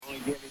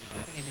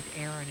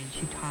and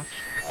she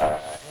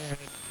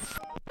talks.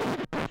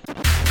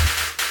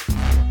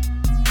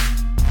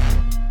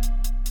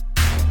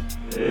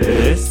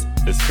 This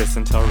is Kiss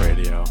and Tell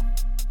Radio.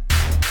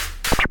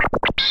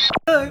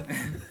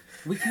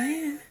 We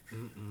can.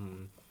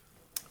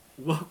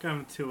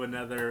 Welcome to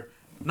another,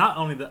 not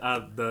only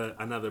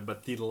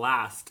the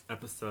last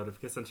episode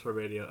of Kiss and Tell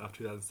Radio of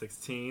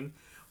 2016.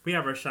 We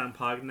have our Sean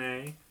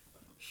Pognay.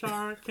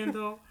 Sean,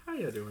 Kendall, how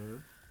you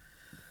doing?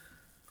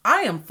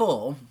 I am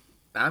full.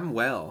 I'm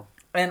well.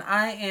 And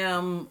I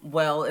am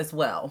well as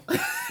well.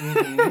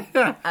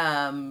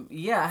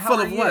 Yeah, how Full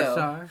are of you? what,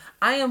 Shar?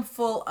 I am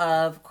full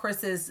of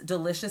Chris's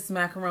delicious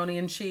macaroni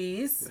and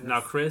cheese.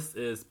 Now, Chris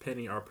is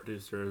Penny, our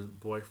producer's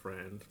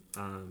boyfriend.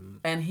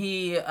 And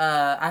he,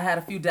 I had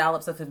a few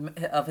dollops of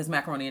his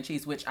macaroni and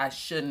cheese, which I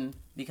shouldn't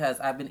because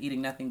I've been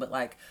eating nothing but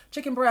like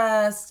chicken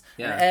breast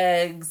and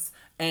eggs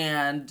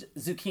and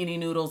zucchini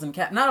noodles and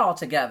not all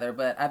together,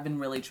 but I've been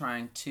really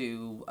trying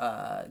to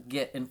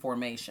get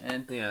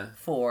information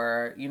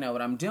for, you know,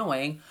 what I'm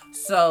doing.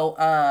 So,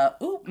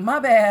 my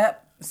bad.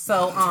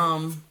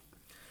 So,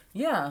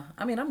 yeah,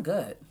 I mean, I'm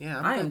good. Yeah,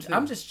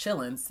 I'm just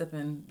chilling,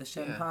 sipping the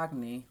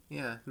champagne.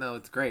 Yeah, no,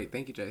 it's great.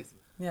 Thank you, Jace.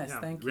 Yes,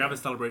 thank you. We have a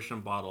celebration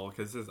bottle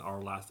because this is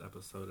our last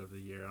episode of the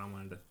year. And I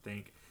wanted to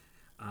thank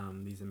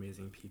these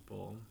amazing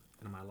people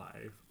in my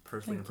life,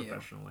 personally and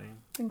professionally.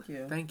 Thank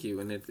you. Thank you,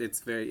 and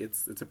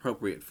it's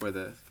appropriate for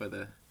the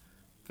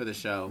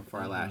show, for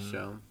our last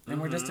show.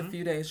 And we're just a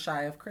few days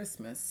shy of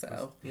Christmas,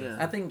 so Yeah.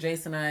 I think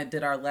Jason and I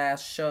did our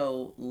last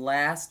show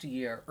last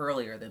year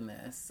earlier than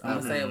this. I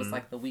would say it was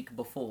like the week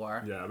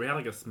before. Yeah, we had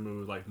like a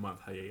smooth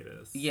month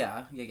hiatus.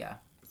 Yeah.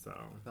 So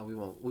No, we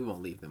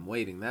won't leave them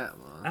waiting that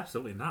long.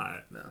 absolutely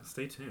not. No.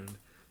 Stay tuned.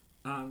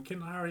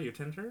 Kim, how are you,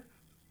 Tinder?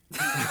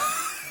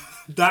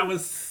 That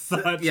was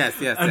such Yes.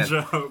 a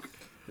joke.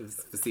 It was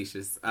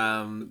facetious. No,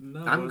 I'm it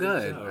was a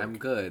good. joke. I'm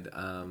good.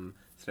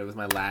 Today was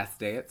my last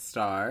day at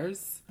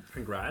Stars.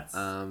 Congrats.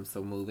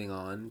 So moving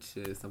on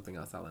to something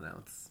else I'll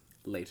announce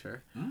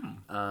later.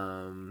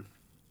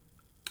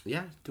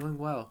 Yeah, doing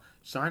well.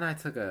 Shar and I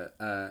took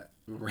an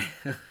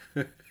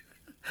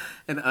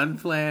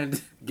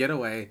unplanned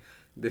getaway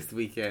this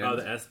weekend. Oh,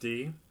 the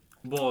SD?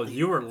 Well,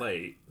 you were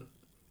late.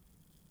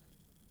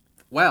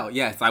 Well,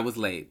 yes, I was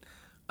late.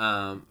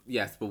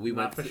 Yes, but we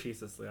Not went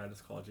facetiously, I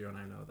just called you and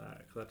I know that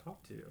because I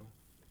talked to you.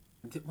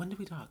 When did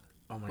we talk?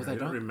 Oh my Was god, I you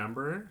don't drunk?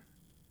 remember?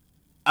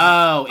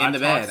 Oh, in the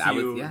talked bed. to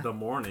you the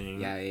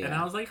morning. Yeah. And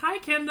I was like, hi,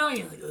 Kendall. And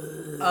you're like,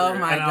 ugh. Oh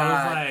my and God.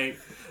 I was like,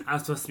 I'm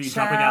supposed to be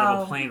jumping out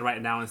of a plane right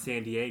now in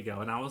San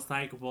Diego. And I was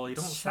like, well, you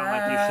don't sound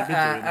like you should be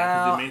doing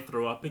that because you may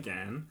throw up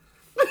again.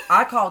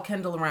 I called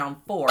Kendall around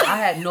 4. I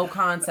had no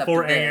concept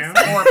 4 of this.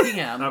 a.m.? 4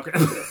 p.m. Okay.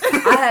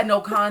 I had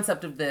no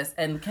concept of this,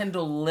 and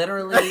Kendall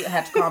literally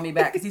had to call me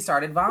back because he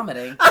started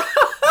vomiting.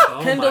 Oh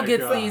Kendall my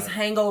gets God. these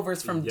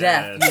hangovers from Yes.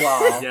 death, you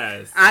all.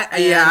 Yes.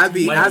 I'd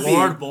be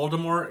Lord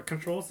Voldemort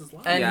controls his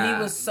life. And Yeah.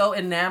 he was so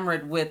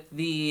enamored with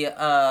the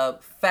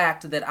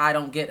fact that I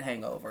don't get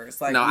hangovers.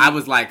 Like, No, I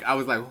was like,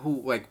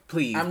 who? Like,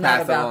 please, I'm pass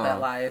not about along. that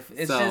life.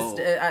 It's So-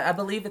 just, I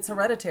believe it's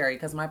hereditary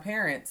because my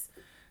parents,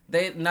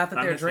 not that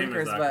I'm they're the same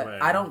drinkers, exact but way.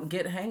 I don't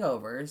get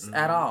hangovers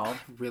at all.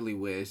 Really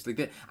wish.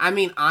 I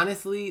mean,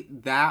 honestly,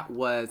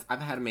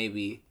 I've had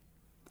maybe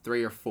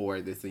 3 or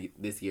 4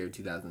 this year,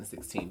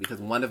 2016,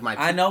 because one of my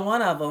I know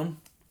one of them.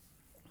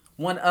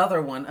 One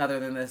other one other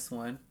than this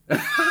one.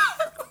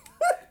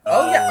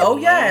 Oh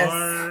yes.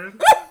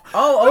 Lord.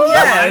 Oh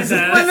yes. Realize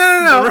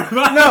that.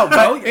 No,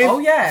 but Oh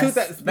yes.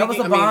 That was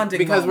a bonding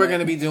because we're moment. going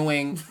to be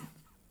doing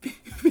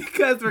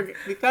because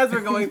we're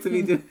going to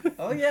be doing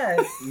Oh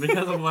yes.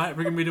 Because of what?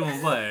 We're going to be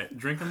doing what?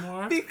 Drinking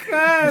more?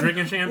 because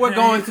Drinking champagne? we're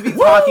going to be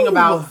talking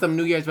about some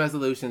New Year's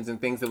resolutions and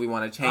things that we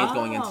want to change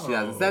going into Oh.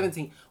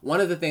 2017. One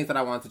of the things that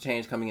I want to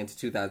change coming into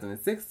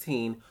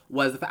 2016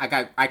 was the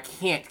fact I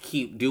can't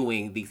keep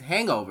doing these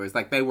hangovers.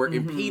 Like, they were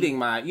impeding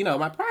my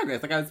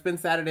progress. Like, I would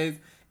spend Saturdays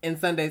and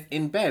Sundays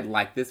in bed,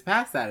 like this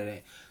past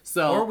Saturday.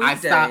 So Or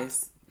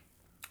weekdays.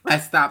 I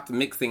stopped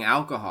mixing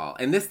alcohol.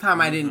 And this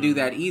time I didn't do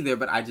that either,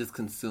 but I just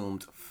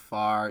consumed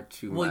far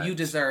too much. Well, you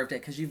deserved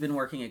it because you've been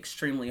working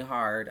extremely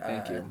hard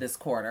Thank you. this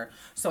quarter.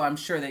 So I'm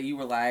sure that you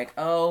were like,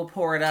 oh,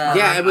 pour it up.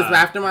 Yeah, it was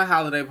after my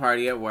holiday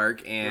party at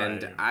work,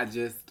 and Right.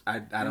 I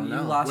don't You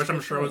know. lost Which I'm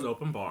your sure was shit.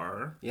 open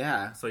bar.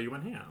 Yeah, So you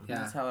went ham. Yeah.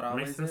 That's how it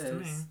always Makes sense to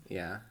me. is.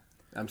 yeah.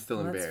 I'm still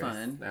Well, that's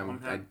embarrassed.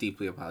 fun. I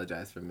deeply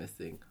apologize for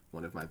missing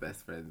one of my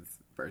best friend's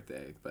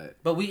birthday,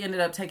 But we ended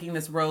up taking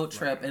this road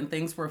trip, and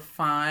things were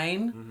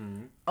fine.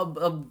 Mm-hmm.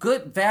 A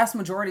good, vast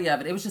majority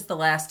of it. It was just the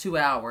last 2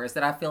 hours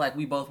that I feel like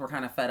we both were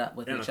kind of fed up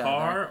with In each the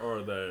car other.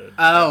 or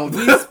the...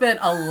 We spent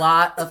a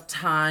lot of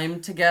time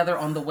together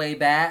on the way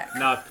back.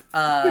 Now,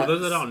 for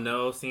those that don't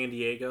know, San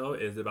Diego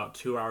is about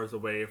 2 hours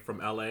away from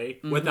LA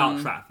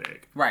without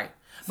traffic. Right.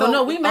 So But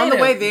no, we made on the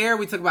it. way there.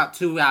 We took about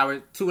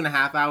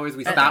 2.5 hours.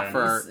 We stopped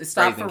for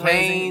Raising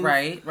Cane's.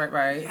 Right.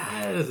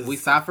 Yes. We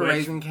stopped for Which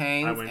Raising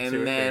Cane's, I went to and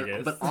in then,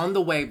 Vegas. but on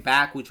the way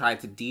back, we tried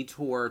to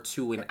detour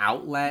to an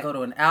outlet. Go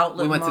to an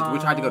outlet We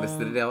tried to go to mall.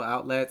 Citadel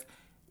Outlets.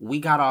 We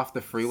got off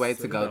the freeway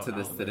to go to the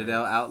Outlets.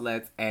 Citadel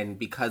outlets, and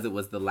because it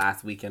was the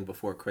last weekend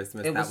before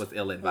Christmas, that was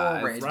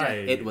ill-advised. horrid.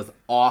 Right. It was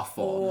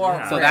awful.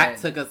 Horrid. So that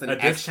took us an a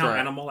discount extra...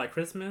 animal like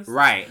Christmas?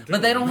 Right.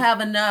 But they don't have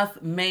enough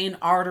main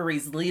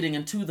arteries leading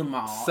into the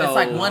mall. So- it's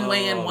like one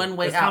way in, one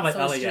way It's out. kinda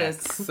like So it's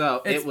LAX. just...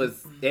 So It's it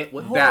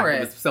was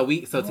horrid. so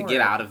to Horrid. get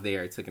out of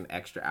there, it took an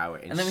extra hour.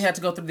 And then we had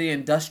to go through the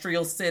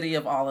industrial city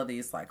of all of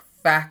these like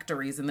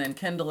factories, and then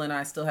Kendall and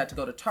I still had to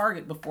go to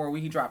Target before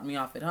he dropped me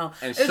off at home.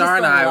 And It was Shar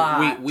and just a I,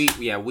 lot.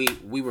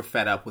 we were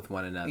fed up with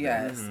one another.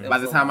 Yes, it By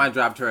was the a time lot. I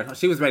dropped her at home,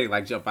 she was ready to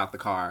like jump out the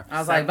car. I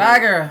was like, bye,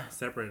 girl.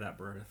 Separated at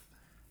birth.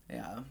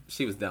 Yeah,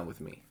 She was done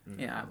with me.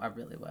 yeah, I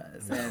really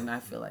was, and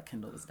I feel like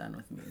Kendall was done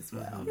with me as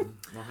well.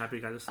 Well, happy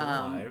you guys are still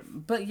alive.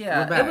 But We're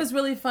yeah, back. it was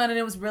really fun, and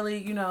it was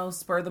really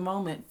spur of the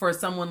moment for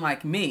someone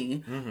like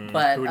me.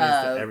 But Who needs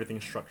everything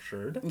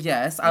structured?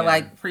 yes, I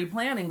like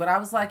pre-planning, but I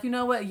was like, you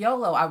know what,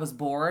 YOLO. I was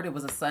bored. It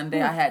was a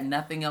Sunday. I had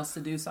nothing else to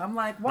do, so I'm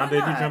like, why Now, did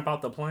not? you jump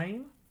out the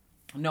plane?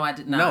 No, I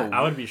did not. No.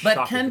 I would be shocked.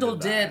 But if you Kendall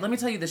did. That. did. Let me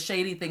tell you the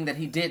shady thing that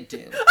he did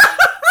do.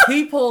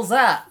 He pulls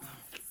up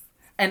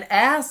and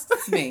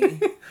asks me,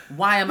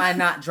 why am I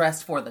not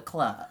dressed for the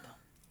club?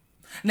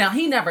 Now,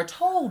 he never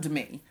told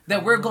me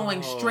that we're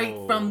going straight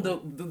from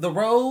the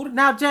road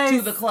Now, Jace,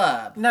 to the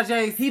club. Now,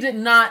 Jace, He did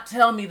not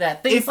tell me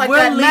that. Things If like we're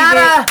that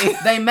matter. leaving-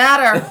 They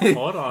matter.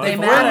 Hold on. They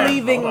hold matter. on, we're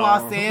leaving hold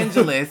Los on.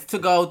 Angeles to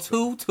go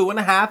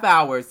 2.5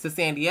 hours to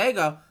San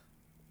Diego.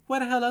 Where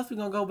the hell else we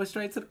gonna go but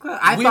straight to the club?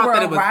 I We thought were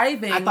that it was.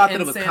 arriving I thought that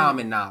in it was San-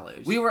 common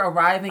knowledge. We were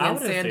arriving I in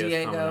wouldn't San say it's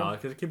Diego.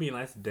 because it could be a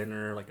nice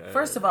dinner, like a.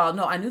 First of all,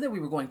 no, I knew that we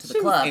were going to the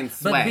She was club,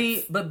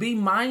 in but be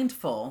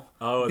mindful.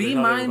 oh, be they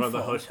know they were mindful. going to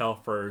the hotel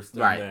first,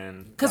 Right.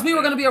 And then Because we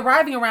were going to be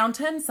arriving around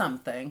 10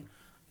 something.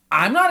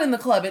 I'm not in the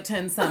club at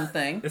 10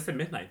 something. It's a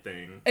midnight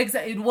thing.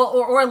 Exactly. Well,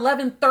 or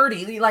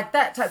 11:30, like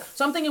that type.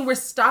 So I'm thinking we're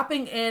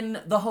stopping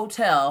in the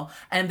hotel,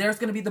 and there's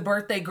going to be the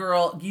birthday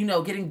girl,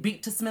 getting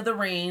beat to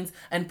smithereens,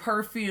 and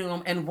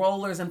perfume, and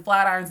rollers, and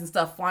flat irons, and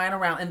stuff flying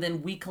around, and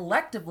then we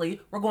collectively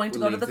were going to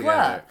go to the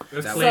club.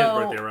 It's That Clea's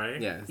was- birthday, right?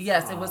 Yes.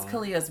 Yes, it was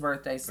Kalia's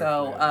birthday,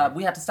 so Birthday.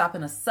 we had to stop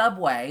in a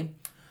Subway.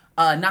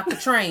 Not the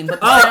train, but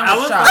the Oh, I sandwich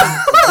was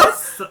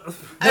shop.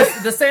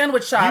 like, The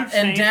sandwich shop you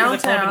in changed to the club in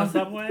a downtown,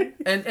 Subway?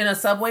 in a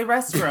Subway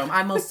restroom.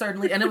 I most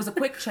certainly, and it was a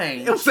quick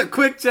change. It was a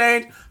quick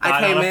change. I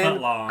I know, that's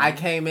not long. I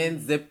came in,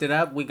 zipped it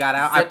up. We got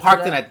out. Zipped I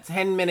parked it in a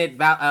 10-minute in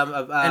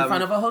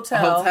front of a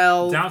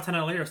hotel. Downtown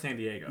LA or San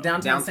Diego?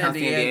 Downtown San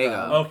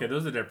Diego. Okay,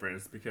 there's a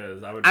difference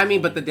because I would. I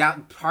mean, but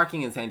the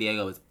parking in San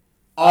Diego is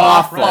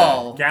awful.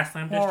 Awful.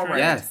 Gaslamp Horrid.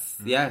 District.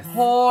 Yes.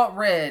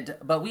 Horrid,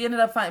 but we ended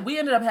up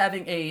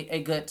having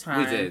a good time.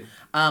 We did.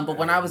 But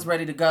when I was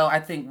ready to go, I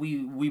think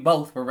we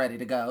both were ready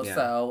to go. Yeah.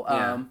 So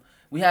Yeah.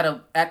 we had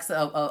a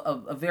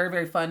very,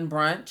 very fun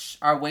brunch.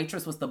 Our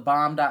waitress was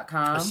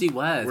thebomb.com. She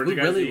was. Where'd We you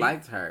guys really eat?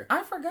 liked her.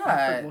 I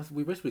forgot.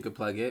 We wish we could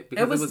plug it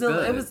because It was still,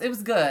 good. it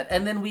was good.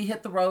 And then we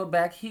hit the road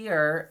back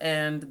here,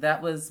 and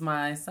that was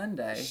my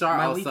Sunday. Shar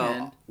my also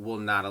weekend. will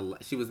not.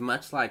 She was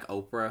much like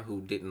Oprah,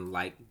 who didn't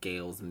like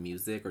Gail's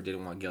music or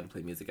didn't want Gail to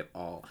play music at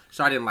all.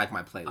 Shar didn't like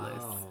my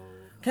playlist. Oh.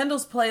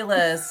 Kendall's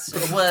playlist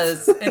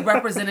it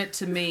represented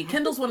to me.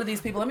 Kendall's one of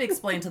these people. Let me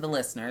explain to the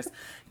listeners.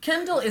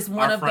 Kendall is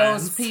one Our of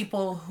friends. those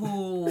people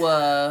who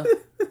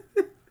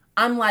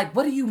I'm like,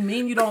 what do you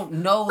mean you don't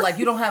know? Like,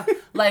 you don't have,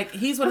 like,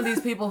 he's one of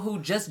these people who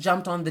just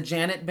jumped on the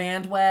Janet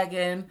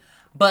bandwagon,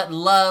 but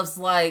loves,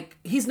 like,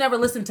 he's never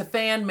listened to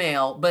fan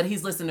mail, but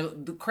he's listened to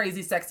the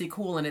Crazy Sexy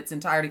Cool in its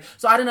entirety.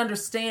 So I didn't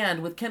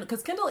understand with Kendall,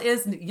 because Kendall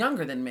is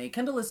younger than me.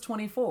 Kendall is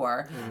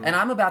 24, and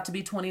I'm about to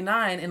be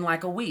 29 in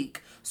like a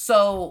week.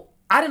 So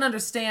I didn't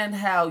understand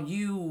how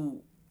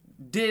you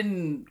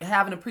didn't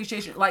have an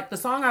appreciation. Like, the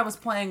song I was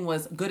playing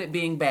was Good at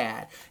Being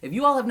Bad. If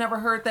you all have never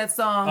heard that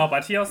song. Oh, by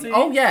TLC?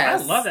 Oh,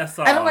 yes. I love that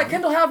song. And I'm like,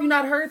 Kendall, how have you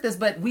not heard this?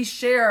 But we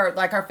share,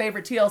 like, our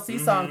favorite TLC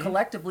song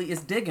collectively is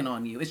Digging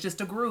on You. It's just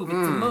a groove. It's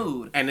a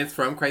mood. And it's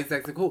from Crazy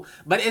Sexy Cool.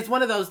 But it's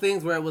one of those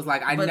things where it was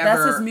like, But never...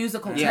 that's his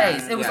musical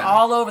taste. It was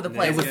all over the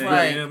place. It was It's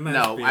like, like,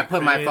 no, I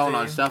put my phone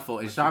on Crazy. shuffle,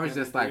 and Shar was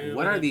just like,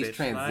 what are these Bitch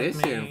like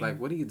transitions? me. Like,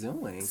 what are you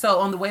doing? so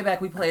on the way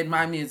back, we played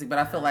my music, but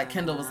I feel like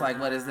Kendall was like,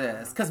 what is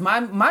this? Because my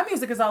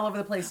music is all over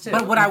the place, too.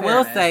 But what in I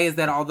will fairness. say is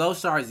that although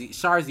Shar's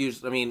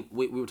usually, I mean,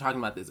 we were talking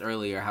about this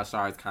earlier, how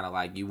Shar's kind of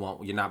like,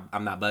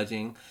 I'm not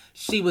budging.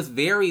 She was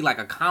very like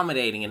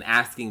accommodating and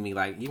asking me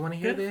like, you want to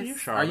hear Good for this? you,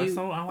 Char. Are That's you?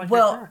 so, I like your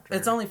Well, character.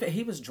 it's only fair.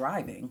 He was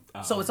driving,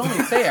 so it's only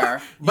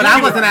fair. But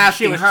I wasn't She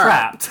asking was her.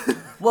 trapped.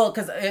 Well,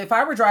 because if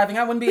I were driving,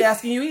 I wouldn't be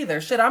asking you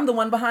either. Shit, I'm the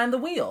one behind the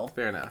wheel.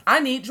 Fair enough. I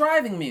need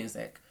driving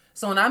music.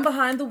 So when I'm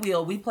behind the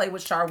wheel, we play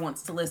what Shar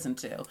wants to listen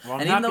to. Well,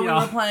 and even though we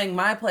happy were playing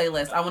my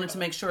playlist, I wanted to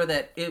make sure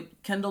that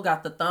Kendall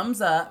got the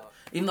thumbs up,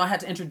 even though I had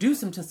to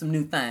introduce him to some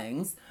new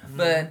things.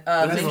 But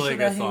That's make a really sure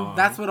good that song.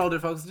 That's what older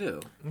folks do.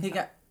 he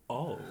got...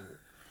 Oh.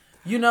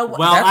 You know what?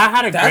 Well, I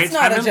had a great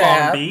time in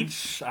jab.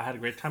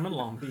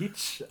 Long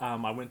Beach.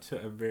 I went to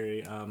a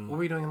very What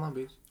were you doing in Long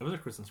Beach? it was a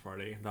Christmas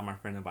party that my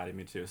friend invited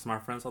me to. So my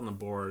friend's on the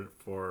board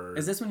for.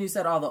 Is this when you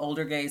said all the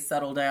older gays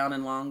settle down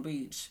in Long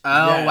Beach?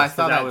 Oh, Yes, I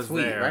saw that was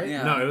tweet, there. right?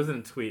 Yeah. No, it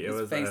wasn't a tweet. It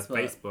was Facebook.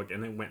 Facebook,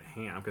 and it went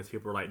ham because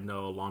people were like,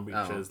 "No, Long Beach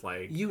is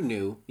like." You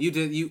knew. You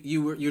did.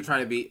 You were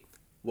trying to be.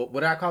 What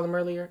did I call him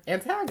earlier?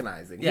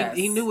 Antagonizing. Yes.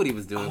 He knew what he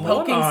was doing. Hold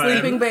Poking on.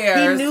 sleeping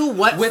bears. He knew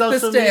what with the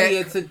social stick.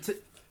 media to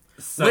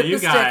So with you the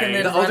stick and guys,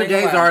 then the older running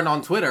gays away. aren't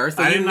on Twitter,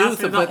 so I you did knew not to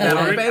say the put that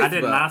on older. Facebook. I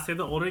did not say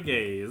the older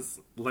gays.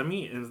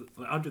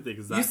 I'll do the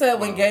exact. You said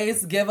when quote.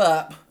 gays give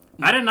up.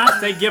 I did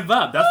not say give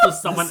up. That's what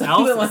someone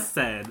Something else like-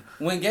 said.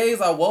 When gays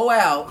are woe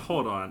out.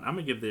 Hold on, I'm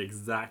gonna give the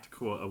exact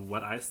quote of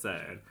what I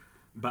said.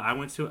 But I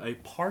went to a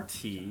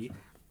party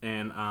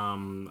in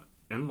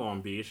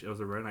Long Beach. It was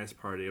a very nice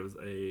party. It was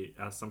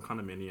at some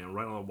condominium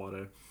right on the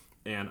water,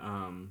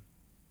 and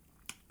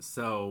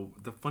so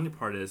the funny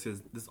part is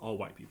this is all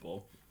white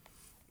people.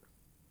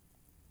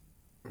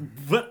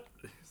 But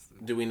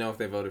Do we know if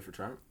they voted for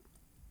Trump?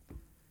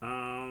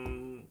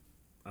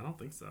 I don't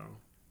think so.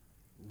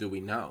 Do we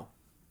know?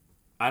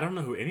 I don't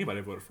know who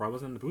anybody voted for. I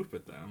wasn't in the booth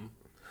with them.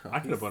 I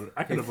could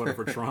have voted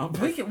for Trump.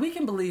 We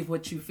can believe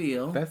what you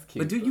feel. That's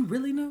cute. But do you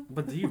really know?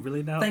 But do you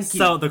really know? Thank you.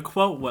 So the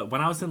quote,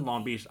 when I was in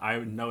Long Beach, I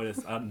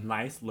noticed a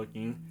nice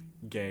looking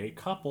gay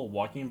couple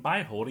walking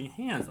by holding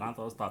hands. And I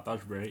thought that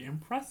was very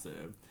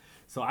impressive.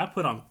 So I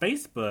put on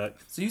Facebook.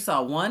 So you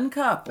saw one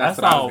couple. That's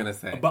what I was gonna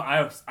say. But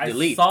I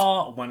Delete.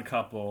 saw one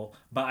couple,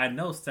 but I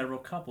know several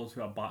couples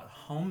who have bought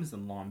homes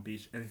in Long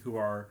Beach and who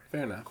are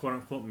Fair enough. quote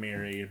unquote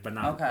married, but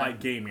not Okay.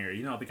 like gay married.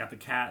 You know, they got the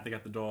cat, they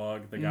got the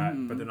dog, but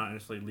they're not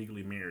necessarily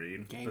legally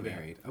married. Gay But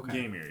married. Okay.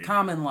 Gay married.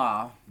 Common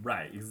law.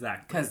 Right,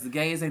 exactly. Because the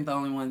gays ain't the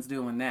only ones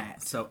doing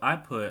that. So I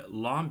put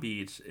Long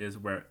Beach is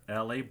where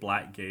LA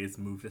black gays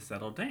move to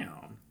settle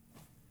down.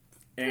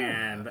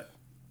 And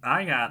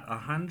I got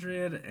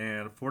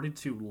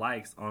 142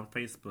 likes on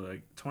Facebook,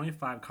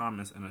 25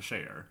 comments, and a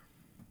share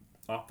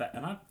off that.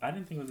 And I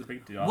didn't think it was a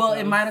big deal. Well,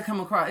 it might have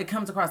it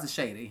comes across as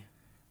shady.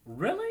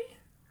 Really?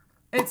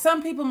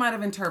 Some people might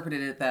have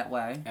interpreted it that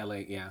way.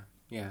 LA,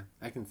 yeah,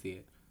 I can see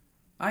it.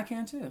 I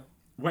can too.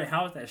 Wait,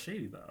 how is that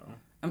shady though?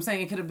 I'm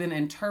saying it could have been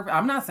interpreted.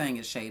 I'm not saying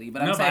it's shady,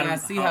 but I'm No, saying but I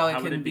see how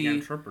it would can be be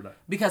interpreted.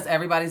 because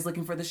everybody's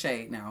looking for the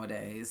shade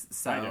nowadays.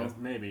 So I guess,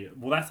 maybe.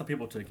 Well, that's how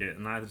people took it,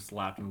 and I just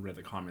laughed and read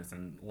the comments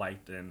and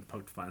liked and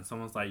poked fun.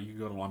 Someone's like, "You can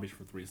go to Long Beach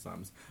for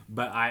threesomes,"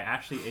 but I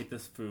actually ate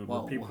this food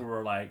Whoa. where people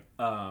were like,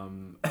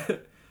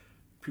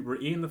 people were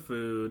eating the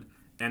food,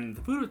 and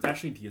the food was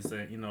actually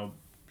decent. You know,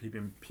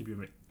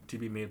 to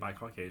be made by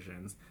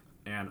Caucasians,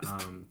 and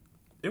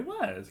it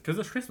was because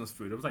it's Christmas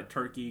food. It was like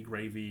turkey,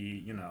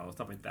 gravy, you know,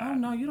 stuff like that. Oh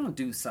no, you don't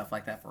do stuff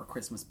like that for a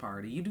Christmas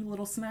party. You do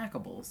little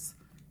snackables.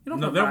 You don't.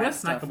 No, there provide was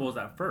stuff. snackables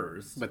at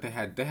first. But they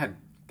had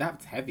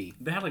that's heavy.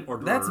 They had like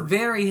hors That's d'oeuvres.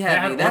 very They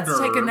heavy. had That's hors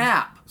take a d'oeuvres.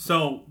 nap.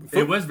 So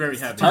it was very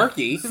heavy.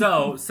 Turkey.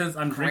 So since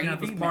I'm drinking at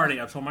this Gravy,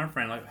 party, I told my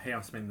friend like, "Hey,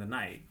 I'm spending the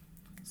night."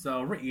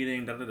 So we're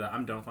eating.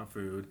 I'm done with my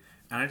food,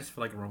 and I just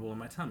feel like a rumble in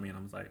my tummy, and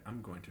I was like,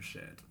 "I'm going to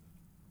shit."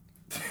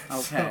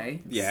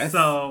 Okay. Yes.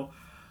 So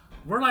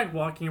we're like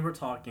walking, we're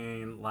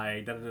talking,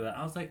 like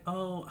I was like,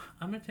 "Oh,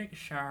 I'm gonna take a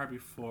shower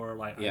before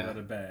I go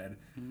to bed."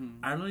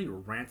 I literally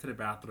ran to the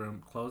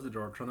bathroom, closed the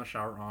door, turned the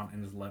shower on,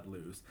 and just let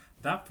loose.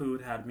 That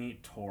food had me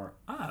tore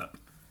up.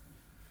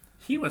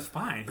 He was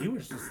fine. He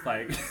was just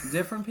like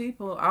Different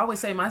people. I always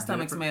say my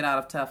stomach's made out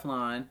of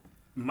Teflon.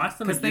 my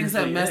stomach. Because things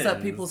that usually mess up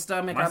is. people's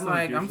stomach, My I'm stomach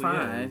like, I'm usually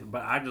fine. is,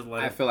 but I just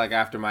let I it. feel like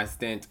after my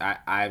stint,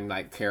 I'm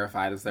like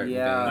terrified of certain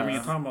Yeah. I things. mean,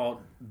 you're talking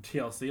about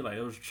TLC, like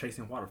it was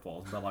chasing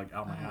waterfalls, but like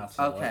out my ass.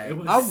 So, Okay. Like, it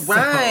was All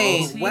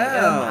right. so-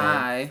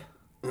 Well.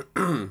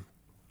 TMI.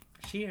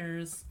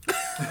 Cheers.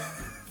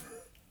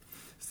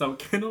 So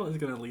Kendall is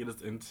going to lead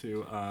us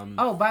into.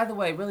 Oh, by the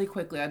way, really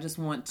quickly, I just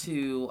want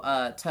to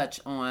touch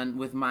on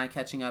with my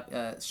catching up.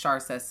 Char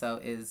Says So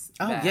is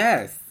Oh back.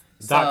 yes.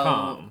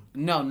 .com.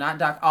 No, not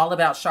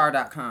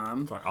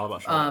allaboutchar.com. Sorry, all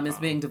about Char. It's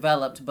being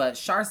developed, but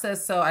Char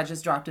Says So. I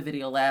just dropped a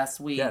video last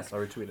week. Yes, I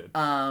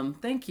retweeted.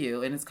 Thank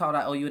you, and it's called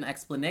 "I Owe You an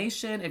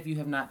Explanation." If you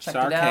have not checked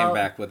Char it out, came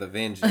back with a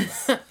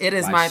vengeance. it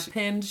is Like my she-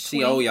 pinned. She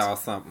tweet. owe y'all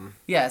something.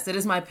 Yes, it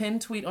is my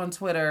pinned tweet on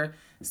Twitter.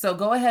 So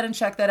go ahead and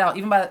check that out.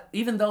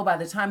 Even though by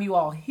the time you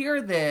all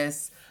hear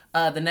this,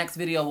 the next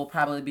video will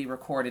probably be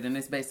recorded, and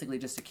it's basically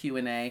just a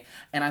Q&A.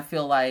 And I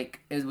feel like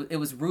it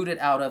was rooted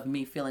out of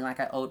me feeling like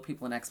I owed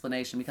people an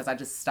explanation because I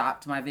just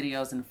stopped my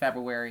videos in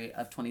February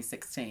of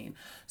 2016.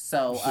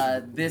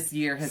 So this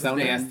year has So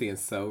been nasty and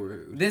so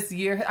rude. This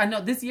year, I know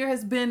this year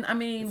has been. I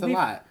mean, It's a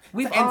lot.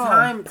 We've and all,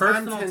 time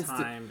Personal tends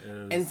time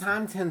to, is. and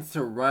time tends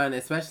to run,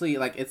 especially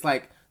like it's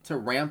like to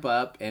ramp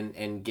up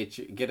and get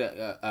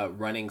a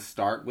running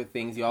start with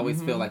things. You always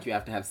feel like you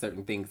have to have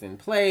certain things in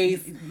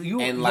place,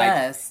 and like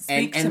yes,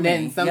 speak to and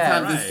then me.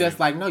 sometimes Yes. it's just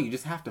like no, you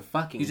just have to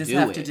fucking You just do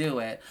have it. to do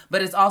it.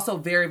 But it's also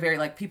very, very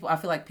like people. I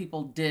feel like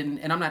people didn't,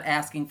 and I'm not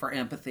asking for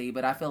empathy,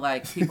 but I feel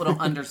like people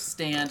don't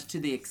understand to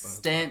the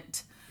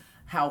extent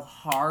how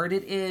hard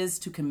it is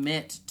to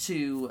commit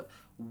to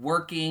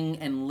working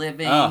and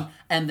living,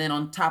 and then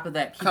on top of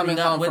that, coming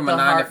home from a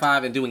 9 to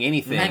 5 and doing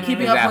anything, and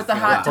keeping up with the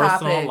hot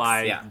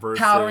topics, versus,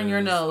 powdering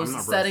your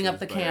nose, setting up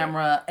the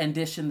camera, and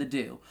dishing the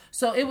do.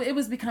 So it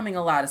was becoming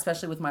a lot,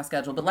 especially with my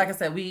schedule. But like I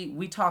said,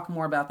 we talk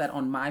more about that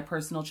on my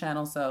personal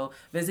channel. So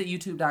visit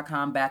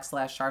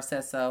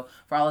youtube.com/SharSaysSo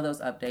for all of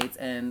those updates.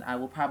 And I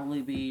will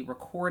probably be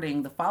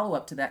recording the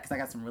follow-up to that because I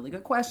got some really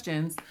good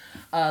questions.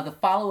 The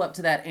follow-up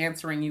to that,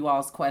 answering you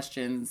all's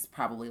questions,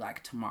 probably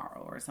like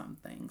tomorrow or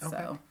something. Okay.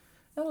 So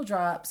it'll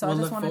drop. So I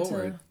just wanted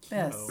to...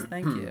 Yes,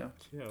 thank you.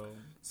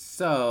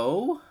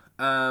 So,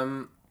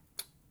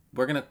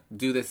 we're going to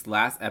do this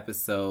last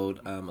episode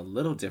a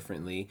little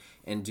differently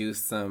and do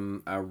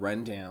some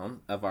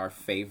rundown of our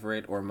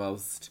favorite or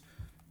most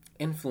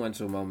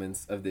influential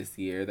moments of this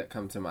year that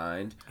come to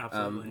mind.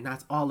 Absolutely.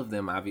 Not all of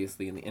them,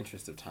 obviously, in the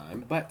interest of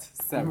time, but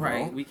several.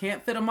 Right. We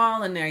can't fit them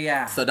all in there,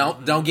 yeah. So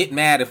don't get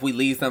mad if we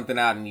leave something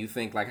out and you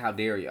think, like, how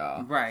dare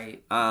y'all?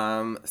 Right.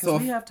 So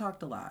we have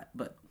talked a lot,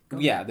 but...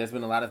 Yeah, there's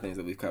been a lot of things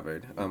that we've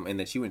covered, and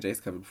that you and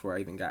Jace covered before I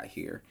even got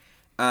here.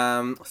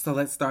 So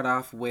let's start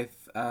off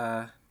with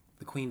the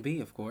Queen Bee,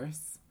 of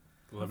course.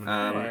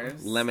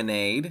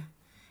 Lemonade.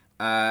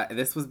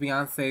 This was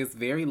Beyonce's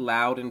very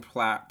loud and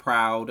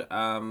proud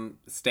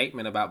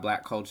statement about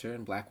Black culture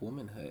and Black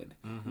womanhood.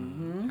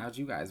 Mm-hmm. How'd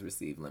you guys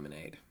receive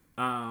Lemonade?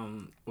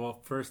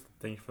 Well, first,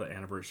 thank you for the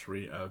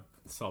anniversary of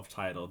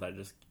Self-Titled that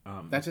just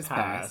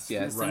passed.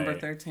 Yes, December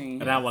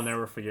 13th. And I will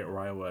never forget where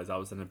I was. I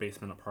was in a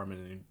basement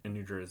apartment in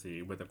New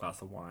Jersey with a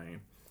glass of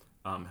wine,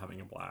 having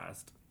a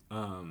blast.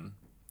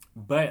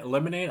 But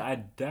Lemonade,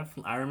 I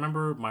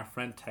remember my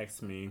friend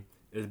texted me,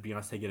 "Is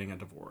Beyonce getting a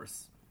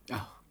divorce?"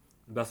 Oh,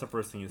 that's the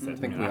first thing he said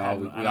to me. We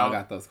all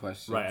got those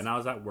questions, right? And I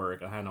was at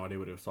work. I had no idea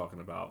what he was talking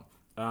about.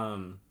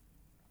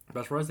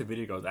 But as far as the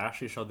video goes, I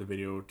actually showed the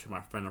video to my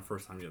friend the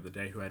first time the other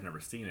day who had never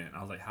seen it. And I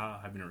was like, "How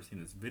have you never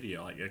seen this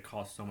video? Like, it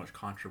caused so much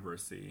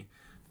controversy."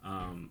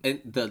 And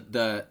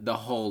the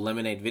whole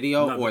Lemonade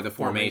video or the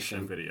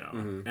Formation video,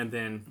 and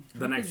then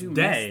the next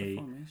day.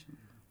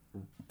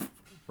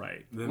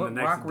 Right. Then what the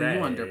next rock were day,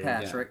 you under,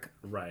 Patrick?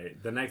 Yeah,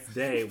 right. The next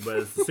day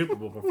was the Super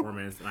Bowl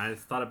performance, and I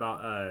just thought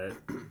about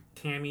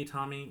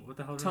Tommy, what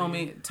the hell is her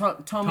name?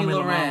 Tommy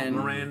Loren.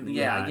 Loren.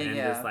 Yeah. And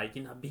just like,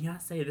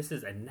 Beyonce, this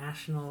is a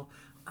national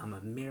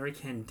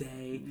American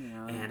day.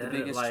 Yeah, and the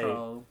biggest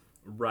troll.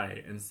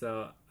 Right. And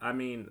so, I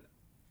mean,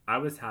 I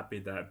was happy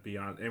that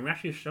Beyonce, and we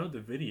actually showed the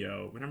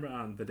video. Remember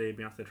on the day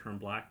Beyonce turned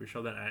black? We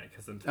showed that at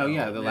Kiss and Tell. Oh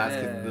yeah, the last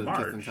Kiss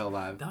and Tell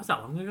live. That was that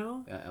long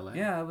ago. Yeah, LA.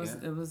 Yeah, it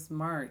was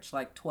March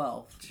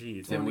 12th.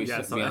 Jeez, and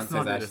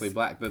Beyonce's actually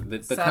black.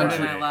 The Saturday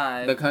country, Night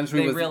Live. The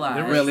country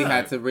really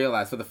had to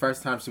realize for the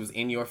first time she was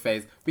in your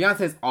face.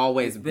 Beyonce's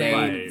always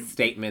made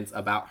statements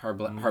about her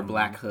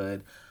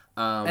blackhood.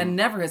 And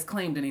never has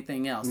claimed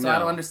anything else. So I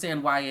don't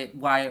understand why it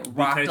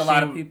rocked a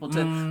lot of people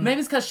to... Maybe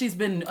it's because she's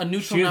been a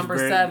neutral number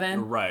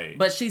 7. Right.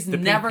 But she's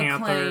never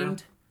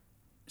claimed...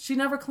 She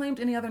never claimed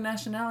any other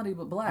nationality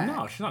but black.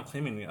 No, she's not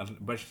claiming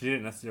but she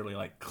didn't necessarily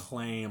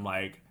claim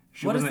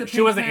she wasn't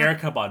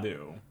Erykah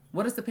Badu.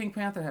 What does the Pink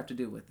Panther have to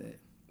do with it?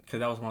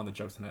 Because that was one of the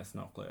jokes in that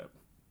SNL clip.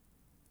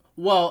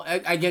 Well,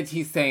 I get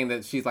he's saying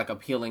that she's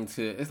appealing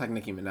to, it's like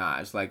Nicki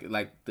Minaj,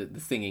 like the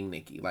singing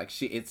Nicki,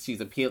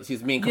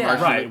 she's being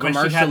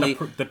commercially.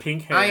 The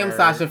pink hair. I Am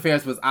Sasha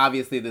Fierce was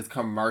obviously this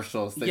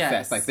commercial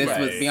success. Yes,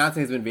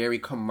 Beyonce's been very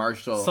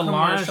commercial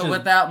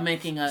without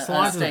making a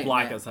Solange statement. is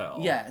black as hell.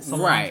 Yes,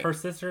 Solange, her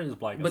sister is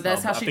black as hell. But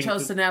that's how she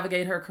chose to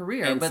navigate her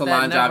career. And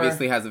Solange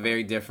obviously has a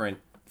very different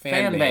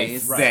fan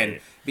base than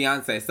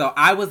Beyonce. So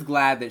I was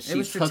glad that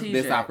she took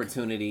this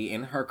opportunity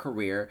in her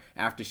career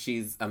after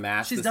she's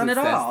amassed the success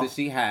that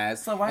she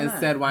has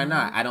said, why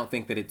not? I don't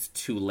think that it's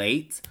too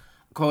late,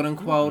 quote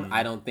unquote.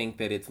 I don't think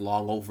that it's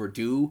long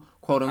overdue,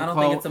 quote unquote. I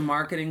don't think it's a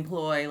marketing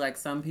ploy like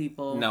some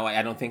people. No,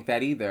 I don't think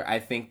that either. I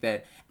think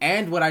that,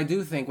 and what I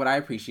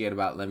appreciate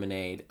about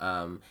Lemonade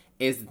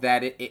is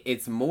that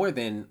it's more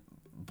than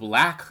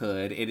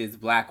blackhood, it is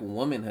black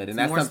womanhood, and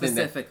that's more something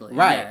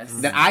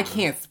that I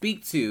can't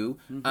speak to,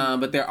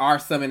 but there are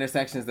some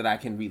intersections that I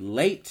can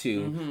relate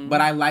to.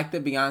 But I like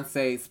that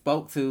Beyonce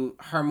spoke to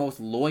her most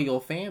loyal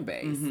fan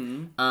base,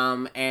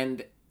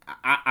 and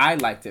I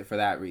liked it for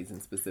that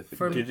reason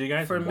specifically. Did you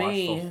guys watch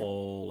the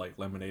whole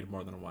Lemonade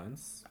more than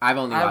once? I've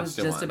only watched it once.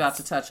 I was just about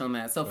to touch on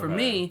that. So for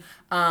me,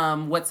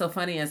 what's so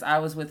funny is I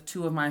was with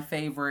two of my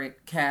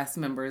favorite cast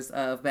members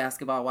of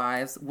Basketball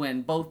Wives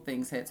when both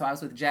things hit. So I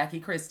was with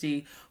Jackie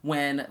Christie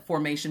when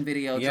Formation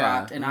video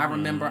dropped, and I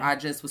remember I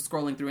just was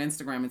scrolling through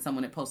Instagram and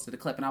someone had posted a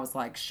clip, and I was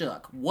like,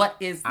 shook. What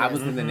is this? I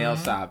was in the nail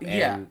shop.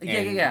 And The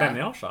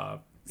nail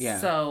shop? Yeah.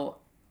 So...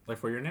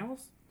 for your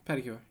nails?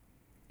 Pedicure.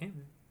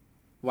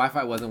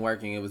 Wi-Fi wasn't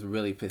working. It was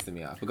really pissing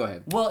me off. But go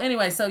ahead. Well,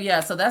 anyway, so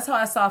that's how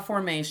I saw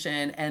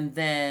Formation. And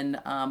then,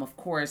 of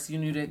course, you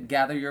knew to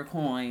gather your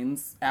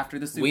coins after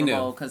the Super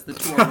Bowl because the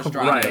tour was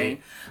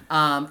dropping.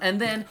 And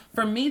then,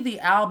 for me, the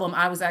album,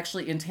 I was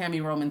actually in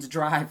Tammy Roman's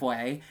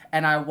driveway.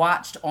 And I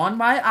watched on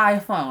my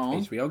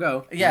iPhone. HBO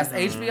Go. Yes,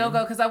 HBO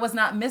Go, because I was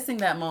not missing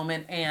that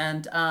moment.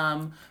 And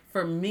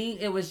For me,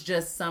 it was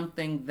just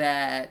something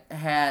that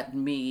had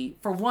me...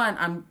 For one,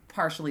 I'm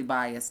partially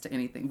biased to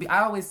anything.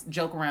 I always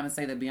joke around and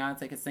say that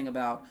Beyonce could sing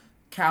about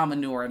cow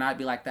manure, and I'd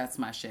be like, that's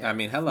my shit. I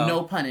mean, hello.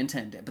 No pun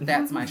intended, but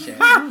that's my shit.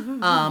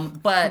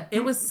 But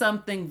it was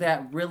something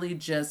that really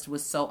just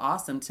was so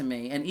awesome to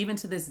me. And even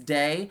to this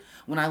day,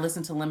 when I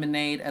listen to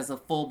Lemonade as a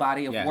full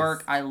body of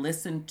work, I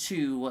listen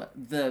to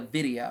the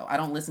video. I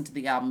don't listen to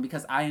the album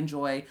because I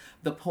enjoy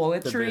the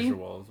poetry. The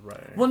visuals,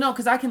 right. Well, no,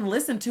 because I can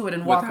listen to it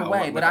and walk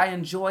away, but I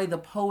enjoy the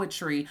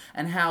poetry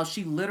and how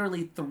she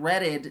literally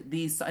threaded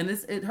these. And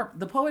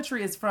the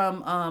poetry is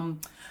from,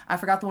 I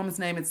forgot the woman's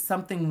name, it's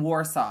something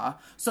Warsaw.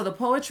 So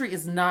the poetry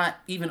is not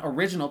even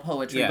original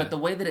poetry, but the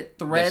way that it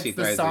threads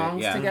the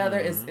songs together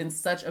is in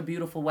such a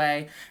beautiful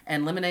way.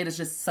 And Lemonade is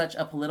just such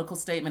a political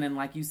statement. And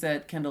like you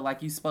said, Kendall,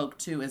 like you spoke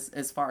to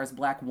as far as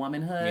Black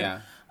womanhood.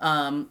 Yeah.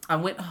 I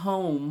went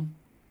home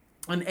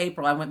in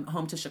April. I went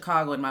home to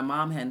Chicago and my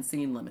mom hadn't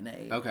seen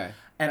Lemonade. Okay.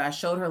 And I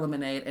showed her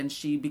Lemonade and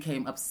she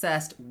became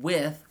obsessed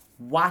with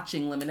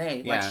watching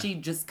Lemonade. Like she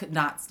just could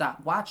not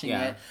stop watching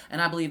it. And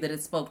I believe that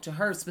it spoke to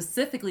her,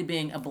 specifically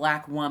being a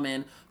Black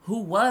woman who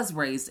was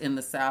raised in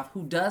the South,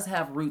 who does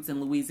have roots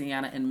in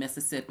Louisiana and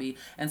Mississippi.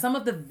 And some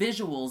of the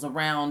visuals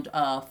around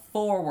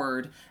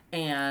Forward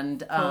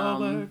and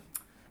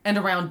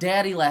around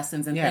daddy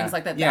lessons and things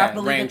like that. I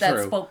believe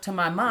that spoke to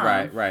my mom.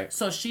 Right.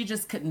 So she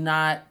just could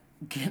not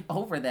get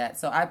over that.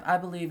 So I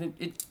believe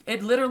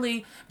it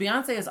literally,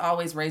 Beyonce is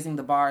always raising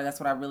the bar. That's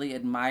what I really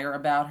admire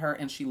about her.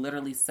 And she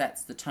literally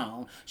sets the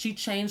tone. She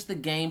changed the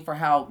game for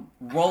how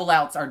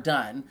rollouts are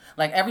done.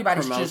 Like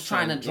everybody's just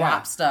trying to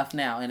drop stuff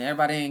now and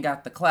everybody ain't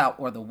got the clout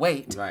or the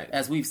weight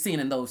as we've seen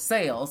in those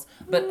sales.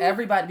 But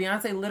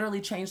Beyonce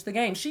literally changed the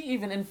game. She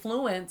even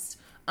influenced,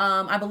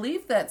 I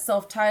believe that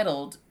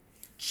Self-Titled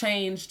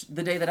changed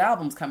the day that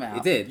albums come out.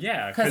 It did.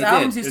 Yeah. Because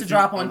albums used to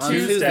drop on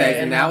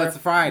Tuesday. And now it's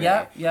Friday.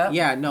 Yep.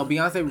 Yeah, no,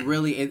 Beyonce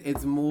really,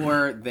 it's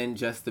more than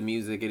just the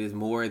music. It is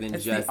more than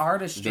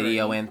just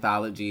video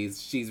anthologies.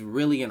 She's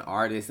really an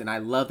artist. And I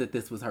love that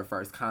this was her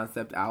first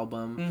concept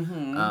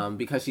album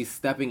because she's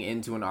stepping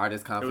into an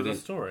artist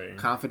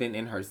confident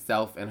in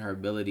herself and her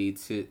ability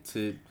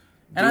to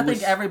and I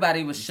think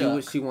everybody was shook. Do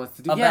what she wants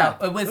to do.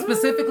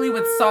 Specifically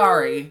with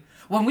Sorry.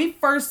 When we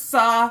first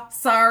saw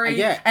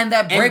Sorry and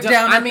that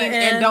breakdown at the end.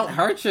 And don't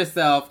hurt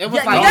yourself. It was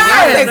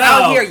Beyonce's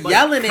out here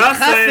yelling and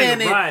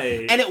cussing.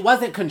 And it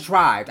wasn't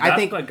contrived. I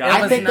think the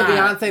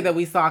Beyonce that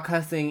we saw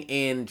cussing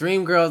in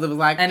Dreamgirls, it was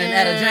like, and in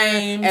Etta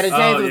James. Etta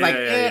James was like,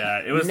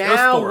 It was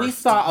now we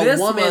saw a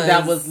woman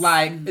that was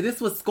like,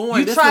 this was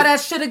scorned. You try that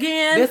shit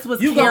again? This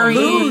was you carrying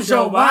lose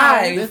your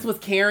wife. This was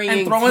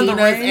carrying Tina's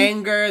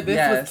anger.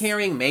 This was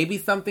carrying maybe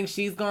something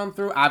she's gone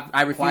through.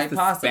 I refuse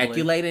to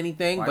speculate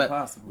anything,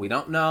 but we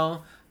don't know.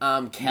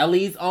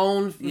 Kelly's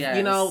own,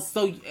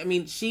 so, I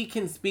mean, she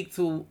can speak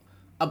to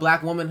a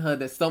Black womanhood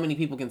that so many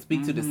people can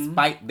speak to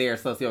despite their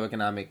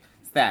socioeconomic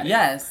status.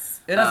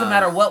 Yes. It doesn't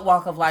matter what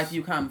walk of life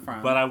you come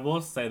from. But I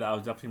will say that I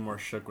was definitely more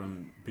shook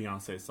when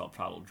Beyonce's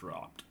Self-Titled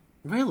dropped.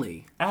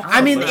 Really? Absolutely.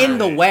 I mean, in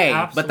the way,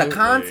 but the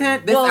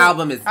content, this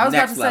album is next level. I was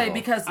about to say,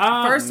 because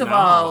first of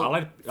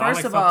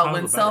all,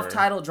 when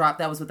Self-Titled dropped,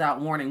 that was without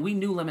warning. We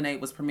knew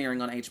Lemonade was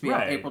premiering on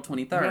HBO April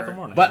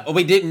 23rd. But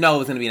we didn't know it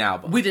was going to be an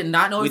album. We did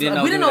not know it was going to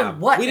be. We didn't know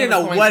what it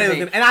was going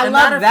to be. And I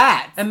love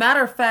that. As a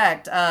matter of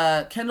fact,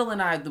 Kendall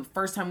and I, the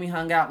first time we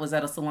hung out was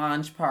at a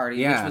Solange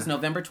party, which was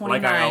November 29th.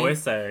 Like I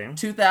always say.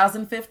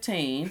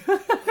 2015.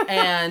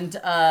 And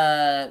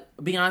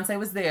Beyonce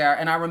was there,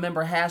 and I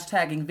remember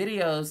hashtagging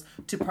videos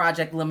to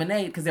Project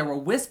Lemonade because there were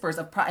whispers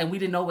of and we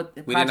didn't know what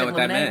Project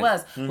Lemonade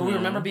was. But we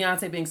remember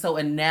Beyonce being so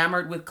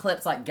enamored with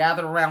clips, like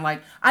gathered around.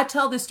 Like, I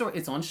tell this story,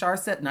 it's on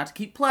Charset, not to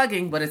keep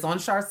plugging, but it's on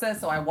Charset,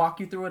 so I walk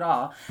you through it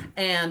all.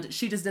 And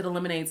she just did a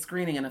Lemonade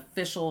screening, an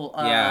official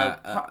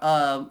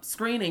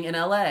screening in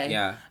LA.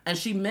 Yeah. And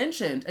she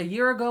mentioned a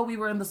year ago we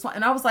were in the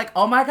and I was like,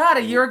 oh my God,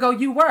 a year ago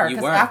you were.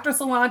 Because after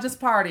Solange's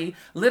party,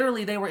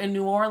 literally they were in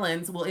New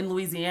Orleans, in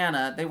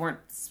Louisiana. They weren't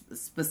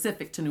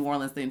specific to New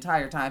Orleans the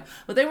entire time,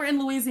 but they were in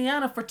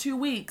Louisiana for 2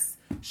 weeks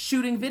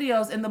shooting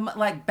videos in the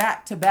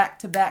back to back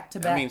to back to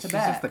back. I mean, she's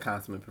just a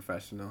consummate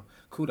professional.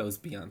 Kudos,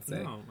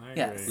 Beyonce. No, I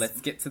agree.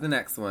 Let's get to the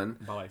next one.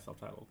 I like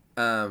Self-Titled.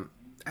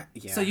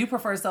 So you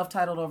prefer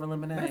Self-Titled over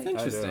Lemonade? That's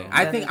interesting.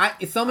 I think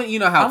so many. You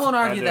know how I won't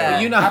argue that.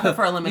 I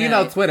prefer Lemonade. You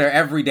know, Twitter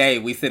every day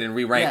we sit and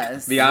re-rank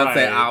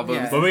Beyonce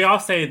albums, but we all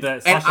say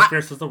that Sasha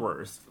Fierce was the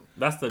worst.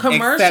 That's the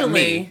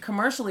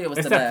commercially it was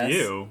the best. Except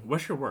you.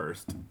 What's your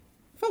worst?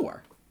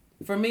 4.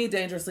 For me,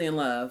 Dangerously in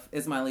Love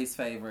is my least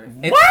favorite.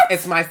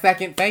 It's my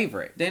second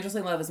favorite. Dangerously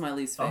in Love is my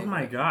least favorite. Oh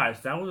my gosh,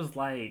 that was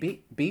like...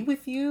 Be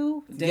With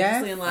You?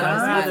 Dangerously in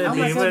Love is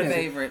my second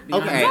favorite.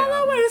 Okay.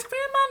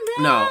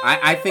 No,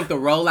 I think the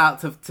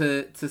rollout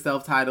to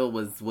Self-Titled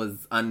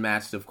was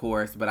unmatched, of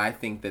course, but I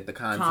think that the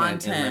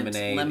content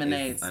in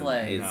Lemonade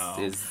slays.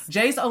 Is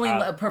Jace only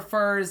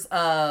prefers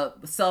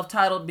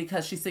Self-Titled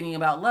because she's singing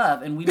about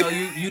love, and we know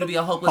you to be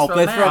a hopeless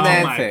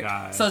romantic. Oh my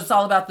God. So it's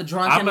all about the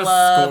drunken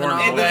love and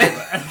all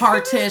that.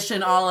 Partish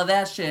and all of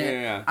that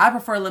shit. Yeah. I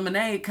prefer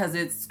Lemonade because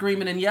it's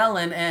screaming and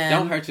yelling, and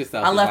Don't Hurt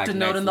Yourself. I left a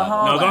note in the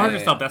hallway. No, Don't Hurt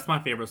Yourself. That's my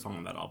favorite song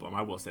on that album.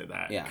 I will say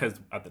that. Yeah. Because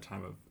at the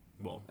time of,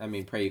 I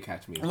mean, Pray You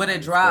Catch Me. When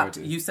it dropped,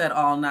 you said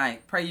All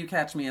Night. Pray You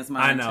Catch Me is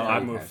mine. I know. Too. I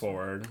moved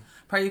forward.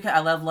 Pray You I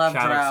love Love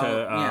Shout Drought.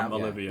 out to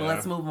Olivia. But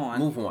let's move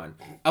on.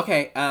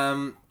 Okay.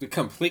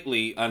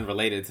 Completely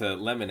unrelated to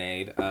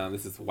Lemonade.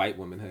 This is white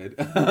womanhood.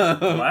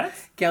 What?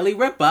 Kelly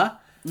Ripa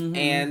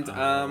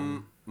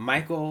and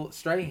Michael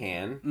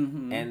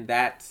Strahan and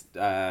that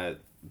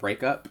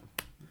breakup.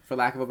 For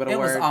lack of a better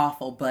word. It was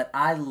awful, but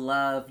I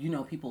love,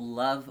 people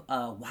love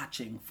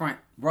watching Front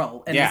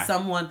Row. And as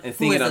someone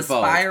who is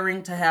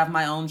aspiring to have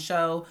my own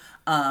show,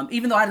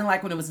 even though I didn't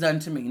like when it was done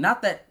to me.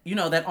 Not that,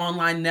 that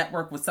online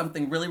network was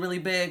something really, really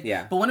big.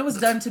 Yeah. But when it was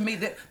done to me,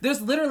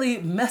 there's literally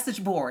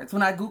message boards.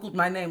 When I Googled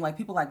my name, like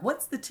people like,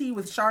 what's the tea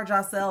with Shar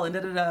Jossell? And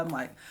da-da-da. I'm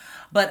like...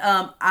 But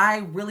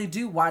I really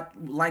do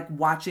like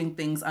watching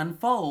things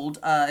unfold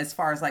as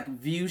far as like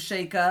view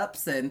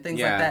shakeups and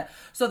things like that.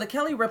 So the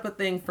Kelly Ripa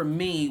thing for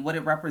me, what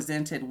it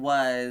represented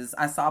was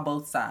I saw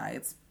both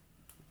sides,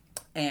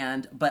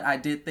 but I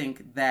did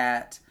think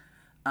that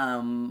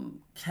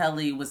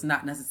Kelly was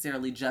not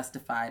necessarily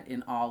justified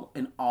in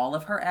all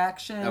of her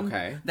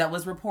action that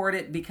was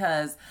reported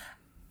because.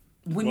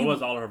 What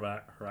was all of her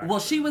action? Well,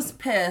 she was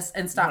pissed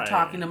and stopped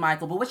talking to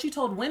Michael. But what she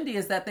told Wendy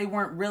is that they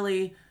weren't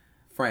really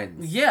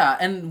friends. Yeah,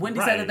 and Wendy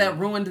said that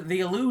ruined the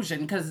illusion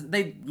because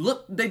they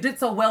did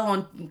so well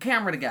on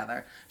camera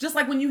together. Just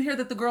like when you hear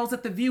that the girls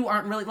at The View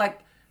aren't really like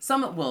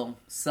some of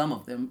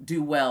them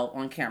do well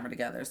on camera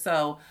together.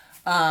 So,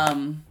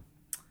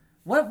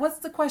 what's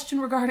the question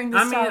regarding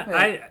this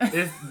topic?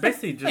 It's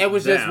basically just it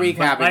was them. just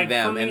recapping like,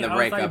 them and the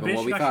breakup and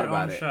what we thought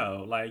about it.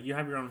 Show. Like you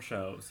have your own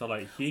show, so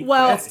like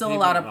it's still a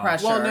lot of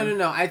pressure. Well,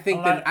 no. I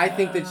think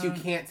that you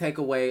can't take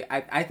away.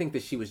 I think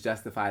that she was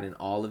justified in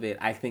all of it.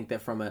 I think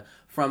that from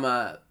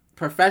a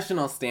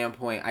professional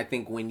standpoint, I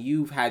think when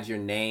you've had your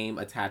name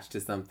attached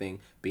to something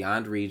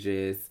beyond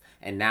Regis.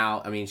 And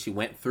now, I mean, she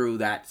went through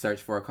that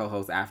search for a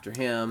co-host after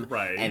him.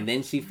 Right. And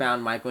then she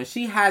found Michael. And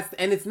she has,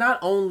 and it's not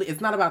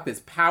about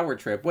this power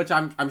trip, which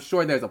I'm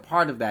sure there's a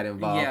part of that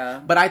involved. Yeah.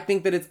 But I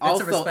think that it's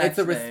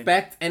a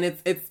respect and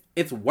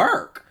it's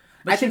work.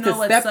 But I think to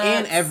step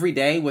in every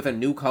day with a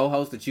new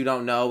co-host that you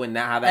don't know and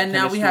now how that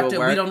chemistry will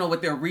work. We don't know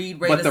what their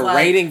read rate is like. But the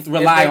ratings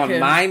rely on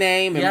my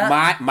name and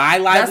my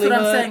livelihood. That's what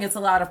I'm saying. It's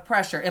a lot of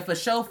pressure. If a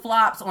show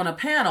flops on a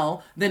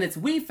panel, then it's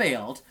we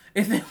failed.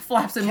 If it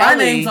flops and my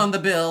name's on the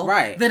bill,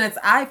 then it's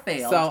I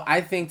failed. So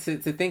I think to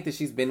think that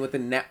she's been with the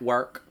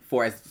network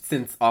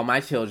since All My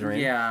Children.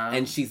 Yeah.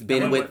 And she's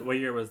been with... What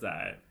year was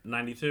that?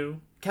 92?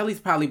 Kelly's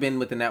probably been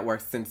with the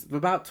network since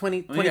about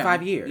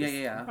 25 years.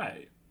 Yeah.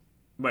 Right.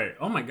 Wait,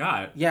 oh my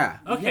God. Yeah.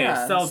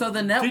 Okay, so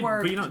the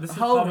network this is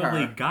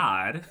probably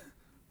God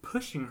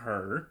pushing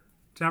her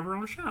to have her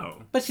own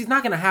show. But she's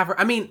not going to have her...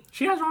 I mean...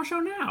 She has her own show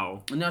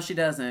now. No, she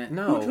doesn't.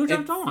 No. Who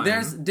jumped on?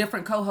 There's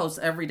different co-hosts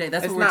every day.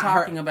 That's what we're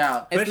talking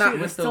about. It's not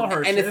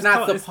her. And it's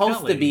not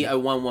supposed to be a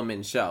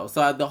one-woman show.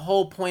 So the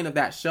whole point of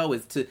that show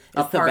is to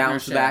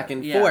bounce back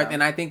and forth.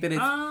 And I think that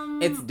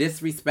it's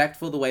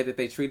disrespectful the way that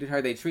they treated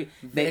her. They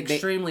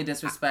extremely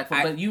disrespectful.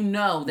 But you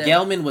know that...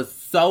 Gelman was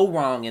so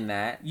wrong in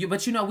that.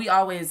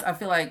 I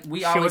feel like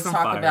we always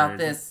talk about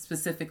this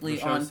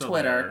specifically on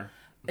Twitter.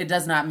 It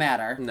does not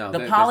matter. No,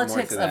 the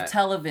politics of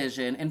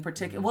television in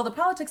particular, well, the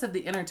politics of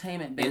the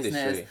entertainment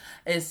business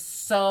is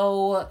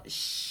so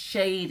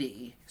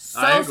shady.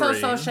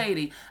 So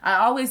shady. I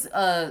always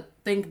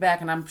think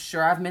back, and I'm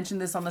sure I've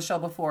mentioned this on the show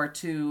before,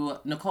 to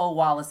Nicole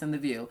Wallace in The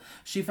View.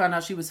 She found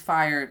out she was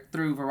fired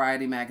through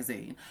Variety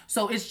magazine.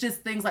 So it's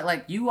just things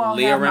like you all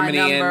Leah have Remini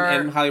my number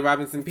and Holly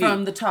Robinson Peete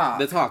from The Talk.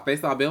 The Talk. They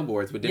saw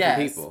billboards with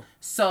different people.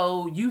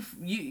 So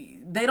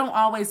they don't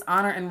always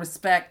honor and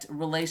respect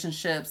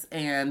relationships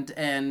and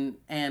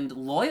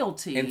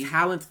loyalty. And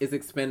talent is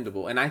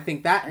expendable. And I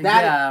think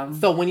that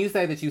so when you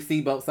say that you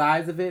see both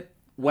sides of it,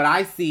 what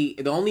I see,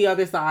 the only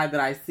other side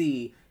that I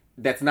see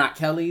that's not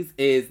Kelly's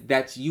is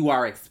that you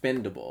are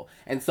expendable.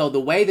 And so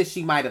the way that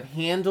she might have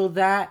handled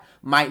that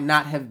might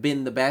not have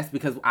been the best,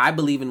 because I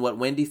believe in what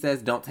Wendy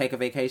says: don't take a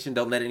vacation,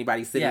 don't let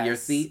anybody sit in your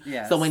seat.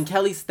 Yes. So when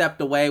Kelly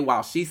stepped away,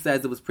 while she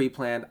says it was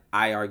pre-planned,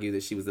 I argue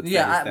that she was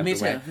upset. Me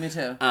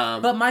too.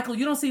 But Michael,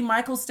 you don't see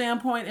Michael's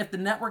standpoint. If the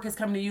network is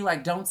coming to you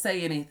like, don't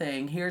say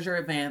anything, here's your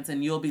advance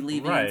and you'll be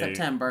leaving in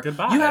September.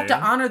 Goodbye. You have to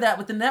honor that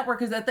with the network,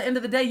 because at the end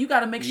of the day, you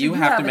got to make sure you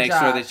have to make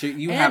sure that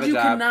you have a job. And you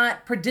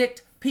cannot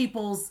predict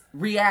people's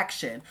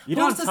reaction.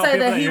 Who's to say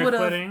that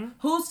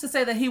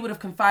he would have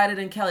confided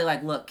in Kelly,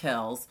 like, look,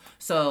 Kels,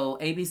 so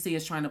ABC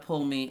is trying to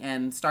pull me,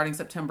 and starting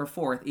September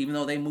 4th, even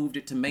though they moved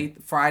it to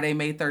Friday,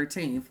 May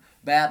 13th,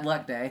 bad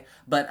luck day.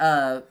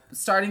 But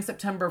starting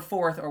September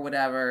 4th or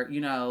whatever,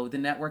 the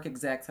network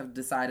execs have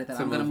decided that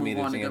I'm going to move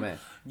on to GMA.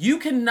 You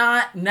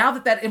cannot, now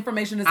that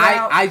information is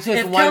out, if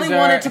Kelly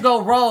wanted to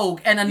go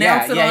rogue and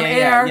announce it on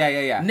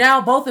air,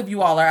 now both of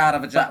you all are out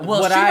of a job.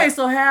 Well, she may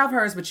still have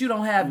hers, but you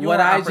don't have your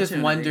opportunity. I just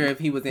wonder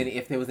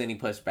if there was any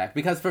pushback.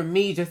 Because for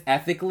me, just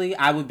ethically,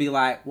 I would be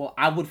like, well,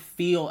 I would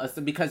feel,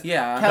 because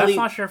Kelly, that's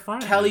not your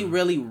friend. Kelly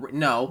really,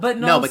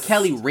 but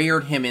Kelly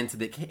reared him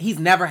into he's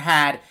never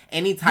had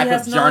any type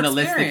of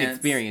journalistic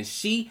experience.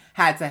 She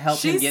had to help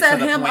him get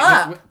to the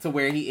point to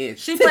where he is.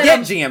 She to get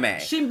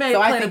GMA.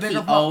 So I think he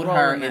owed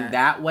her in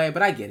that way,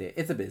 but I get it.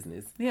 It's a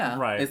business. Yeah.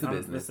 Right. It's a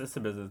business. It's a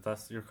business.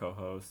 That's your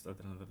co-host at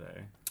the end of the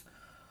day.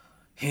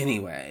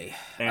 Anyway.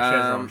 And she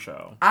has her own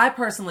show. I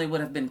personally would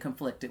have been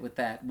conflicted with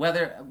that.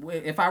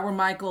 If I were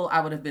Michael,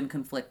 I would have been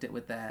conflicted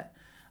with that.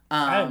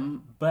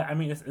 But I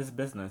mean, it's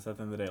business at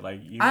the end of the day.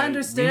 Like I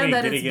understand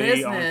that it's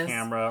business on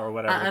camera or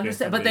whatever. I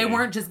understand, but they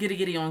weren't just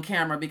giddy on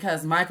camera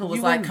because Michael was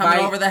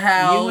coming over the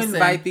house. You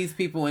invite these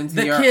people into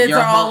your home. The kids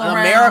are all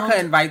around. America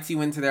invites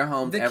you into their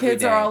homes. The every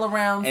kids day. are all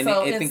around, and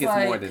so I think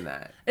it's more than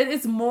that.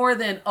 It's more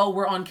than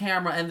we're on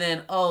camera, and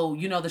then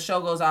the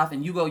show goes off,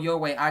 and you go your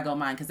way, I go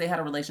mine, because they had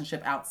a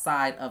relationship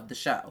outside of the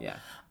show. Yeah.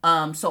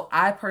 So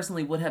I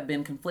personally would have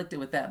been conflicted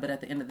with that, but at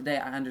the end of the day,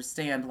 I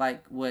understand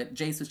what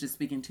Jace was just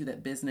speaking to,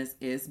 that business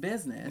is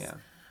business. Yeah.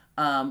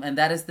 And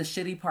that is the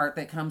shitty part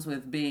that comes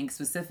with being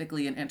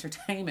specifically in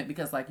entertainment,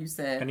 because like you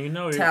said, and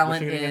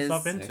talent what is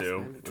yourself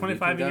into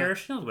 25 years.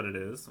 She knows what it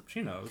is.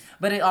 She knows.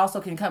 But it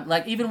also can come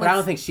even with. But I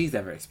don't think she's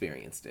ever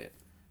experienced it.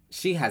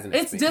 She hasn't.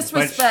 It's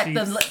disrespect.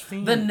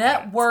 The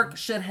network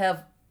should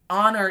have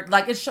honored,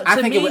 it should.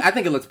 I think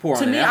it looks poor.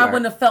 To me, I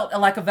wouldn't have felt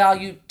like a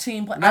valued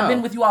team. No. I've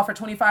been with you all for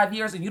 25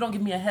 years, and you don't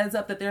give me a heads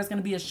up that there's going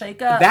to be a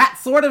shakeup. That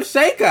sort of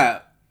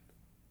shakeup.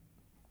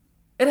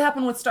 It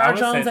happened with Star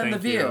Jones and The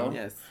View.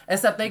 Yes.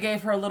 Except they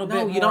gave her a little bit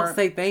more. No, you don't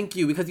say thank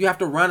you, because you have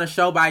to run a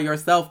show by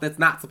yourself that's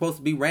not supposed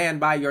to be ran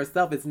by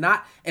yourself. It's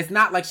not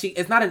like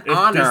it's not an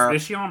honor.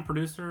 Is she on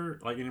producer,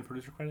 any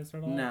producer credits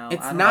at all? No.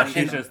 It's not.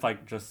 She's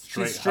just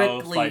she's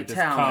strictly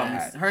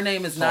talent. Her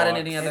name is not in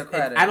any other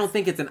credits. I don't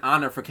think it's an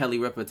honor for Kelly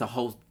Ripa to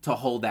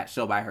hold that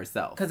show by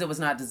herself. Because it was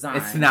not designed.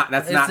 It's not.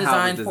 That's not how it's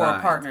designed. It's designed for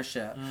a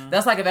partnership.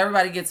 That's like if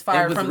everybody gets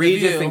fired from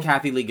Regis The View. and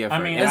Kathy Lee Gifford.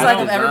 I mean, it's like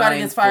if everybody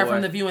gets fired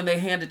from The View and they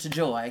hand it to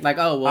Joy. Like,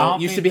 oh well,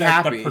 you should be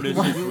happy. The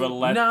producers will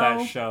let that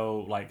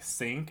show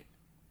sink.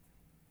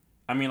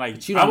 I mean,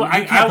 you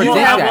can't predict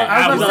that.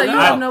 I was going to say, you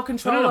have no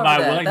control over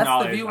that.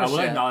 That's the viewership. I will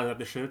acknowledge that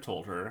they should have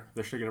told her.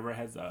 They should give her a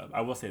heads up.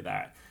 I will say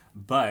that.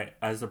 But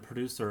as a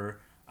producer,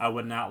 I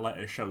would not let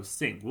a show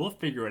sink. We'll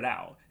figure it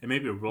out. It may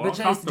be real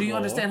uncomfortable. But Jace, do you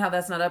understand how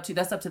that's not up to you?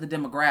 That's up to the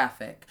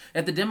demographic.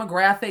 If the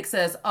demographic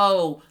says,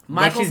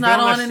 Michael's not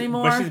on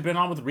anymore. But she's been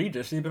on with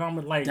Regis. She's been on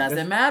with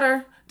Doesn't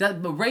matter. The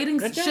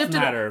ratings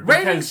shifted.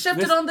 Ratings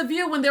shifted on The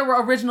View when there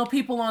were original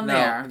people on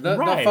there. The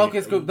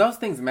focus group, those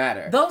things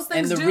matter. Those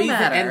things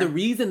matter. And the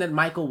reason that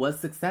Michael was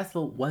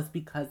successful was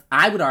because,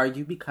 I would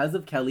argue, because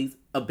of Kelly's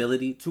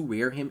ability to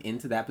rear him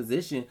into that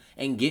position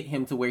and get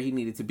him to where he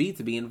needed to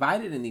be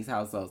invited in these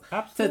households.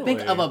 Absolutely. To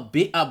think of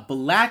a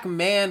black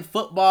man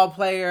football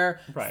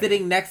player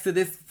sitting next to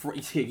this,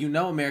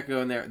 America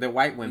and their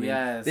white women.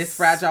 Yes. This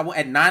fragile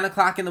at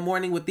 9:00 in the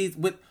morning with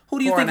who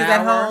do you think is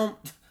at home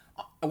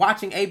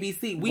watching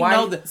ABC? We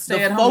know the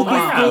focus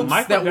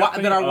groups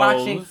that are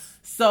watching.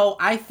 So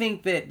I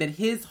think that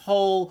his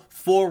whole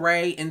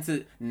foray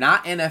into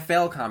not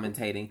NFL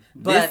commentating,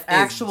 but this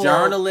actual is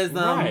journalism.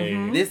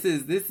 Right. This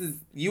is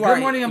Good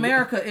Morning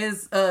America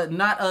is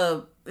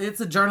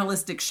it's a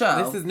journalistic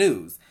show. This is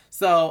news.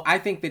 So I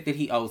think that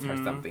he owes her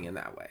something in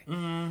that way.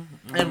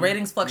 And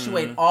ratings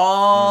fluctuate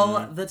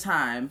all the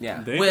time.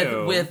 Yeah,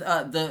 with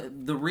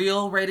the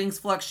real ratings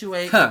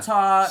fluctuate.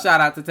 Talk. Shout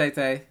out to Tay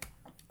Tay.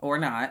 Or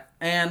not.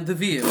 And The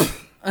View.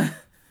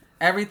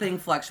 Everything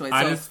fluctuates.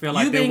 I just feel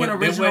like you being an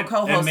original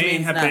co-host it may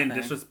means have nothing. been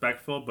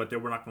disrespectful, but they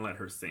were not going to let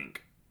her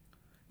sink.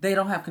 They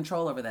don't have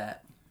control over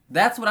that.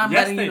 That's what I'm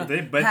letting you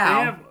know. But how?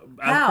 They have,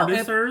 as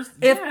producers,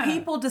 if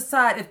people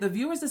decide, if the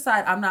viewers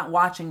decide, I'm not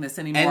watching this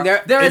anymore.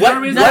 And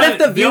what if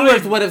the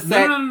viewers would have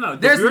said, no.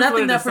 There's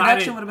nothing that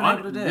production would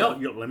have been able to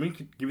do. Let me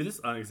give you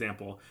this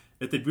example.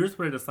 If the viewers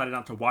would have decided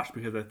not to watch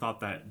because they thought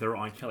that they were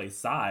on Kelly's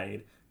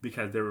side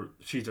because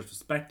she's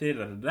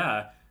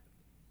disrespected,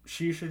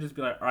 she should just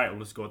be like, all right, well,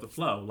 let's go with the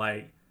flow.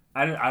 I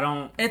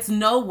don't. It's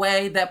no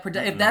way that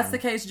if that's the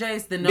case,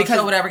 Jace, then no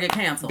show would ever get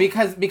canceled.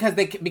 Because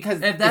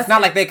it's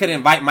not like they could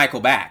invite Michael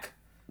back.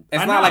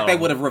 It's not like they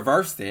would have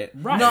reversed it.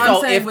 Right. No, I'm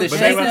saying with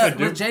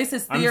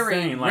Jace's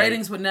theory,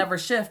 ratings would never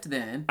shift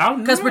then.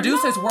 Because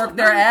producers work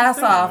their ass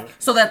off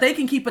so that they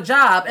can keep a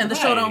job and the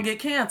show don't get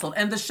canceled.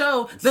 And the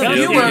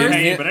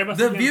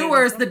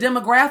viewers, the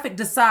demographic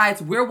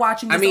decides we're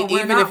watching this or we're not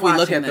watching even if we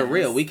look at this. the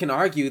real, we can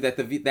argue that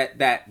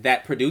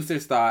that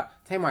producers thought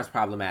Tamar's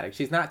problematic.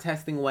 She's not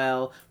testing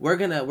well. We're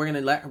gonna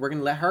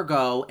let her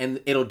go,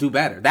 and it'll do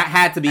better. That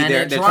had to be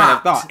their train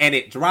of thought, and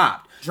it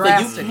dropped. So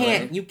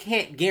you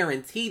can't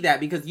guarantee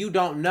that because you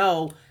don't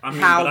know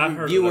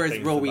how viewers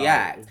will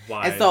react.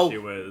 And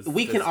so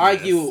we can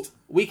argue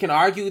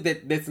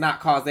that it's not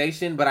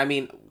causation, but I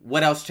mean,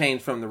 what else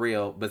changed from the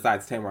real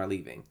besides Tamar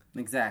leaving?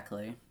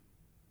 Exactly.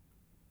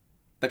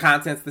 The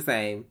content's the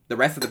same. The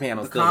rest of the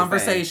panel's still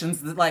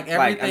conversations, the same. like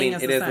everything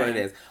is the same. It is what it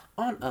is.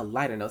 On a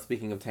lighter note,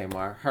 speaking of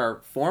Tamar,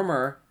 her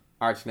former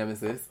arch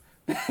nemesis,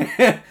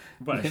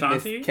 what,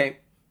 Shanti?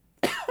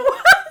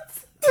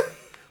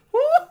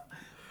 What?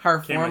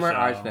 Her former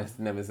arch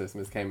nemesis,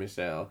 Miss K.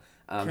 Michelle.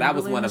 That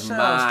was one of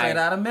my straight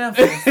out of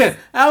Memphis.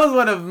 That was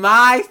one of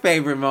my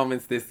favorite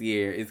moments this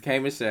year. Is K.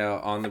 Michelle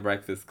on The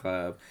Breakfast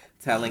Club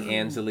telling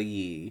Angela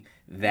Yee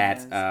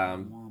that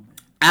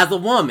as a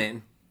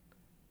woman,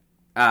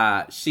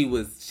 she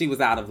was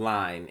out of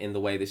line in the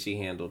way that she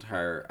handled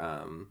her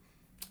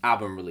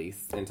album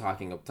release and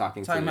talking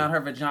about her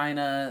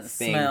vagina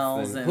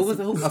smells and who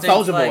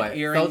Soulja Boy. Like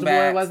Soulja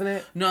Boy, wasn't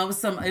it? No,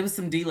 it was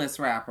some D-list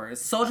rappers.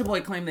 Soulja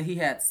Boy claimed that he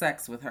had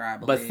sex with her, I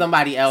believe. But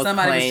somebody else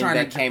claimed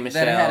that K.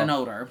 Michelle had an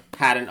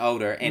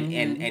odor.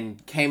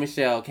 And K.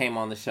 Michelle came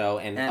on the show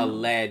and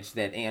alleged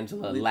that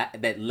Angela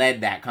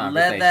led that conversation.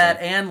 Led that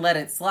and let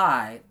it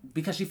slide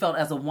because she felt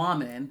as a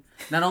woman,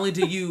 not only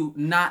do you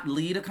not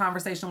lead a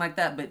conversation like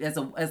that, but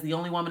as the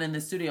only woman in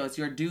the studio, it's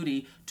your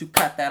duty to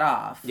cut that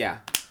off. Yeah.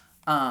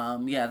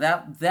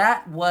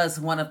 That was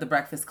one of the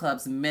Breakfast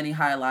Club's many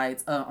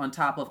highlights. On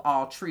top of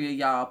all three of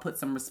y'all, put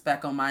some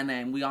respect on my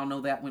name. We all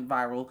know that went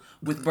viral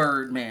with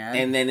Birdman.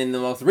 And then in the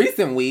most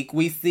recent week,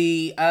 we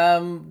see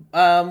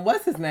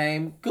what's his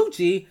name,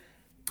 Gucci,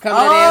 coming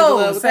at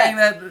Angela with saying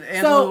that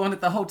Angela wanted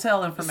the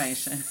hotel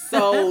information.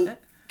 So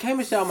K.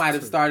 Michelle might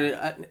have started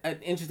an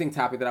interesting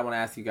topic that I want to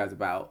ask you guys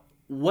about.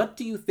 What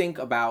do you think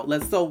about?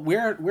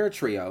 We're a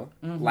trio,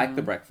 like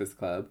the Breakfast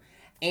Club.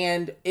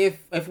 And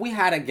if we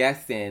had a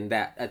guest in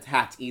that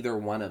attacked either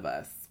one of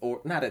us,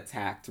 or not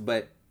attacked,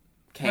 but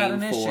had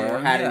an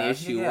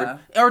issue,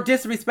 or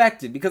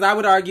disrespected, because I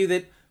would argue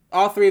that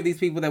all three of these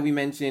people that we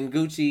mentioned,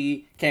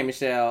 Gucci, K.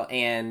 Michelle,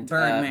 and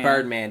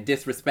Birdman,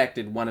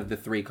 disrespected one of the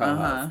three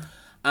co-hosts.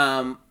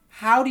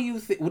 How do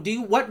you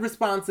what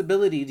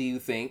responsibility do you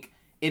think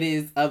it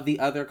is of the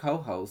other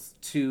co-hosts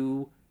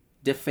to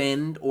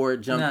defend or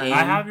jump in?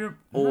 I have your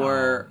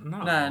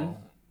none.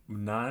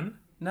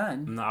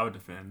 None. No, I would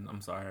defend. I'm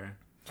sorry.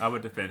 I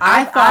would defend.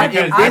 I thought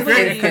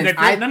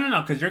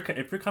because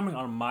if you're coming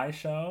on my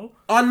show,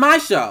 on the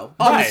show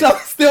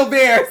still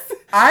theirs.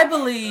 I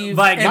believe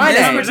in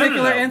this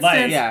particular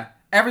instance,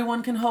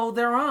 everyone can hold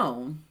their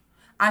own.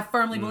 I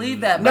firmly believe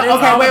that. Wait.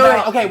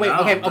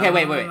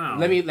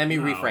 Let me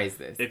rephrase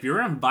this. If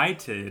you're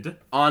invited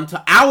onto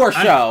our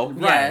show,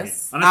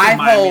 yes,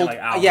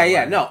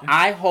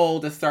 I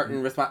hold a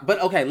certain response. But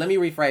okay, let me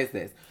rephrase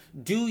this.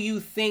 Do you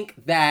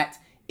think that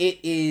it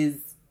is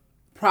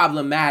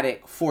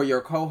problematic for your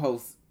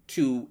co-hosts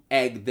to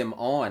egg them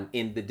on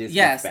in the disrespect?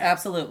 Yes,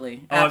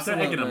 absolutely. If they're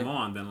egging them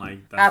on, then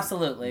that's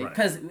absolutely,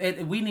 because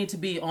we need to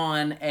be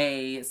on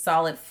a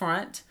solid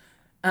front.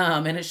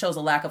 And it shows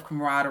a lack of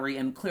camaraderie,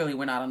 and clearly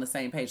we're not on the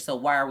same page. So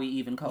why are we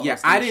even co-hosting? Yeah,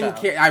 I didn't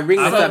care. I bring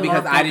this up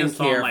because I didn't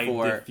care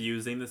for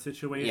diffusing the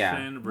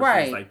situation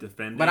versus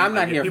defending. But I'm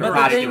not here for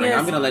posturing.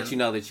 I'm going to let you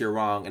know that you're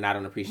wrong, and I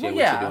don't appreciate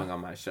what you're doing on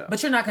my show.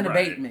 But you're not going to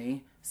bait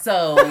me.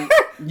 So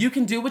you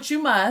can do what you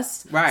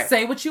must. Right.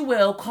 Say what you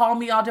will. Call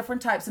me all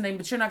different types of names,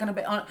 but you're not going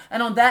to.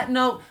 And on that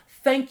note,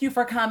 thank you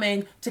for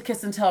coming to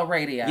Kiss and Tell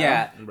Radio.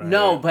 Yeah. Right.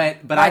 No, but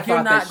I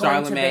thought that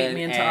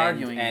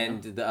Charlamagne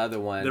and the other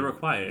one, they were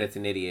quiet. That's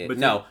an idiot. But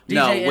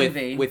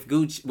DJ with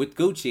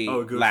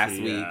Gucci last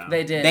week.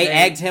 They did. They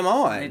egged him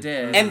on. They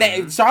did. And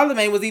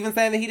Charlamagne was even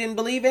saying that he didn't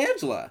believe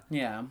Angela.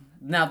 Yeah.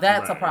 Now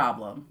that's a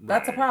problem.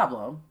 That's a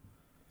problem.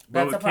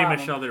 That's with K.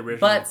 Michelle, the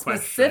original but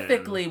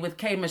specifically with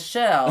K.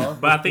 Michelle,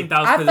 but I think that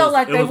was I felt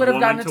like they would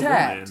have gotten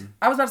attacked.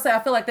 I was about to say I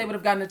feel like they would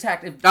have gotten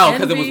attacked if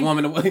because it was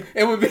woman to woman.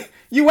 It would be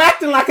you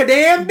acting like a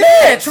damn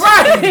bitch,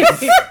 right?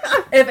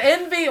 If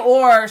Envy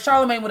or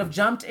Charlamagne would have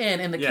jumped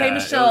in the K.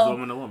 Michelle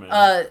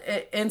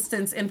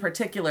instance in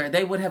particular,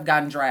 they would have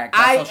gotten dragged.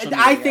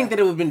 I think that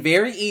it would have been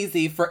very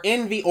easy for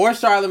Envy or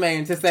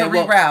Charlamagne to say to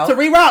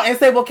reroute and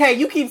say, well, Kay,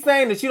 you keep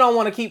saying that you don't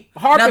want to keep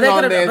harping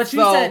on this,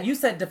 but you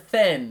said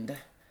defend.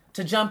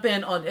 To jump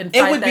in on and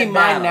fight it would be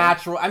my battle.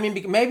 natural. I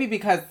mean, maybe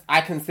because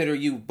I consider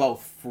you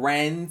both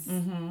friends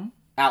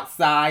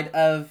outside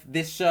of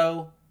this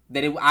show,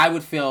 that I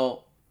would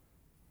feel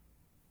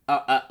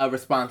a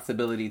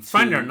responsibility to.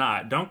 Friend or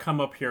not, don't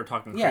come up here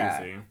talking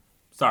crazy.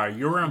 Sorry,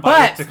 you were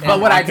invited to come. But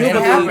what I do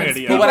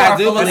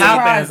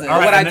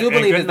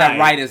believe is that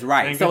right is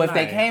right. So if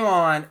they came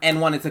on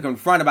and wanted to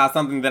confront about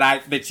something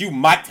that you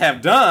might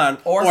have done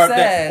or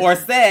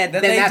said, that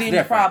then they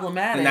deemed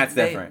problematic, then that's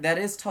different. That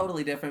is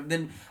totally different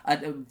than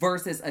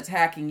versus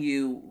attacking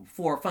you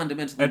for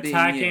fundamentally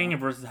attacking being you.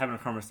 versus having a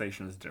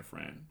conversation is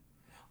different.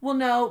 Well,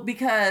 no,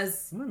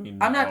 because No.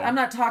 I'm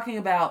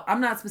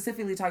not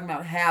specifically talking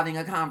about having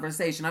a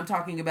conversation. I'm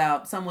talking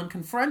about someone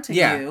confronting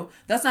you.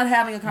 That's not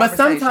having a conversation.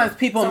 But sometimes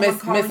people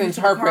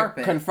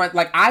misinterpret confront.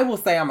 Like, I will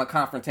say I'm a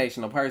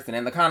confrontational person,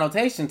 and the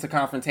connotation to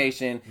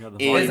confrontation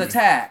is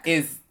attack.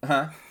 Is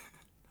attack.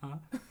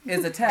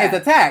 Is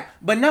attack.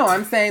 But no,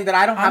 I'm saying that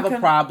I don't have a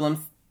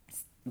problem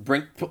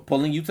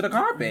pulling you to the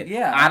carpet.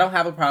 Yeah. I don't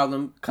have a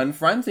problem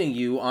confronting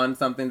you on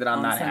something that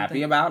I'm not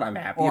happy about. I'm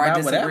happy or about,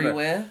 I disagree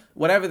with.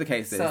 Whatever the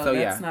case is. So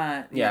that's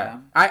not, yeah.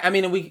 I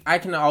mean, I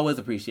can always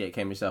appreciate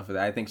K. Michelle for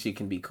that. I think she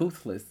can be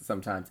toothless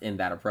sometimes in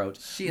that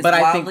approach. She is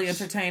wildly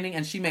entertaining,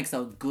 and she makes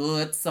a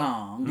good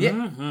song. Yeah.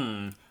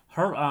 Mm-hmm.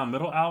 Her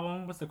middle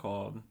album, what's it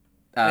called?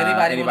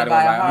 Anybody want to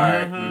buy a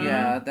heart? Mm-hmm.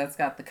 Yeah, that's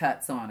got the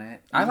cuts on it.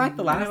 I like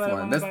the last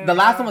one. The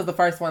last one was the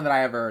first one that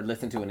I ever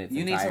listened to in its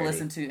entirety. You need to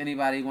listen to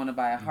Anybody Want to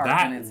Buy a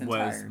Heart in its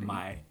entirety. That was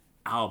my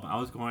album. I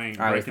was breaking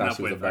up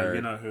with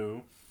you know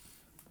who.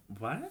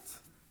 What?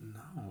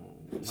 No.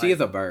 She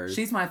is a bird.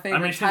 She's my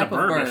favorite type of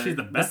bird. She's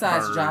the best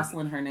besides bird.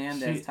 Jocelyn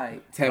Hernandez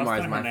type. Tamar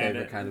is my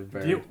favorite kind of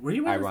bird. Were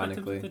you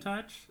ironically tempted to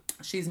touch?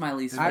 She's my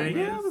least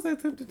favorite. I was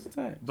tempted to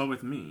touch. But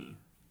with me.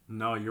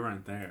 No, you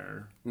weren't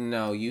there.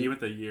 No, you went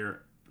the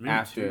year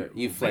after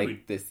you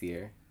flaked this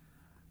year.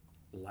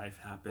 Life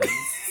happens,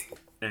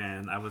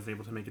 and I was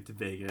able to make it to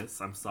Vegas.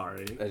 I'm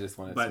sorry. I just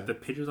wanted to the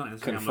pictures on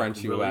Instagram confront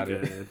look you really about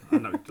good.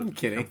 it. I'm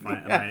kidding.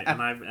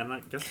 And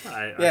I guess what?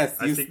 I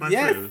speak my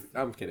truth.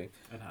 I'm kidding.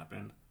 It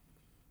happened.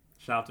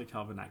 Shout out to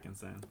Calvin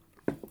Atkinson.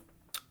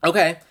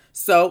 Okay,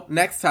 so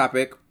next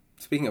topic.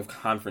 Speaking of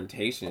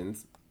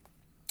confrontations,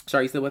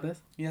 Char, you still with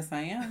us? Yes,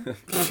 I am.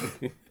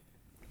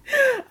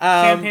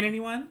 Champagne,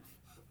 anyone?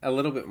 A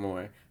little bit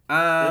more.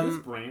 Is this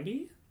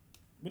brandy?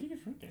 What are you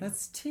drinking?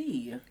 That's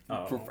tea.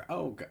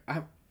 Oh,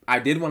 I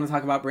did want to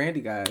talk about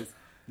brandy, guys.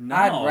 No,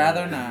 I'd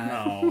rather not.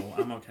 No,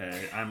 I'm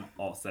okay. I'm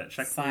all set.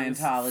 Check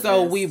Scientologist.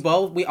 So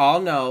we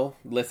all know,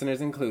 listeners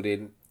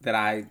included, that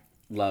I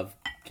love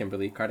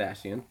Kimberly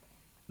Kardashian.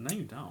 No,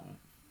 you don't.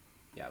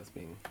 Yeah, I was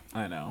being.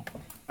 I know.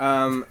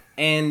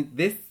 And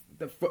this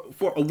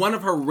for one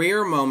of her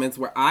rare moments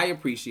where I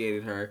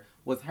appreciated her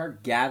was her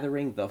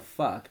gathering the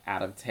fuck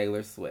out of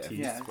Taylor Swift.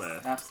 Yes,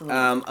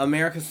 absolutely.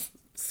 America's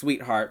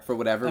sweetheart for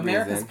whatever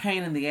America's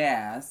pain in the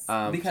ass.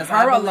 Because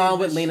her along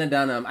with Lena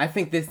Dunham, I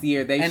think this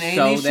year they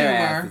showed their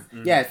asses.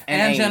 Mm-hmm. Yes,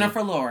 and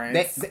Jennifer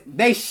Lawrence.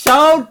 They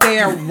showed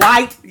their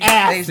white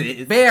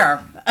asses.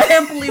 Bare,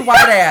 pimply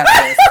white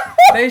asses.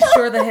 They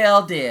sure the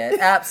hell did.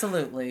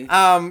 Absolutely.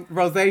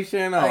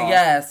 Rosacea and all.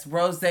 Yes,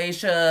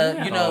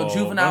 rosacea,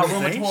 juvenile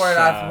rheumatoid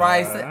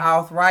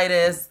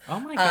arthritis. Oh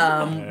my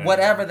God.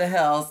 Whatever the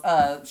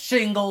hell.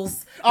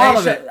 Shingles. All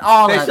of it.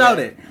 They showed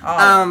it. All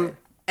of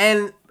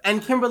it.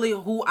 And Kimberly,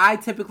 who I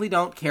typically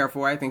don't care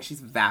for, I think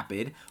she's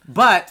vapid,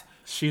 but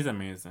she's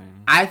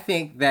amazing. I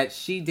think that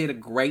she did a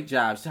great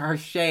job. Her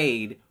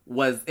shade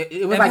was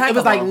it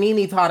was like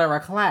Nene taught her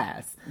a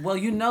class. Well,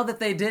 you know that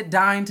they did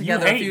dine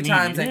together a few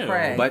times at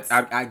Craig's. But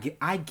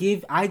I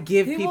give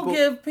people will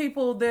give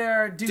people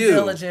their due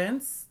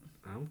diligence.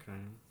 Okay.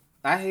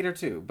 I hate her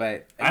too,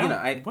 but I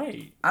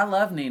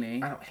love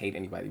Nene. I don't hate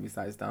anybody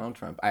besides Donald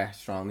Trump. I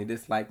strongly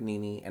dislike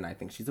Nene, and I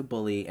think she's a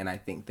bully, and I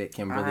think that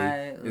Kimberly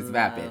is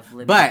vapid.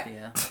 But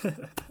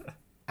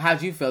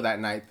how'd you feel that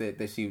night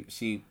that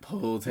she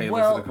pulled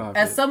Taylor to the carpet?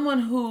 As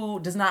someone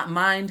who does not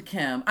mind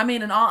Kim, I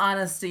mean, in all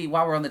honesty,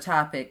 while we're on the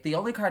topic, the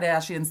only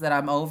Kardashians that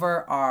I'm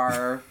over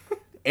are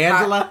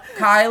Angela,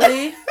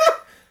 Kylie,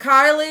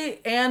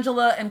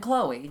 Angela, and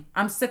Khloe.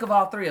 I'm sick of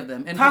all three of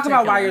them. Talk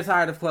about why you're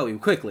tired of Khloe,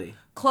 quickly.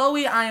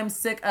 Khloe, I am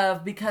sick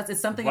of because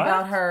it's something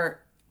about her.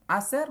 I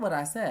said what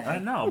I said. I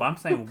know, but I'm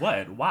saying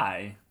what?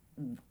 Why?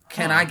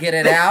 Can I get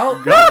it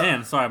out? Go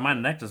in. Sorry, my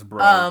neck just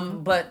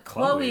broke. But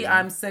Khloe,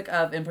 I'm sick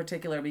of in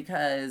particular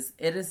because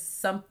it is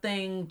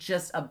something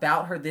just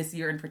about her this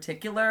year in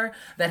particular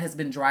that has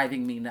been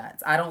driving me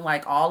nuts. I don't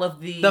like all of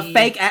the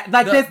fake,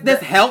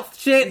 this health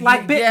shit,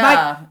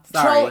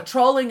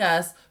 trolling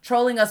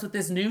us with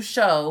this new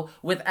show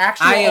with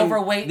actual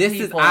overweight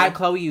people.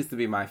 Khloe used to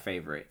be my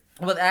favorite.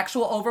 With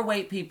actual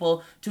overweight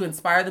people to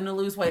inspire them to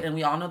lose weight, and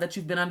we all know that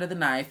you've been under the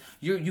knife.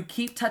 You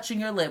keep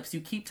touching your lips. You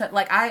keep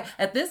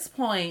at this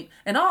point,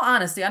 in all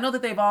honesty, I know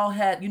that they've all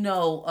had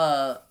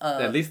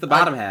at least the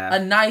bottom half a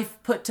knife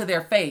put to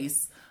their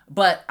face.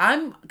 But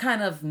I'm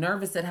kind of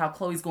nervous at how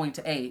Khloe's going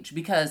to age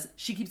because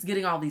she keeps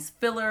getting all these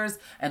fillers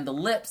and the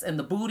lips and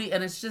the booty,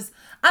 and it's just,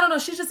 I don't know,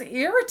 she's just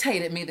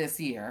irritated me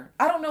this year.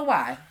 I don't know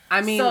why.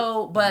 I mean,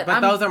 but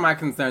those are my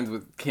concerns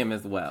with Kim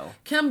as well.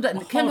 Kim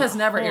has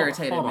never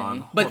irritated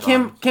me. But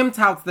Kim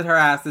touts that her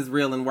ass is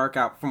real and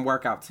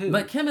workout too.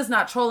 But Kim is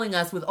not trolling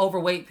us with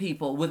overweight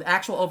people, with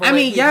actual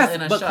overweight people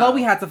in a show. But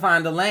Khloe had to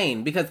find a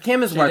lane because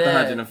Kim is worth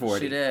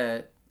 140. She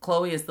did.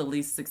 Khloe is the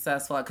least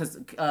successful because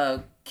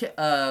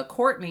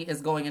Courtney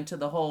is going into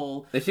the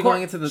whole. Is she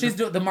going into the? She's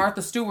doing the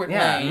Martha Stewart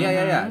lane.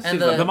 Yeah. And she's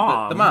the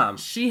mom. The mom.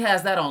 She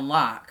has that on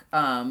lock. We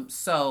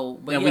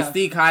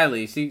see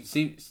Kylie.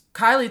 She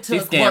Kylie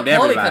took what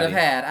Khloe could have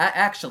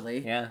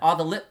had. All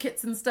the lip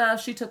kits and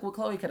stuff. She took what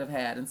Khloe could have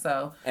had,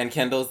 and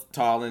Kendall's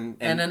tall and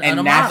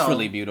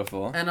naturally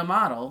beautiful and a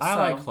model. I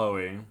like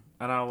Khloe,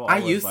 and I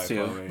used like to.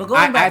 Khloe. But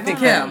going back to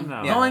Kim,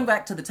 going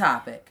back to the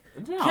topic.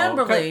 No,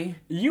 Kimberly,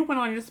 you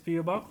went on your spiel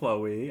about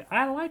Khloe.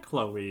 I like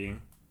Khloe,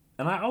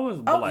 and I always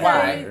like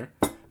her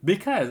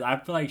because I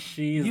feel like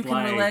she's. You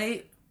can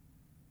relate.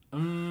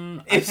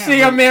 Is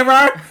she a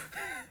mirror?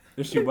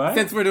 Is she what?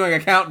 Since we're doing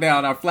a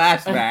countdown or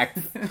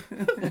flashbacks,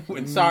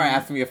 when Shara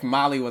asked me if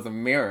Molly was a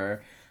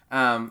mirror,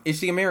 is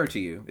she a mirror to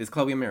you? Is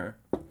Khloe a mirror?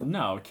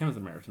 No, Kim's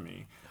a mirror to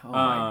me. Oh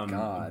my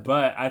God.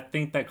 But I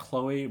think that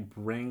Khloe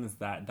brings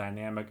that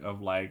dynamic of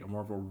like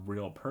more of a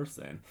real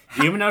person.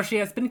 Even though she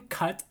has been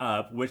cut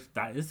up, which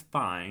that is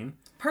fine.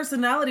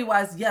 Personality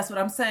wise, yes, what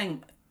I'm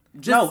saying.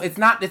 No, it's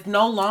not. It's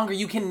no longer.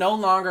 You can no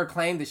longer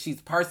claim that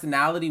she's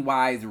personality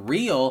wise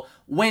real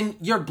when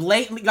you're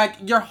blatantly like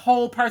your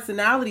whole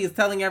personality is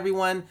telling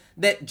everyone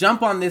that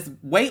jump on this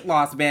weight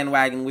loss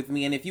bandwagon with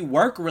me, and if you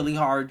work really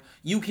hard,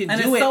 you can do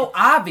it. And it's so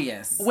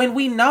obvious when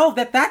we know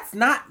that that's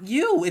not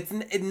you. It's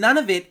none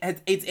of it.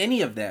 It's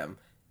any of them.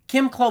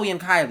 Kim, Khloe, and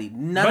Kylie.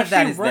 None of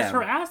that is them. But she works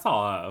her ass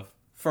off.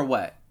 For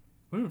what?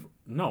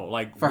 No,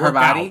 like for her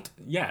body. Out.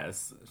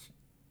 Yes,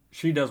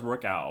 she does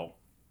work out.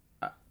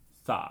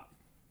 Stop.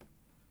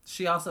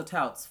 She also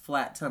touts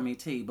flat tummy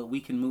tea, but we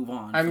can move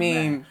on. I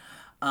mean,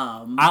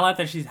 I like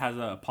that she has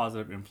a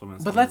positive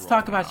influence. But let's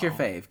talk about your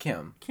fave,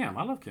 Kim. Kim,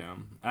 I love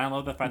Kim. I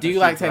love the fact. Did you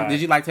like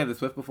Taylor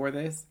Swift before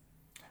this?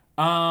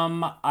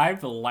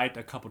 I've liked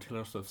a couple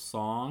Taylor Swift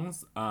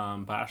songs, but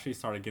I actually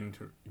started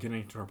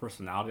getting into her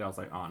personality. I was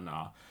like, oh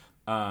no.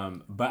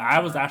 But I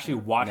was actually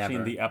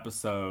watching the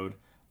episode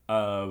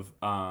of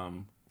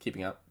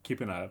Keeping Up.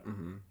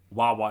 Mm-hmm.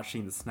 While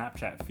watching the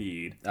Snapchat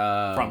feed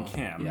from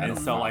Kim. Yeah, and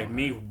so, like,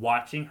 me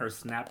watching her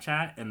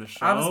Snapchat in the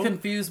show... I was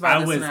confused by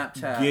the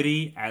Snapchat. I was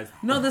giddy as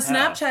No, the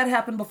Snapchat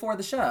happened before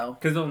the show.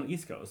 Because it was on the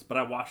East Coast, but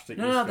I watched it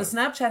No, the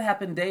Snapchat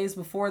happened days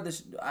before the...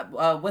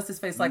 what's his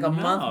face? Like a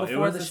month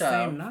before the show. it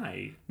was the same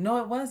night.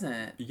 No, it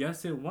wasn't.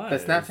 Yes, it was.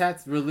 The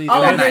Snapchats released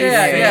that night.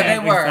 Yeah,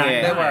 they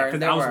were.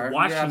 Because I was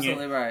watching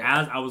it right.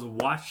 as I was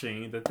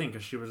watching the thing,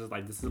 because she was just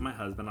like, this is my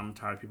husband, I'm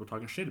tired of people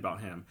talking shit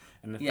about him.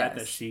 And the fact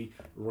that she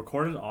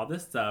recorded all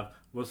this stuff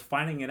was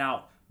finding it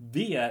out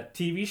via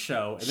TV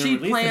show and then she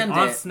released it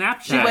on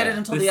Snapchat. She waited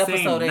until the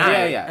episode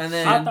aired. And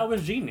then I thought that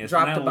was genius.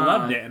 And I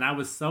loved it. And I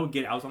was so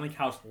good. I was on the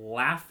couch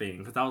laughing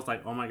because I was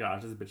like, oh my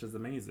gosh, this bitch is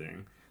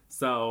amazing.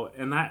 So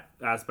in that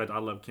aspect, I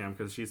love Kim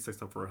because she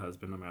sticks up for her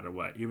husband no matter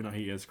what, even though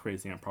he is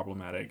crazy and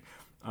problematic.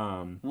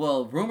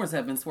 Well, rumors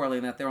have been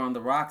swirling that they're on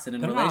the rocks and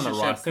in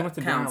relationship They went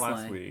to dinner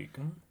last week.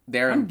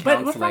 They're in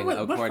counseling,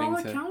 according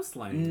to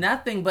counseling?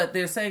 Nothing, but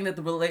they're saying that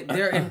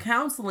they're in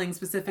counseling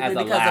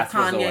specifically because of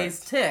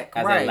Kanye's tick.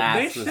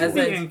 Right?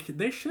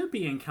 They should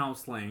be in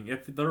counseling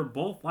if they're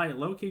both like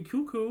low key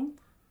cuckoo.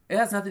 It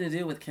has nothing to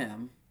do with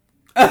Kim.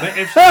 But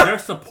if they're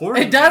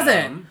supporting, it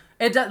doesn't.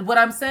 It does. What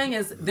I'm saying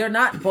is they're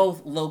not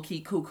both low-key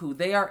cuckoo.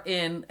 They are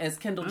in, as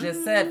Kendall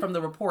just said from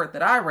the report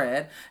that I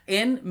read,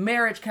 in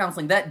marriage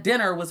counseling. That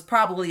dinner was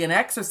probably an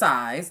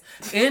exercise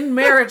in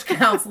marriage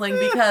counseling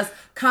because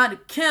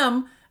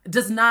Kim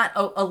does not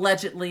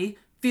allegedly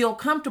feel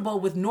comfortable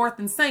with North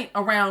and Saint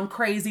around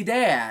crazy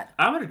dad.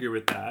 I would agree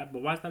with that,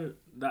 but why is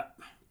that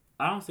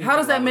I don't see. How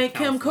does that make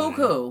Kim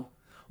cuckoo?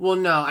 Well,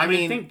 no, I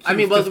mean,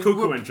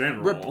 cuckoo in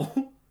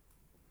general.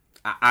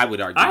 I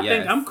would argue. I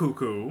think I'm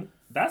cuckoo.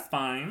 That's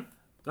fine.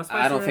 That's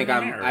why I don't think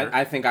I'm.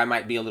 I think I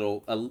might be a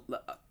little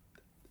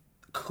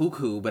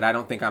cuckoo, but I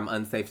don't think I'm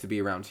unsafe to be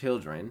around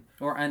children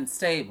or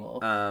unstable.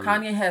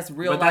 Kanye has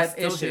real life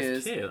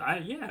issues. His kid.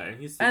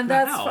 He's and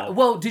that's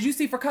well. Did you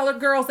see for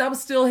Colored Girls? That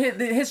was still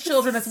his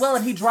children as well,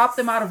 and he dropped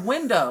them out of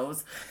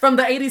windows from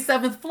the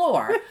 87th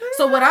floor.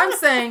 So what I'm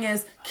saying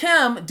is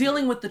Kim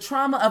dealing with the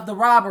trauma of the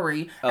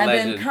robbery, Alleged.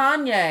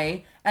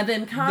 and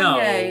then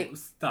Kanye. No,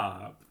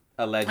 stop.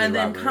 Alleged and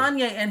then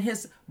robbery. Kanye and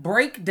his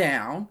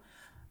breakdown.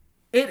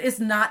 It is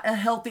not a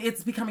healthy.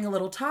 It's becoming a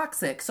little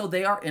toxic. So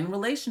they are in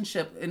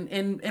relationship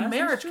in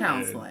marriage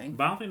counseling.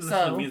 But I don't think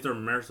that means their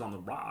marriage is on the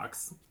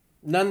rocks.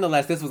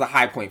 Nonetheless, this was a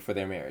high point for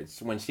their marriage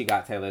when she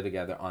got Taylor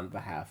together on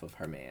behalf of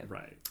her man.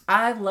 Right.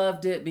 I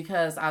loved it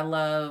because I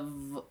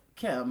love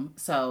Kim.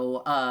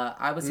 So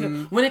I was here.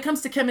 When it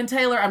comes to Kim and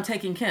Taylor, I'm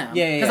taking Kim.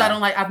 Yeah. Because I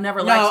don't like. I've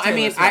never liked. No, I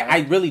mean,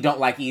 I really don't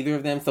like either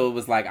of them. So it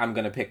was like I'm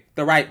gonna pick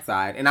the right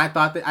side. And I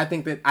thought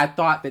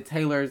that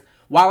Taylor's.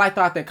 While I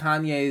thought that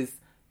Kanye's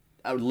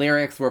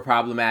lyrics were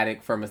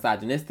problematic for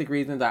misogynistic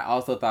reasons, I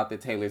also thought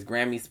that Taylor's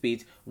Grammy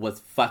speech was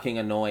fucking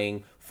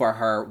annoying for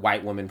her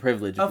white woman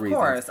privilege of reasons.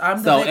 Course,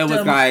 I'm the victim. It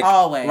was like,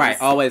 always, right,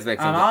 always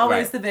victim. I'm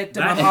always the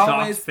victim. I'm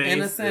always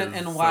innocent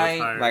and white.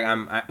 So like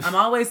I'm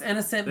always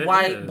innocent,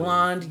 white,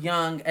 blonde,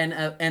 young,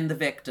 and the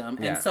victim.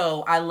 Yeah. And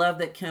so I love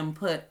that Kim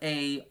put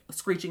a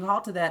screeching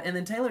halt to that, and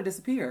then Taylor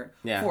disappeared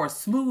for a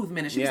smooth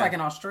minute. She was like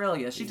in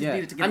Australia. She just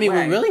needed to get away.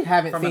 We really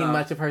haven't seen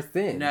much of her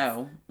since.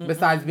 No,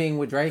 besides being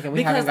with Drake, and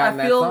we haven't gotten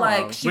that song. Because I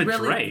feel like she with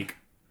really. Drake.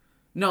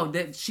 No,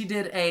 that she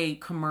did a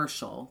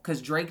commercial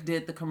because Drake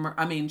did the commercial.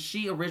 I mean,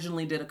 she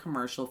originally did a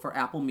commercial for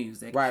Apple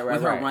Music,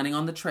 with her running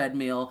on the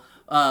treadmill,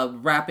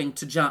 rapping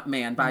to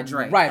 "Jumpman" by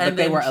Drake. Right, and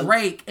then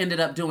Drake ended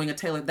up doing a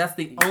Taylor. That's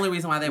the only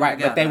reason why they were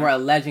together. But they were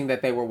alleging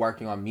that they were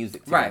working on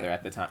music together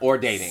at the time or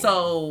dating.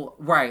 So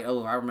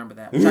oh, I remember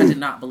that, which I did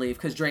not believe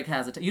because Drake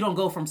has you don't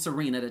go from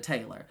Serena to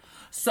Taylor.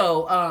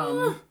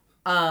 So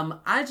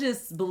I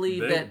just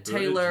believe that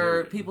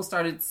Taylor, people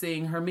started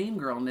seeing her mean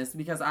girlness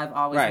because I've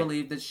always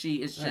believed that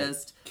she is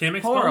just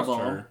horrible.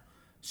 Her.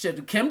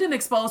 Kim didn't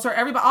expose her.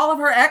 Everybody, all of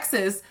her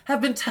exes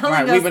have been telling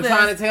us We've been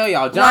trying to tell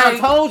y'all. John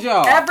told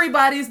y'all.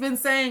 Everybody's been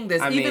saying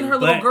this. Even her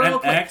little girl,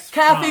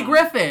 Kathy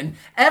Griffin.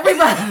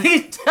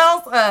 Everybody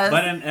tells us.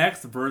 But an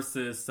ex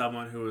versus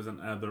someone who is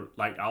another,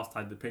 like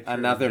outside the picture,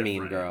 another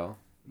mean girl,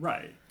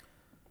 right?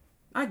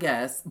 I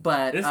guess,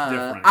 but it's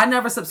different. I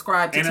never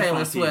subscribed to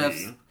Taylor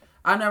Swift.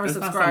 I never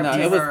subscribed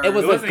to her. It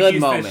was a good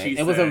moment.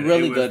 It was a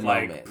really good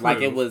moment.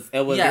 Like it was.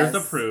 Yes. There's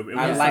a proof.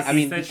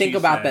 Think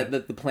about that.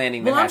 The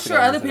planning. Well, I'm sure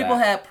other people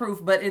had proof,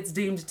 but it's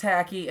deemed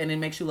tacky, and it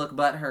makes you look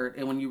butthurt.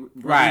 And when you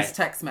release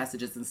text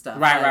messages and stuff,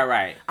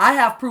 right. I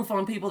have proof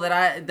on people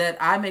that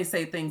I may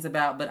say things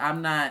about, but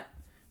I'm not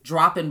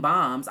dropping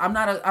bombs. I'm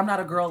not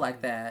a girl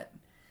like that.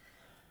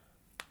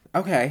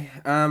 Okay.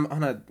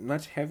 On a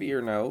much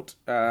heavier note.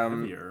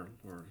 Heavier.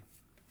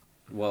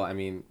 Well, I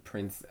mean,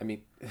 Prince. I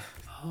mean.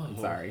 I'm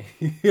sorry.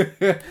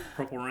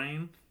 Purple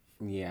Rain?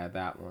 Yeah,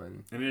 that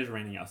one. And it is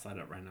raining outside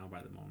up right now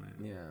by the moment.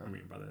 Yeah.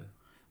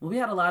 Well, we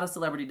had a lot of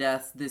celebrity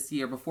deaths this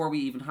year before we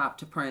even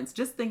hopped to Prince.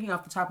 Just thinking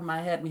off the top of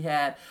my head,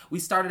 we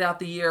started out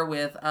the year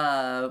with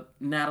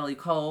Natalie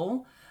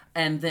Cole.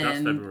 And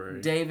then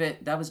David,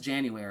 that was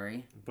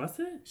January. Was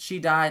it? She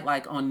died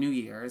on New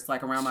Year's,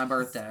 around my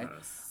birthday.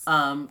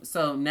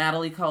 So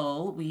Natalie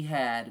Cole, we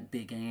had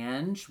Big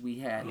Ange, we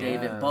had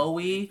David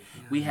Bowie,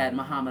 we had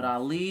Muhammad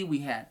Ali, we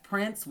had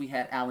Prince, we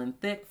had Alan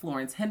Thicke,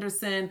 Florence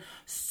Henderson,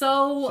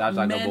 so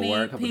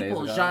many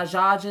people. Zsa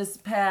Zsa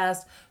just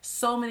passed,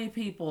 so many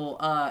people,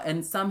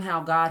 and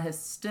somehow God has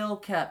still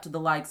kept the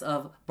likes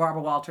of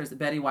Barbara Walters,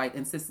 Betty White,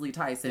 and Cicely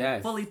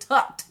Tyson fully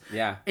tucked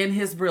in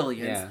his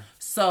brilliance. Yeah.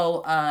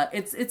 So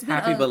it's been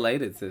happy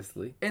belated,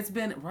 Cicely. It's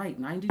been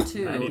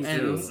 92.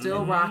 And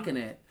still rocking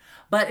it.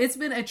 But it's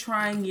been a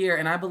trying year,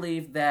 and I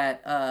believe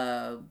that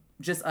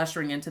just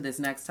ushering into this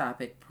next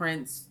topic,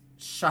 Prince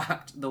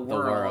shocked the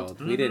world.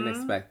 We didn't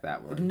expect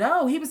that one.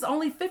 No, he was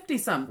only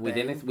 50-something.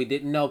 We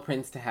didn't know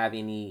Prince to have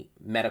any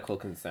medical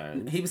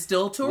concerns. He was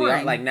still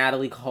touring. Like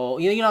Natalie Cole.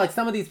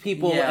 Some of these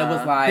people, it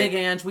was like... Big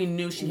Ange, we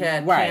knew she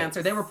had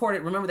cancer.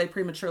 They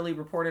prematurely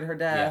reported her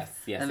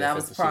death. Yes, and that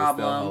was a problem.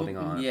 She was still holding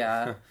on.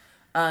 Yeah.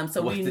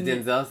 So what did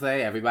Denzel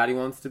say? Everybody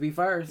wants to be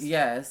first.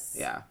 Yes.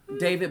 Yeah.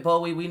 David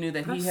Bowie, we knew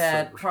that he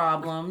had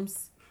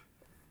problems.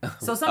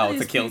 So some of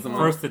these to kill people,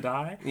 someone. First to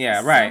die?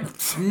 Yeah, right.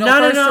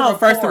 No.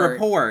 First to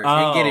report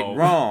and get it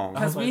wrong.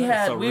 Because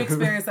we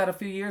experienced that a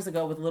few years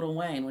ago with Lil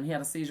Wayne when he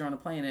had a seizure on a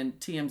plane and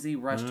TMZ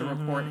rushed to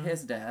report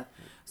his death.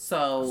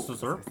 So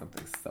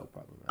something so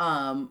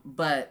problematic.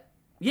 But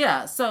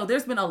yeah, so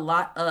there's been a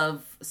lot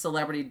of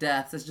celebrity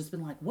deaths. It's just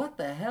been like, what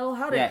the hell?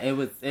 How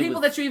did people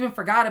that you even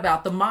forgot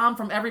about? The mom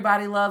from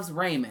Everybody Loves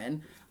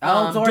Raymond.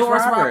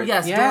 Doris Roberts.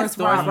 Yes, Doris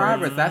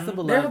Roberts. That's a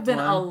beloved There have been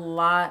a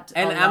lot.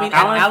 And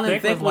Alan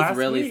Thicke was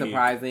really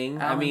surprising.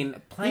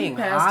 Playing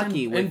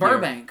hockey in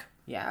Burbank.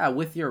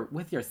 With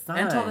your son.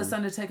 And told his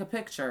son to take a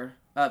picture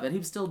of it. He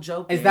was still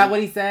joking. Is that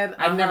what he said?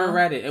 I never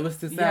read it. It was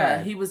too sad.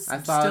 Yeah, he was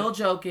still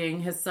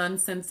joking. His son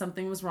sensed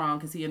something was wrong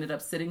because he ended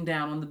up sitting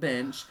down on the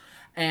bench.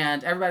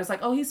 And everybody was like,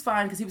 oh, he's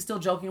fine, because he was still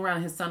joking around.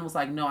 And his son was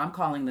like, no, I'm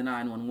calling the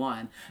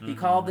 911. He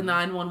called the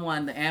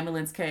 911. The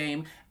ambulance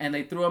came, and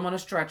they threw him on a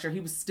stretcher. He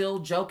was still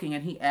joking,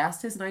 and he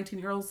asked his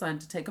 19-year-old son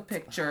to take a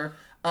picture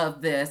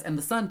of this. And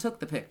the son took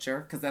the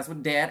picture, because that's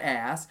what Dad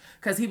asked,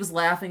 because he was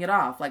laughing it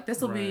off. Like, this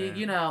will be,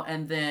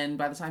 and then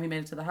by the time he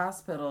made it to the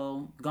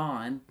hospital,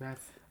 gone.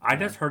 I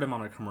just heard him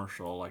on a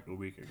commercial a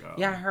week ago.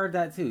 Yeah, I heard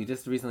that too. He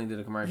just recently did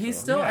a commercial. He's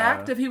still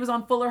active. He was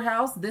on Fuller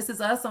House. This Is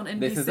Us on NBC.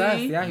 This Is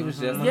Us. Yeah, he was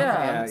just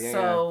on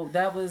so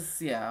that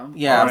was Yeah,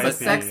 that was a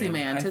sexy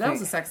man too. That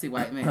was a sexy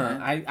white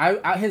man.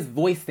 I his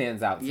voice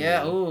stands out to me.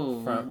 Yeah,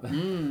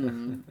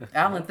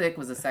 Alan Thicke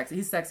was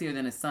he's sexier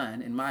than his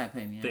son, in my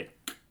opinion. Thick.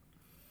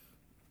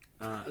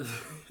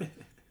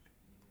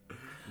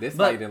 This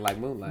why you didn't like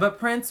Moonlight. But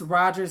Prince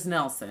Rogers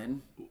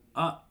Nelson.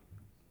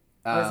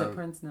 Or is it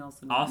Prince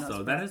Nelson?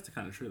 Also, that is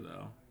kind of true,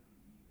 though.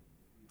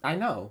 I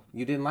know.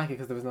 You didn't like it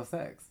because there was no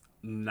sex.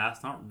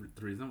 That's not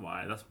the reason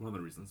why. That's one of the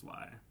reasons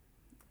why.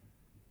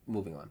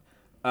 Moving on.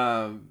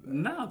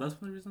 No,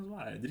 that's one of the reasons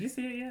why. Did you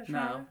see it yet?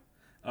 No.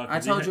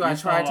 I told you I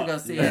tried to go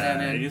see it, and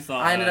then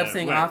I ended up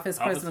seeing Office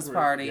Christmas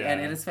Party,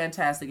 and it is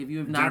fantastic. If you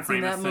have not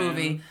seen that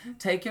movie,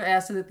 take your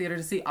ass to the theater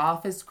to see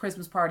Office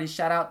Christmas Party.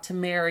 Shout out to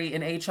Mary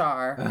in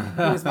HR,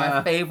 who is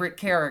my favorite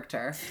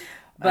character.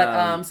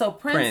 But so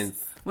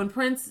Prince, when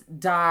Prince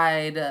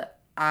died,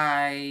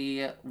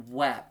 I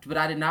wept, but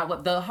I did not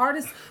weep.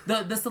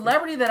 The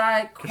celebrity that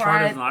I cried...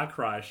 Kishore does not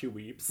cry, she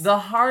weeps.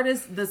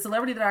 The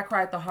celebrity that I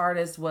cried the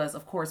hardest was,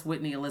 of course,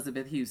 Whitney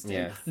Elizabeth Houston.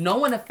 Yes. No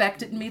one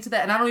affected me to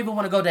that, and I don't even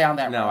want to go down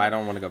that road. No, I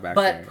don't want to go back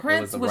there. But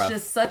Prince was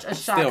just such a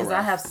shock, because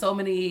I have so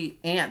many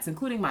aunts,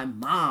 including my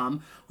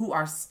mom, who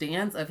are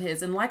stans of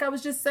his. And like I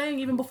was just saying,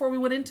 even before we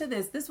went into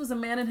this was a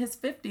man in his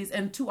 50s,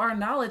 and to our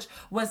knowledge,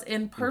 was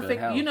in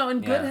perfect,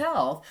 in good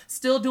health,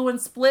 still doing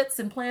splits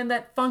and playing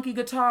that funky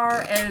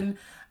guitar. And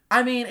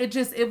I mean,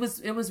 it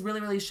was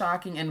really, really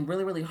shocking and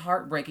really, really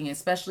heartbreaking,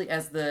 especially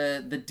as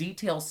the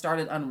details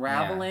started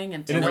unraveling.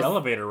 And it is an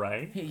elevator,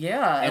 right?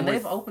 Yeah, and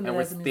they've opened it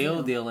as a museum. And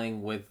we're still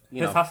dealing with,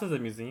 his house is a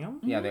museum?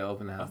 Yeah, they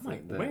opened the house.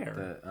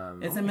 Where?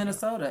 It's in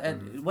Minnesota.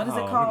 At, what is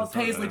it called?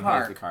 Paisley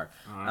Park.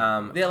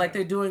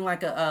 They're doing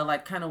like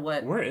a kind of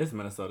what? Where is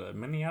Minnesota?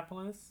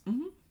 Minneapolis?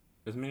 Mm-hmm.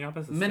 Is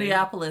Minneapolis a state?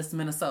 Minneapolis,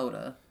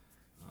 Minnesota.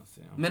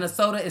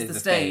 Minnesota is the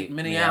state.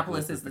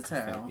 Minneapolis is the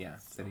town. Yeah,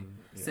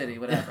 city,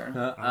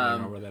 whatever. I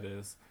don't know where that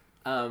is.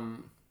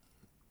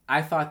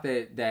 I thought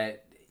that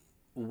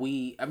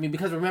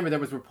because remember there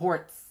was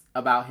reports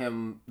about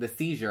him, the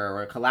seizure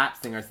or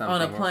collapsing or something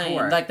on a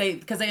plane,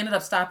 because they ended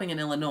up stopping in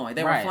Illinois.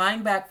 They were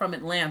flying back from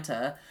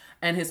Atlanta,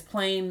 and his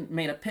plane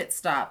made a pit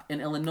stop in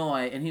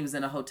Illinois, and he was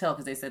in a hotel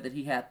because they said that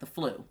he had the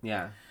flu.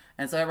 Yeah.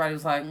 And so everybody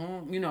was like,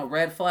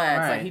 red flags.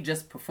 Right. Like, he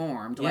just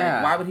performed.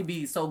 Like, why would he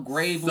be so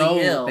gravely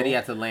ill that he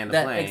had to land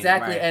a plane?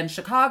 Exactly. Right. And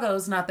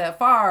Chicago's not that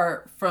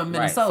far from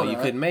Minnesota. Right. So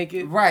you couldn't make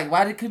it. Right.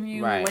 Why couldn't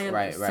you land?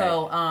 Right.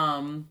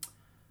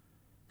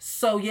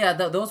 So yeah,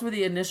 those were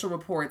the initial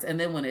reports, and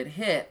then when it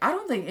hit, I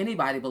don't think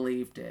anybody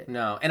believed it.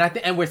 No, and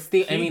we're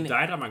still. He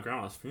died at my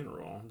grandma's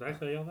funeral. Did I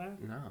tell y'all that?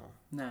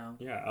 No.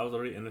 Yeah, I was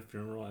already in the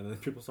funeral, and then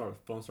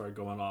phones started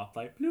going off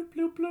like bloop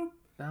bloop bloop.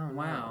 Oh,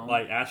 wow.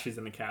 Like, as she's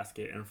in the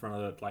casket in front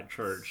of the,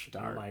 church.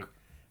 And I'm like,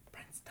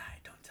 Prince died,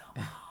 don't tell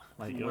Mom.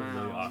 Like, it was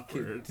really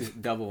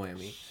awkward. Double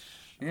whammy.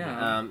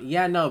 Yeah.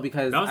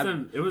 Because...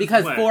 It was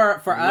because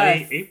for us...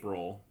 late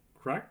April,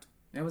 correct?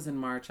 It was in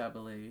March, I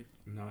believe.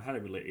 No, it had to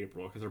be late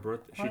April, because her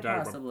birthday... She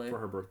died for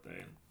her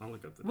birthday. I'll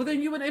look up the date.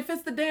 Then you would... If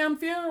it's the damn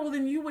funeral,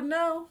 then you would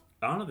know.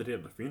 I don't know the date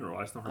of the funeral.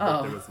 I just know her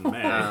birthday was in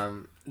May.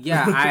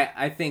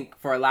 I think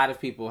for a lot of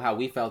people, how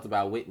we felt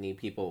about Whitney,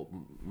 people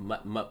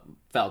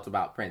felt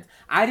about Prince.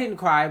 I didn't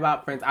cry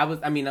about Prince.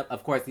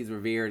 Of course, he's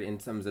revered in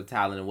terms of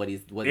talent and what he's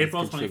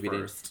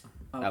contributed. 21st.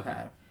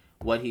 Okay.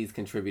 What he's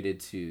contributed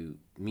to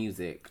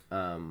music.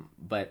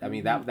 But I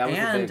mean, that was a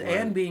big one.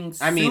 And being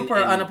super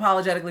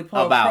unapologetically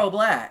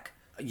pro-black.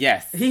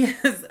 Yes. He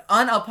is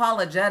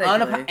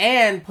unapologetically.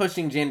 And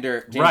pushing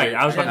gender. Right,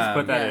 I was going to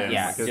put that in.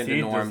 Yeah, gender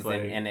norms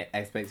and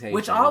expectations.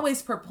 Which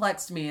always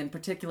perplexed me, in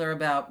particular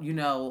about,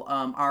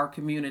 our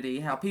community,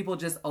 how people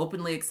just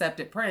openly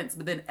accepted Prince,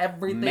 but then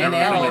everything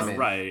else.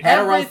 Right.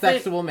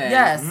 Heterosexual men.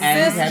 Yes,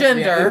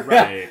 cisgender.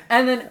 Right.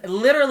 And then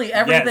literally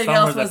everything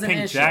else was an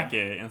issue.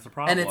 Jacket, and it's a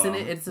problem. And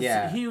it's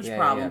a huge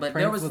problem, but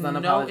there was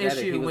no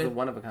issue with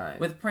one of a kind.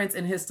 With Prince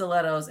and his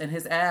stilettos and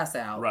his ass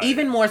out. Right.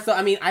 Even more so,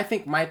 I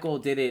think Michael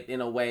did it in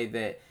a way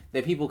that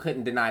people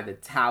couldn't deny the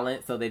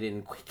talent, so they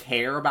didn't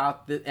care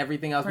about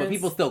everything else, but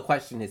people still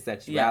questioned his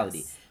sexuality.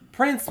 Yes.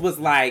 Prince was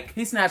like...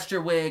 He snatched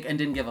your wig and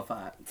didn't give a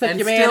fuck. Took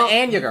your man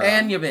and your girl.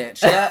 And your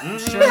bitch.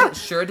 Yeah,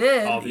 sure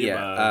did.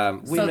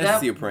 We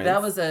miss you, Prince.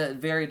 That was a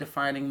very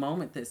defining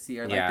moment this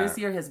year. This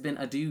year has been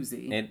a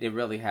doozy. It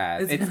really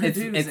has.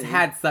 It's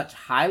had such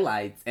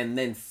highlights and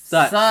then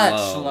such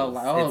lows.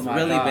 Oh, my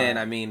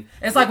God. been,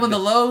 It's like when the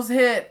lows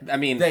hit,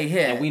 they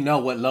hit. And we know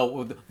what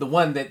low... The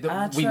one that...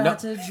 we know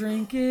to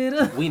drink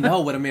it. We know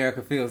what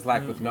America feels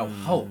like with no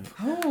hope.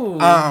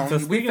 So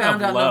we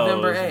found out lows,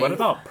 November 8th. What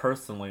about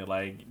personally,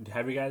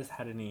 have you guys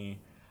had any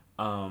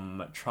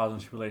trials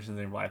and tribulations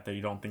in your life that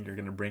you don't think you're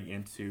going to bring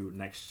into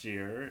next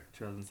year,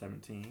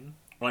 2017?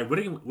 Or what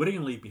are you going to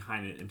leave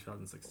behind it in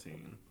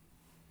 2016?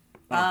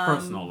 On a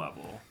personal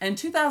level. In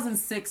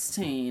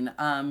 2016,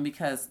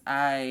 because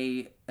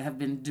I have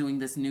been doing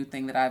this new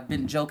thing that I've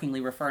been jokingly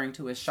referring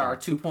to as Char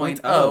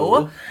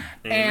 2.0.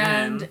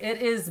 And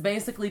it is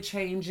basically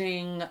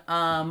changing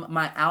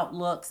my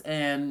outlooks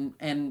and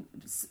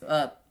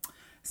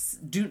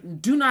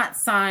do not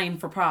sign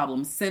for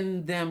problems.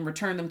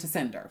 Return them to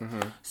sender.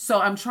 Mm-hmm. So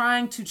I'm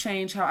trying to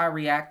change how I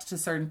react to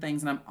certain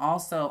things, and I'm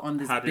also on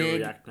this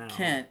big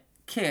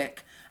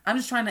kick. I'm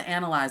just trying to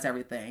analyze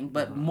everything,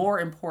 but more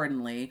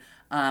importantly,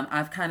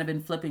 I've kind of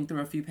been flipping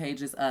through a few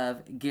pages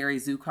of Gary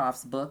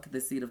Zukav's book,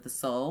 The Seat of the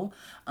Soul.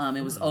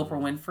 It was Oprah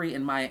Winfrey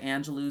and Maya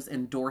Angelou's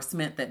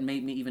endorsement that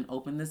made me even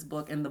open this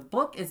book. And the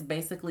book is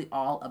basically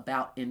all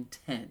about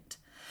intent.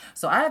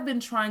 So I have been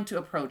trying to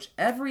approach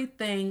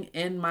everything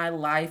in my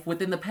life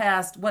within the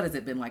past, what has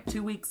it been, like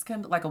 2 weeks,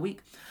 like a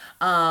week?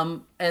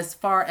 As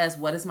far as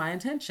what is my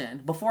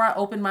intention. Before I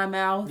open my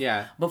mouth,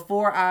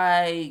 before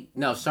I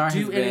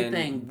do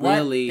anything,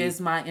 really, what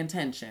is my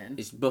intention?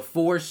 It's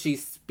before she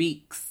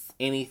speaks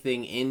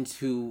anything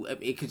into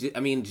it could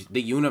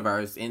the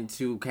universe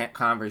into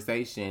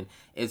conversation.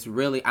 It's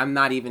really, I'm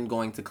not even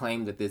going to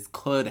claim that this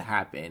could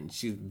happen.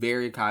 She's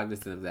very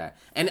cognizant of that,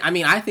 and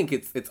I think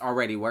it's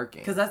already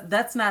working, because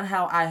that's not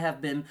how I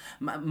have been.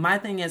 My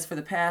thing is, for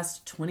the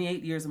past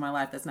 28 years of my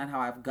life, that's not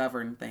how I've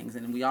governed things,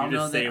 and we all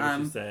know that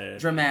I'm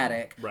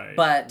dramatic, right?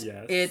 But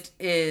it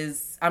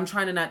is, I'm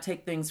trying to not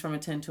take things from a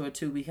 10 to a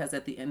 2, because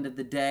at the end of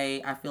the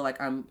day, I feel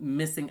like I'm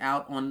missing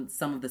out on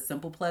some of the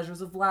simple pleasures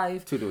of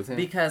life. 2 to a 10.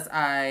 Because 2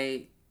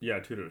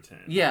 to a 10.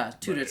 Yeah,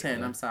 2 to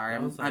 10. I'm sorry, I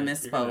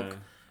misspoke.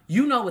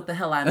 You know what the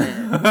hell I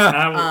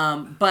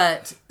meant.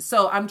 But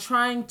so I'm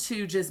trying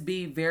to just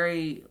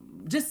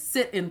just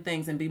sit in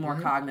things and be more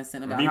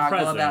cognizant about how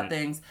I go about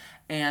things.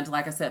 And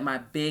like I said, my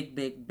big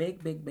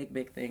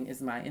thing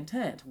is my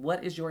intent.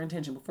 What is your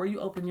intention? Before you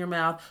open your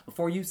mouth,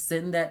 before you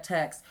send that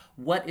text,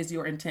 what is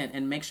your intent?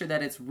 And make sure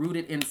that it's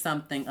rooted in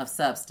something of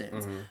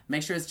substance.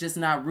 Make sure it's just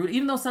not rooted,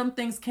 even though some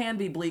things can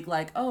be bleak,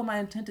 like, oh, my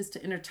intent is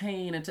to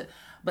entertain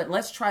but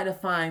let's try to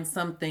find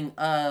something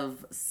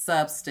of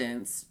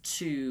substance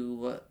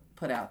to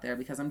put out there,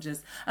 because I'm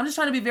just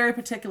trying to be very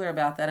particular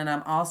about that. And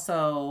I'm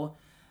also,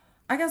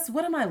 I guess,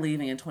 what am I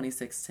leaving in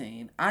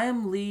 2016? I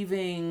am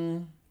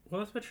leaving. Well,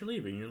 that's what you're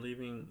leaving. You're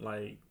leaving,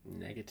 like,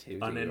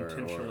 negativity,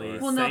 unintentionally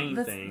saying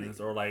things,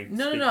 or like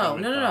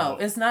no.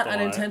 It's not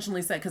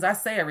unintentionally saying, because I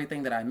say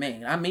everything that I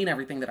mean. I mean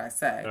everything that I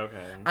say.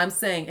 Okay. I'm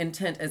saying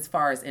intent as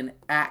far as in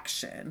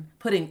action,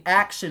 putting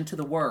action to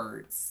the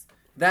words.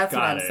 That's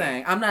what I'm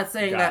saying. I'm not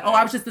saying that,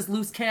 I was just this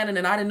loose cannon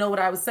and I didn't know what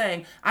I was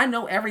saying. I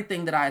know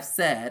everything that I've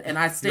said, and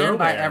I stand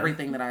by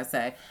everything that I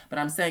say. But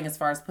I'm saying as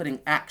far as putting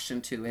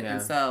action to it. Yeah.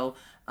 And so,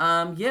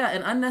 and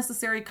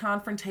unnecessary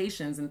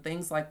confrontations and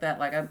things like that.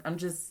 Like,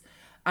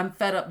 I'm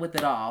fed up with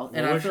it all.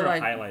 And what was your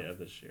highlight of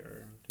this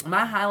year?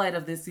 My highlight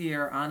of this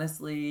year,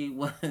 honestly,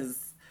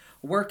 was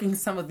working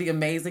some of the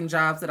amazing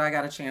jobs that I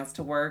got a chance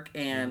to work,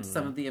 and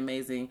some of the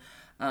amazing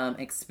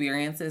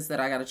experiences that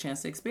I got a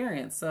chance to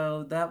experience.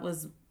 So that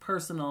was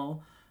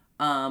personal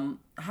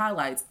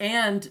highlights,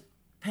 and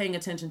paying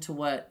attention to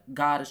what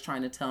God is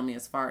trying to tell me,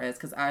 as far as,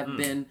 because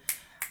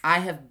I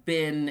have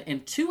been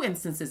in 2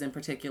 instances in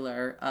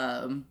particular.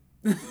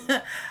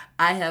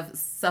 I have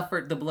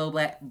suffered the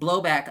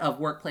blowback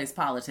of workplace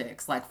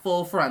politics, like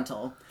full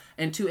frontal,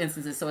 in 2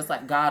 instances. So it's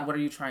like, God, what are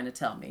you trying to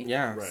tell me?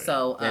 Yeah. Right.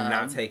 So and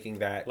not taking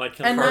that like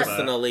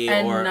personally,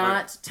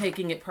 not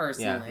taking it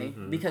personally,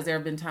 because there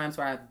have been times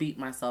where I've beat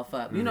myself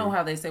up. You know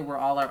how they say we're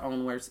all our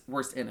own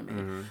worst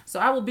enemy. So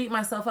I will beat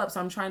myself up.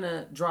 So I'm trying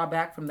to draw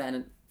back from that,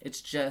 and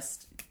it's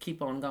just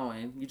keep on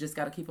going. You just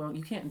got to keep on.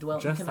 You can't dwell.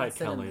 Just you cannot like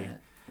sit Kelly. in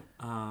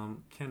that.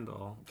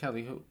 Kendall.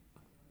 Kelly who?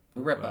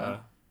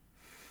 Rippa.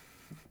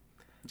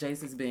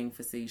 Jace is being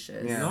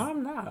facetious. Yeah. No,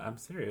 I'm not. I'm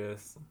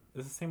serious.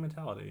 It's the same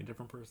mentality,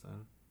 different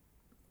person.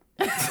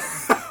 No.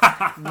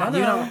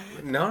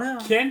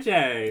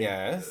 KenJ.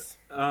 Yes.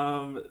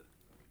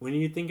 When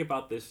you think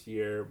about this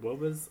year, what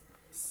was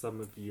some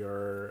of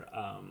your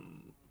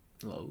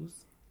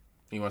lows?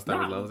 You want to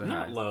start with lows or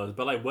not highs? Lows,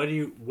 but like, what are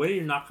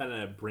you not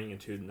gonna bring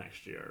into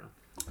next year?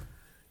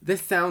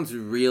 This sounds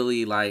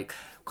really like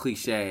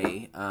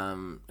cliche,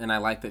 and I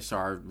like that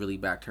Shar really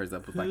backed hers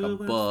up with like a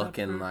book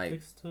and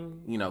like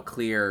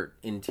clear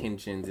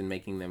intentions and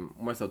making them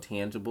more so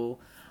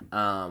tangible.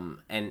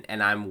 And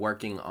I'm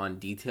working on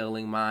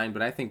detailing mine,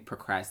 but I think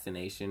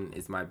procrastination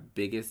is my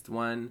biggest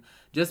one,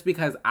 just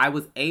because I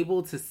was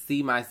able to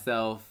see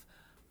myself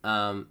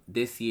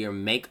this year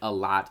make a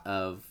lot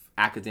of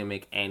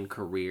academic and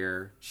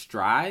career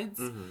strides,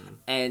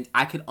 and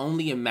I could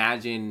only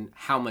imagine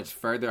how much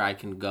further I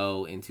can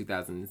go in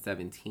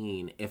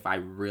 2017 if I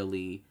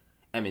really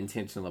am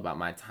intentional about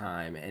my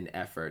time and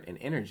effort and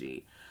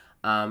energy.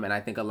 And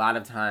I think a lot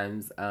of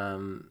times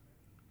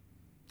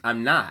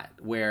I'm not,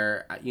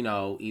 where,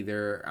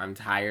 either I'm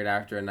tired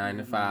after a 9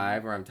 to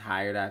 5, or I'm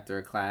tired after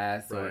a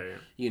class, or,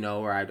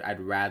 or I'd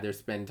rather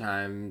spend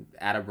time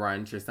at a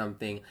brunch or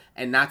something.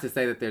 And not to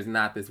say that there's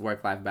not this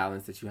work-life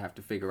balance that you have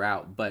to figure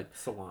out, but...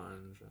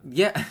 Solange.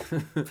 Yeah.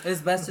 It's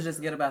best to just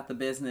get about the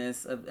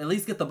business, at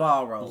least get the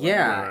ball rolling.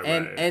 Yeah, right.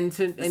 and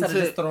to... Instead of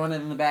just throwing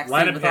it in the back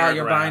seat with all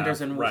your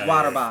binders and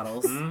water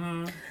bottles.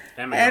 And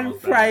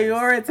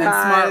prioritize...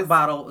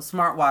 And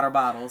smart water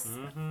bottles.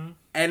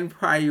 And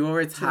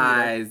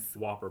prioritize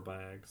Whopper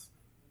bags.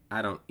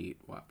 I don't eat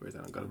Whoppers. I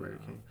don't go to Burger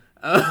King.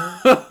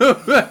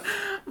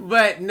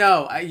 But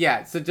no,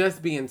 so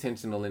just be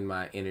intentional in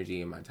my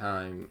energy and my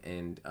time,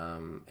 and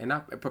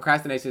not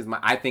procrastination is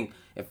I think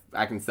if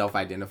I can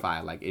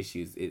self-identify like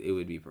issues, it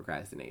would be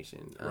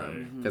procrastination,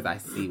 because I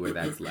see where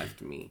that's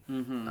left me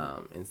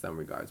in some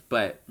regards.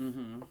 But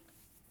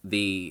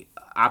the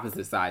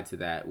opposite side to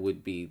that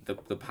would be the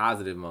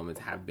positive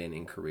moments have been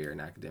in career and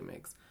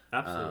academics.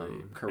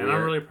 Absolutely. Career, and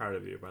I'm really proud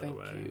of you, by the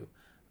way. Thank you.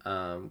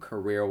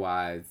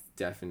 career-wise,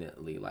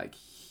 definitely, like,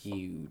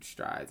 huge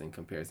strides in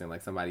comparison.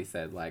 Like, somebody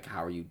said, like,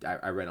 how are you...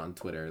 I read on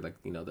Twitter, like,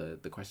 you know,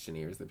 the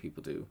questionnaires that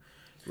people do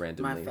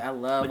randomly. I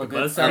love like a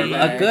good survey.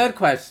 A good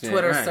question.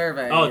 Twitter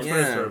survey. Oh,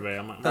 Twitter survey.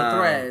 The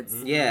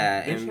threads.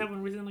 Yeah. Did you have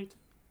one recently?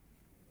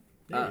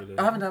 I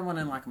haven't done one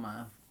in like a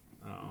month.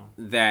 Oh.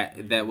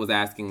 That was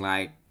asking,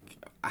 like,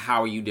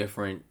 how are you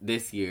different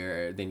this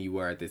year than you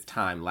were at this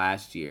time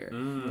last year?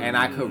 And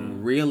I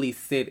could really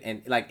sit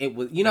and, like, it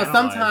was, you know,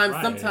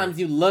 sometimes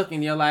you look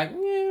and you're like,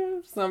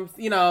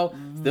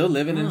 still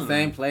living in the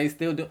same place,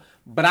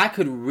 but I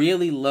could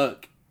really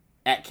look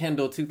at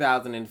Kendall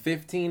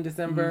 2015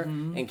 December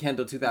and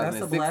Kendall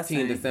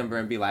 2016 December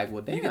and be like,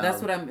 well, damn. Yeah,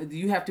 that's what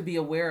you have to be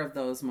aware of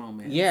those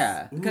moments.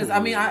 Yeah. Because, I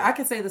mean, I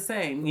could say the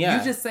same. Yeah.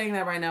 You just saying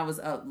that right now was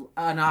an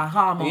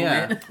aha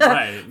moment. Yeah.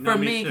 Right. No, for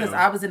me, because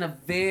I was in a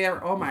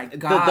oh my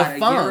God,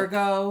 the a year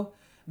ago.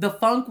 The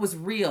funk was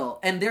real.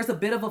 And there's a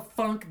bit of a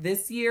funk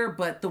this year,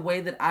 but the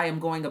way that I am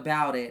going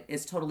about it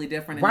is totally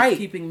different. And it's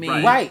keeping me...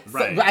 Right. So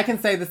I can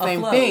say the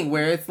same thing,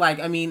 where it's like,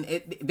 I mean,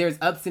 there's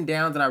ups and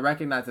downs, and I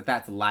recognize that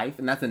that's life.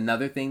 And that's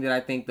another thing that I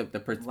think the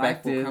perspective...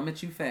 Life will come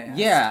at you fast.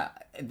 Yeah.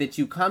 That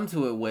you come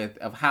to it with,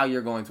 of how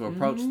you're going to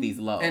approach these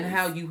lows. And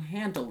how you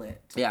handle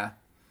it. Yeah.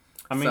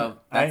 I mean, so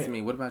that's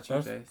me. What about you,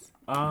 Jace?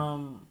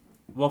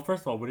 Well,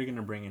 first of all, what are you going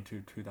to bring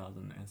into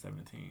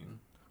 2017?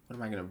 What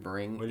am I going to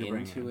bring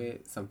into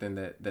it? Something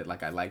that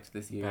like I liked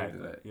this year?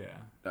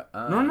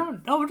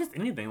 No, just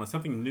anything. Like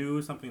something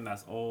new, something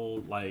that's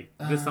old, like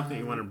just something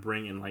you want to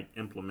bring and like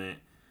implement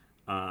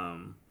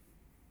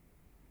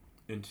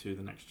into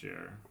the next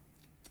year.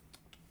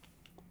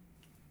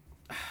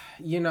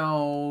 You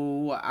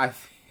know, I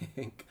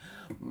think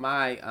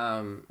my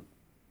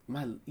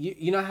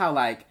you know how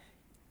like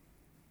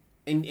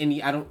and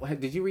I don't,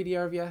 did you read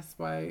Year of Yes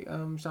by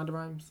Shonda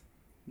Rhimes?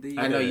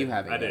 I know you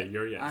haven't. I did.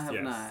 You're yes. I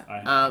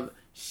have not.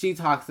 She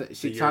talks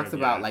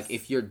about like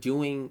if you're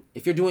doing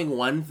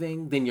one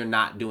thing, then you're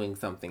not doing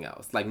something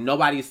else. Like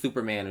nobody's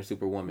Superman or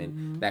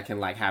Superwoman that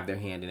can like have their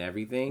hand in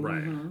everything.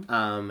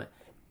 Right.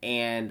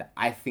 And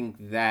I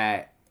think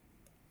that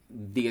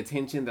the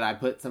attention that I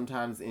put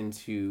sometimes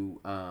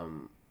into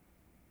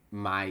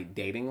my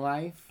dating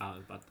life,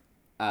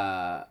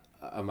 my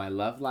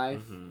love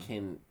life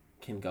can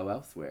go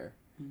elsewhere.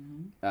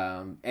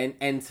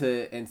 And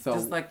so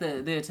just like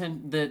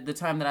the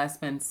time that I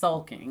spend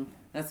sulking,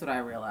 that's what I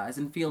realized,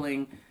 and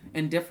feeling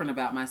indifferent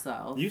about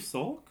myself. You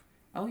sulk?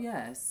 Oh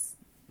yes.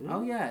 Really?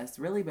 Oh yes,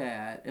 really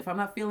bad. If I'm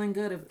not feeling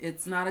good, if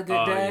it's not a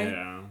good day,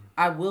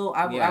 I will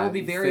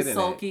be very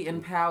sulky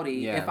and pouty.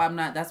 Yeah. If I'm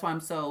not, that's why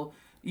I'm so.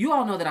 You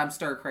all know that I'm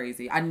stir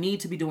crazy. I need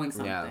to be doing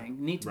something.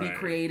 Need to be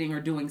creating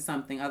or doing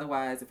something.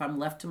 Otherwise, if I'm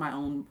left to my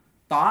own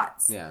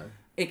thoughts,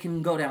 it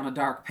can go down a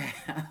dark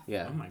path.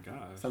 Yeah. Oh my gosh.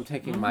 So I'm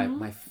taking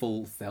my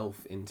full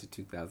self into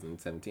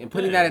 2017 and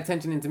putting that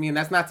attention into me. And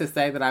that's not to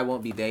say that I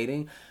won't be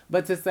dating,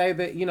 but to say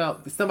that, you know,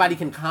 somebody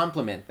can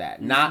compliment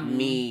that. Not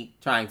me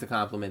trying to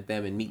compliment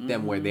them and meet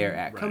them where they're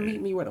at. Come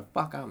meet me where the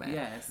fuck I'm at.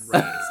 Yes.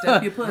 Right.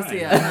 Step your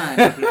pussy up,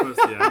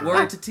 honey.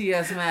 Word to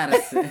T.S.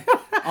 Madison.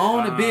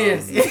 Own the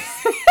business.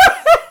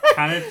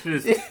 Kind of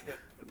just...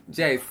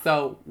 Jay,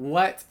 so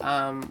what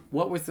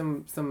were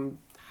some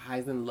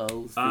highs and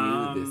lows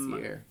for you this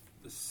year?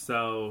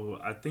 So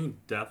I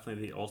think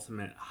definitely the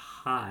ultimate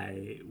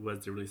high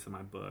was the release of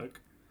my book.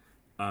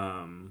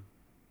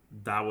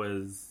 That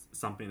was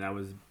something that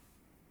was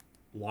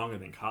longer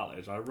than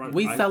college.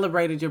 We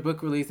celebrated your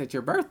book release at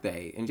your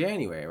birthday in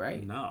January,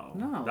 right?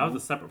 No, that was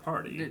a separate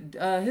party.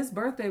 His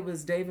birthday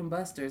was Dave and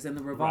Buster's and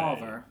the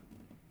Revolver. Right.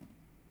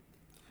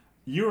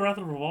 You were at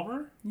the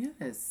Revolver?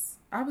 Yes.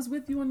 I was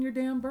with you on your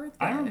damn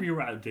birthday. I remember you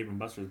were at Dave and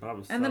Buster's, but I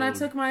was then I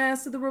took my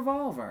ass to the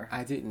Revolver.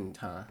 I didn't,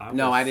 huh?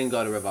 I didn't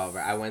go to Revolver.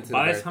 I went to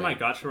By the time I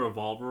got to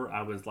Revolver,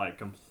 I was like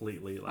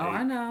completely like... Oh,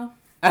 I know.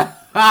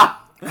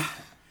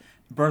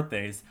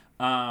 Birthdays.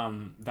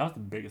 That was the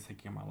biggest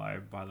hickey in my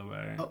life, by the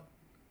way. Oh.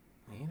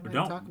 Man,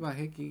 don't talk about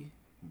hickey.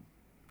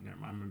 Never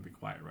mind, I'm going to be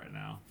quiet right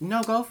now.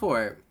 No, go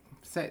for it.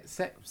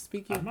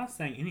 Speaking. I'm not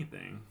saying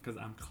anything, because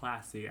I'm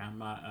classy. I'm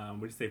not, what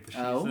do you say,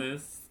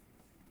 facetious?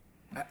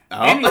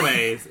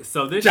 Anyways,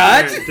 so this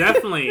year,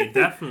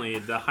 definitely,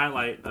 the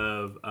highlight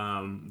of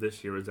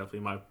this year was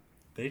definitely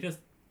they just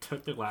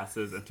took the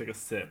glasses and took a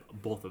sip,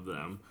 both of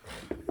them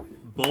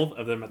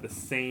at the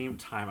same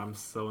time. I'm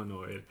so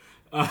annoyed.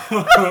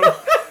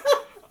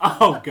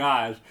 Oh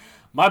gosh,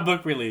 my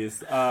book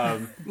release.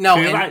 I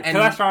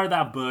started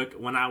that book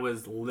when I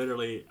was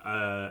literally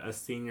a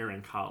senior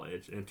in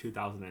college in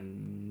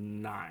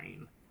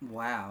 2009.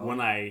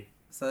 Wow.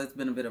 So it's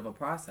been a bit of a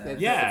process.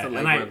 Yeah,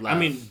 and I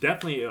mean,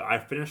 definitely, I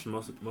finished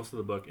most of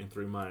the book in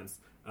 3 months.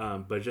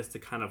 But just to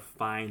kind of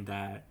find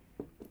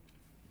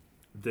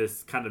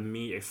this kind of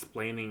me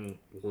explaining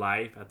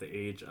life at the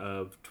age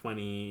of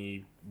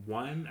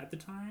 21 at the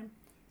time,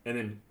 and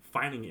then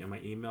finding it in my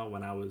email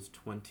when I was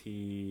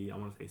 20, I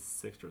want to say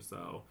 6 or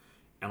so,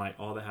 and like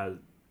all that had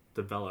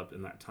developed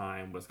in that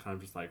time was kind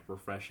of just like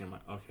refreshing. I'm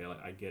like, okay,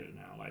 like I get it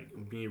now. Like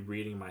me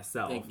reading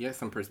myself. Get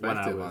some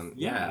perspective on.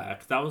 Yeah,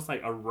 because I was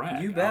like a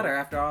wreck. You better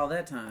after all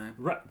that time.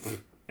 Right.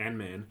 And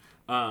men.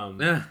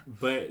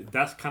 But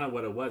that's kind of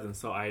what it was. And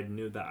so I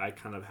knew that I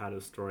kind of had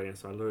a story. And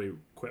so I literally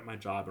quit my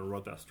job and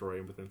wrote that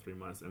story within 3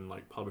 months and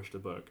like published a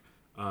book.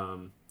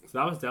 So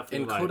that was definitely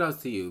and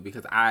kudos to you,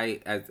 because I,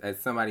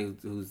 as somebody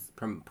who's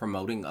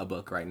promoting a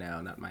book right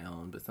now, not my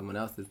own, but someone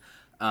else's,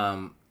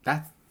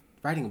 that's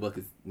writing a book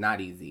is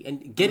not easy,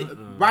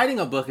 and writing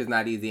a book is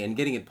not easy, and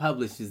getting it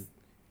published is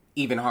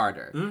even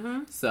harder.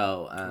 Mm-hmm.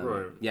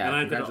 So, yeah,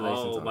 and congratulations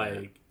I did all, on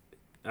like,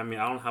 that. I mean,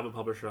 I don't have a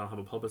publisher, I don't have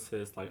a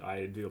publicist, like,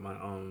 I do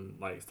my own,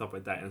 like, stuff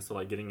like that, and so,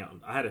 like, getting it,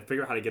 I had to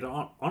figure out how to get it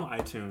on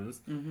iTunes,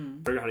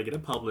 figure out how to get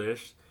it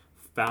published,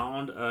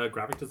 found a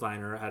graphic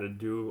designer, had to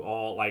do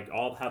all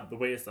the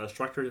way it's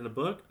structured in the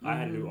book, I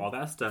had to do all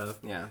that stuff.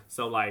 Yeah.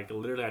 So, like,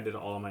 literally I did it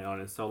all on my own,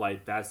 and so,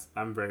 like,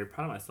 I'm very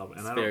proud of myself. And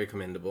it's very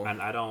commendable. And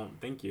I don't,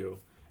 thank you,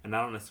 and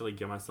I don't necessarily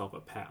give myself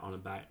a pat on the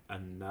back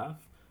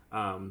enough,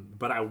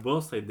 but I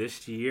will say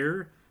this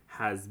year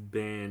has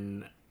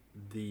been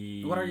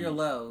What are your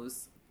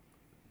lows?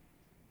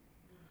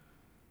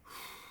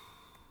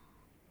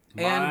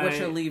 And what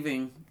you're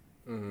leaving.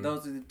 Mm-hmm.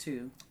 Those are the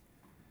two.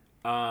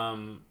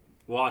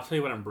 Well, I'll tell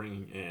you what I'm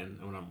bringing in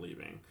and what I'm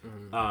leaving.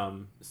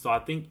 Mm-hmm. So I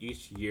think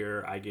each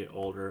year I get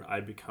older, I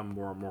become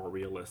more and more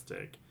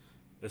realistic,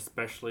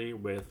 especially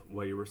with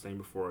what you were saying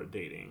before,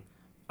 dating.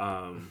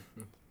 I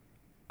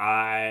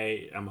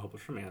am a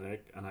hopeless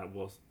romantic, and I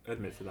will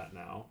admit to that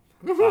now.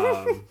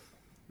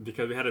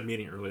 Because we had a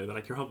meeting earlier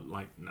that you're hoping,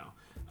 like, no.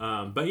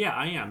 But yeah,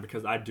 I am,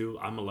 because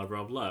I'm a lover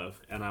of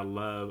love,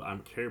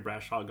 and Carrie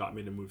Bradshaw got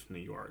me to move to New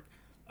York.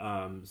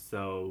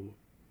 So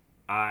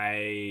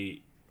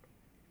I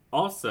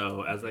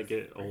also, as I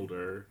get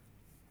older,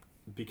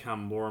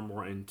 become more and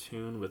more in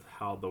tune with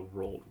how the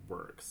world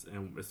works,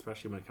 and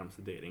especially when it comes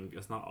to dating.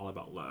 It's not all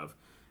about love.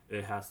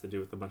 It has to do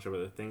with a bunch of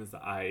other things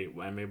that I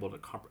am able to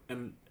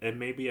and it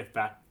may be the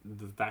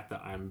fact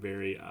that I'm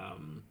very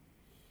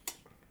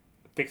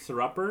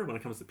fixer-upper when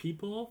it comes to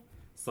people.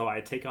 So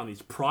I take on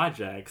these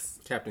projects.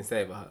 Captain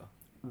Save-A-Ho.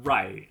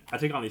 Right. I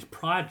take on these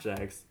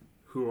projects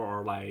who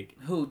are like...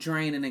 Who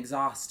drain and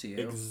exhaust you.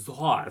 Like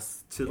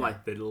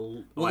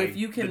the Well, like, if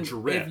you can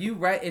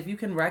if you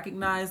can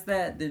recognize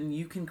that, then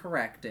you can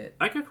correct it.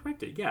 I can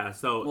correct it, yeah.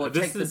 So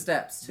take the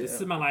steps to. This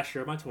is my last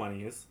year of my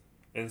 20s.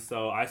 And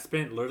so I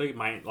spent literally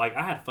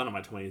I had fun in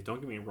my 20s, don't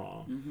get me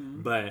wrong.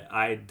 Mm-hmm. But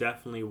I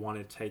definitely want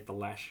to take the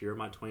last year of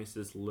my 20s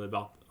to just live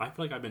out. I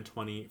feel like I've been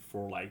 20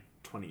 for like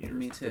 20 years.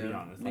 Me too. To be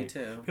honest. Me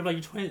too. People are like,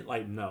 you're 20?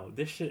 Like, no,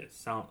 this shit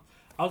sounds...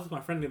 I was with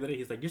my friend the other day.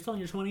 He's like, "You're still in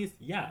your 20s?"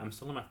 Yeah, I'm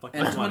still in my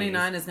fucking 20s. And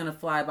 29 is going to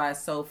fly by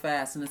so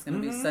fast, and it's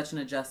going to be such an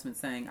adjustment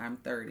saying I'm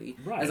 30.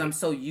 Right. As I'm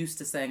so used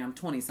to saying I'm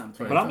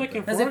 20-something. But I'm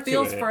looking forward to it. Because it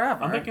feels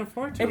forever. I'm looking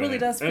forward to it. It really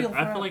does feel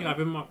forever. I feel like I've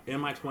been in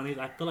my 20s.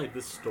 I feel like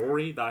this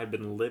story that I've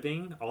been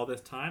living all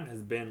this time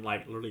has been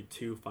like literally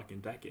 2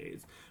 fucking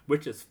decades,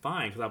 which is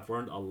fine because I've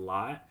learned a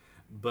lot.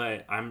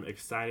 But I'm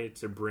excited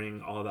to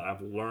bring all that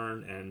I've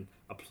learned and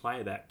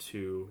apply that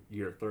to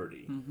year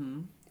 30.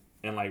 Mm-hmm.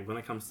 And, like, when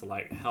it comes to,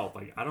 like, health,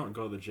 like, I don't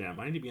go to the gym.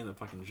 I need to be in the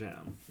fucking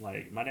gym.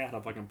 Like, my dad had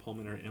a fucking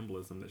pulmonary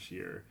embolism this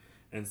year.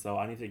 And so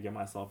I need to get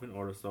myself in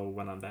order so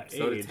when I'm that age...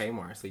 So did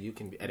Tamar, so you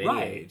can be at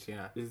any age,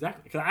 yeah.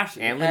 Exactly. Because I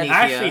Serena.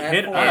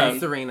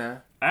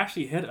 I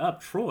actually hit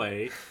up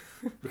Troy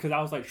because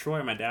I was like,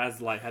 Troy, my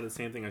dad's, like, had the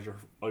same thing as your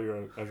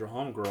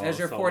homegirl. As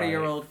your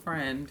 40-year-old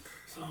friend.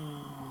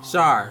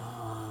 Shar.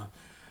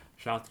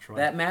 Shout out to Troy.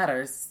 That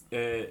matters.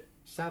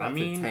 Shout out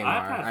to Tamar.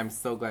 I'm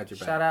so glad you're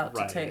back. Shout out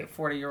to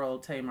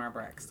 40-year-old Tamar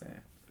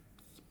Braxton.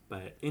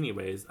 But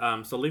anyways,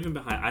 so leaving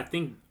behind, I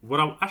think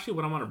what I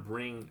want to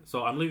bring.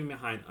 So I'm leaving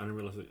behind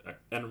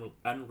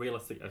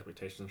unrealistic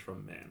expectations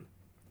from men,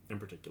 in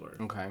particular.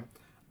 Okay.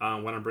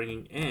 What I'm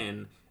bringing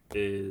in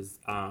is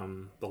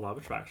the law of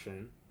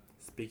attraction,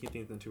 speaking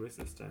things into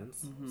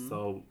existence. Mm-hmm.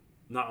 So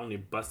not only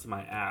busting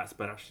my ass,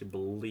 but actually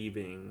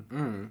believing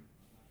on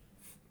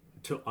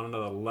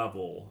another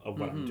level of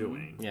what I'm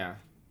doing. Yeah.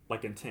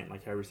 Like intent,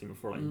 like I was saying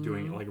before, like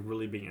doing, like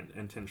really being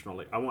intentional.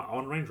 Like I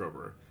want a Range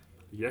Rover.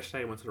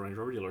 Yesterday I went to the Range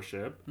Rover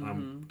dealership.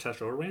 Test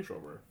drove a Range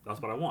Rover.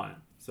 That's what I want.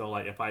 So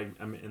like if I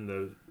am in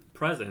the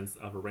presence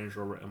of a Range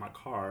Rover in my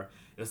car,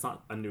 it's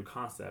not a new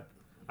concept.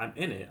 I'm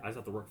in it. I just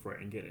have to work for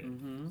it and get it.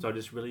 Mm-hmm. So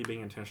just really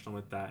being intentional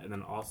with that, and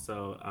then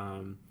also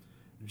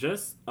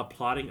just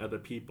applauding other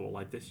people.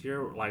 Like this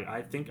year, like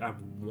I think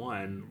I've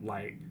won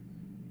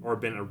or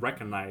been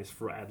recognized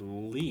for at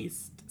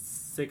least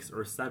 6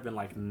 or 7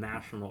 like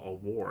national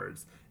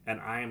awards, and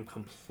I am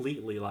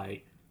completely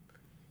like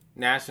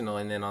national,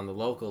 and then on the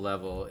local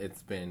level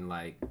it's been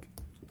like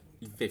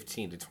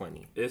 15 to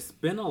 20. It's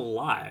been a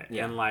lot.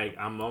 Yeah. And like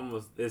I'm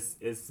almost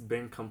it's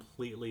been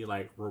completely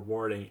like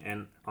rewarding,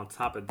 and on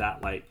top of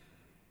that, like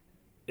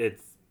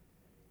it's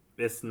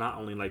not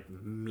only like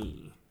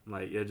me,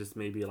 like it just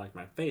may be like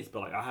my face, but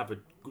like I have a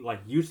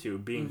like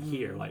YouTube being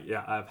here, like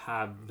I've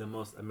had the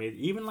most amazing,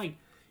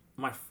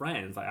 my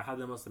friends. Like, I have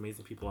the most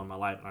amazing people in my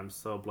life, and I'm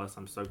so blessed.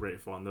 I'm so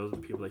grateful, and those are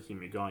the people that keep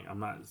me going. I'm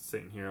not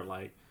sitting here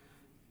like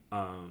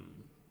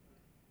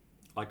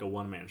a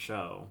one-man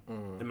show.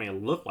 It may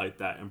look like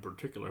that in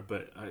particular,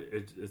 but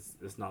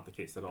it's not the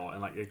case at all.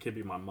 And like, it could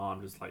be my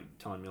mom just like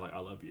telling me like, I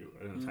love you,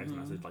 in a text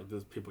message. Like,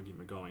 those people keep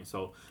me going.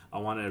 So I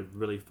want to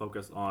really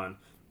focus on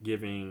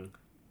giving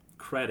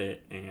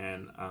credit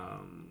and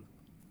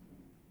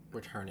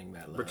returning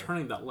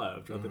that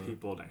love to other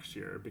people next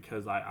year,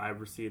 because I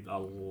received a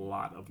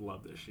lot of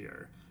love this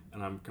year,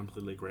 and I'm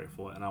completely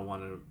grateful. And I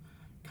want to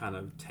kind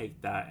of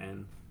take that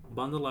and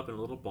bundle up in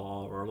a little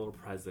ball or a little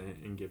present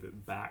and give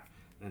it back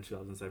in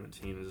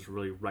 2017, and just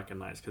really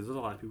recognize, because there's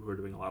a lot of people who are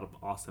doing a lot of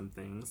awesome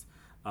things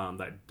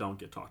that don't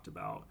get talked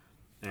about.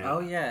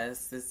 And,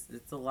 yes,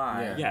 it's a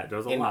lot. Yeah,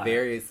 there's a lot in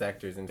various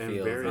sectors and fields.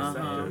 In various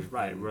sectors,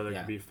 right? Whether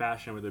it be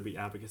fashion, whether it be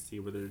advocacy,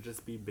 whether it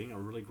just be being a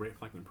really great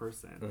fucking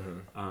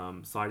person.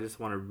 So I just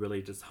want to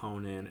really just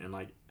hone in and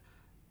like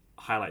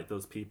highlight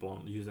those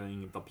people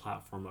using the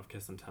platform of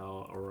Kiss and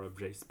Tell or of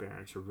Jay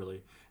Sparrow to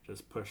really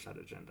just push that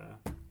agenda.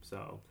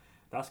 So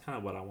that's kind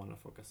of what I want to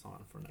focus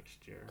on for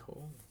next year.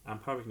 Cool. I'm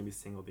probably going to be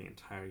single the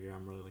entire year.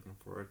 I'm really looking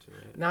forward to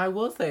it. Now, I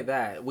will say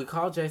that we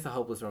call Jace a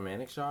hopeless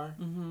romantic star.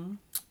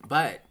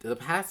 But the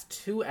past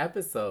 2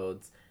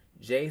 episodes,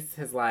 Jace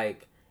has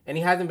like, and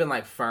he hasn't been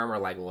like firm or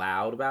like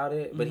loud about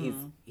it, but he's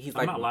I'm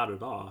like, not loud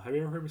at all. Have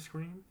you ever heard me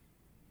scream?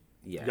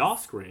 Yes. Y'all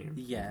scream.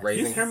 Yes.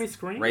 You hear me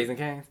scream? Raising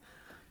Cane's.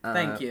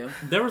 Thank you.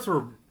 There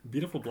were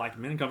beautiful black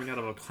men coming out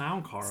of a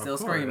clown car. Still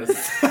screaming.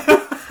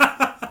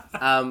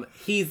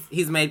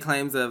 He's made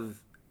claims of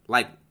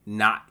like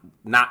not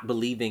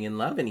believing in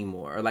love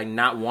anymore, or like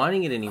not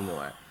wanting it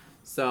anymore.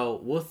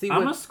 So we'll see.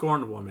 I'm a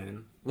scorned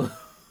woman.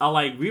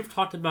 We've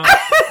talked about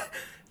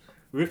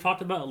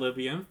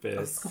Olivia and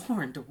Fitz.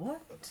 Scorned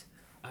what?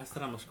 I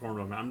said I'm a scorned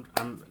woman.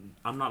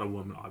 I'm not a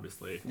woman,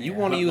 obviously. You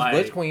want to use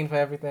Butch Queen for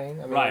everything,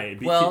 I mean, right?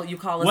 BQ. Well, you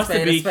call a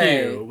spade a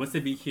spade. What's the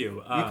BQ?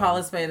 You call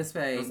a spade a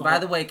spade. By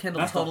the way,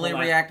 Kendall totally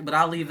reacted, but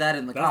I'll leave that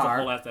in the car. That's the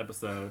whole last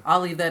episode.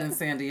 I'll leave that in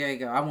San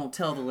Diego. I won't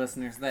tell the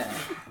listeners that.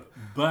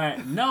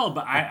 But no,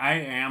 I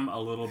am a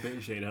little bit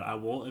jaded. I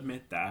will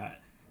admit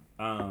that,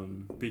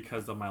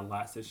 because of my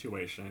last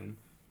situation.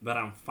 That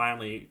I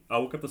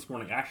woke up this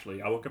morning.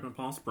 Actually, I woke up in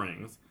Palm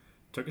Springs,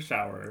 took a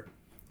shower,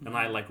 and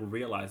I like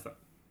realized that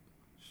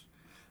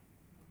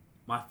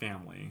my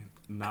family,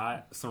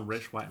 not some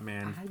rich white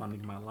man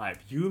funding my life.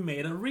 You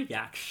made a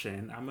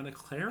reaction. I'm going to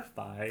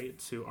clarify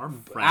to our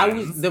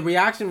friends. The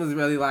reaction was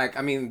really like,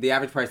 I mean, the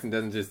average person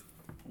doesn't just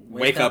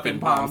wake up in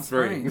Palm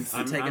Springs.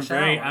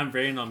 I'm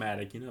very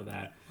nomadic, you know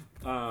that.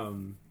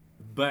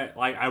 But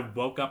like, I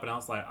woke up and I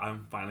was like,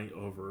 I'm finally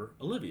over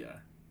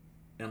Olivia.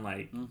 And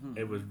like,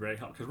 it was very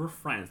helpful because we're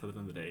friends at the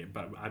end of the day,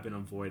 but I've been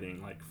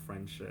avoiding like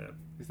friendship.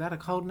 Is that a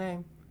code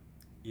name?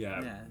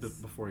 Yeah, yes.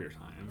 Before your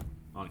time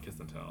on Kiss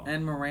and Tell.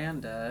 And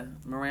Miranda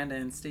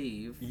and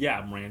Steve.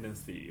 Yeah, Miranda and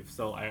Steve.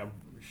 So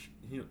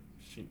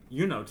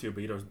you know too,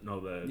 but you don't know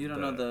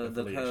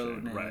the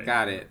code name. Right.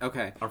 Got it.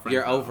 Okay,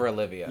 you're over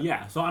Olivia.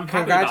 Yeah, so I'm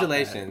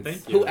congratulations.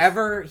 Thank you.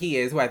 Whoever he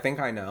is, who I think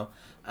I know.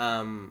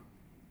 I mean,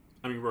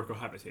 we're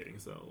cohabitating,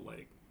 so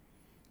like.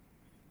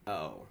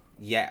 Oh.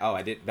 Yeah,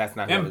 I did. That's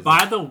not. And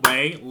by the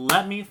way,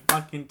 let me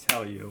fucking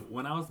tell you,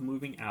 when I was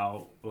moving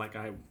out, like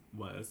I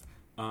was,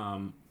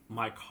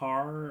 my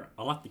car,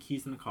 I left the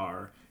keys in the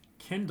car.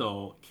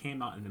 Kendall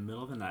came out in the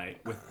middle of the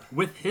night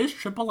with his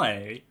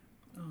AAA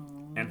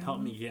and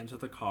helped me get into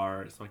the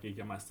car so I could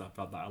get my stuff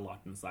out that I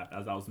locked inside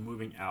as I was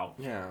moving out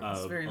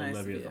of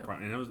Olivia's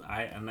apartment.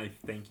 And I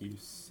thank you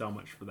so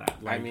much for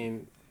that. Like, I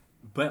mean,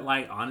 but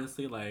like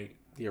honestly, like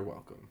you're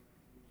welcome.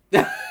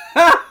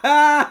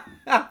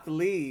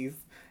 Please.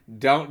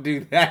 Don't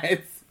do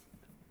that.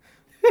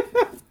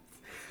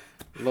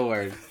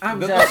 Lord. I'm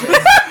judging.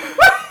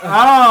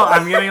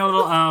 I'm getting a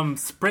little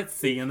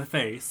spritzy in the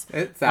face.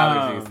 It's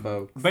allergies,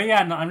 folks. But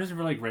yeah, no, I'm just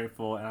really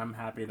grateful, and I'm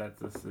happy that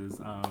this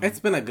is... it's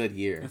been a good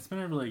year. It's been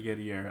a really good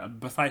year,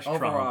 besides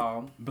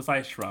overall. Trump.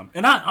 Besides Trump.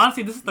 And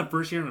honestly, this is the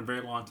first year in a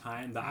very long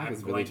time that I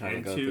was really trying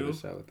to go through the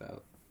show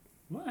without...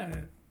 What?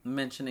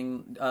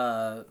 Mentioning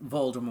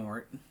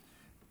Voldemort.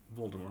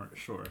 Voldemort,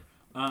 sure.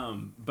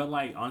 But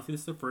like honestly,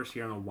 this is the first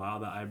year in a while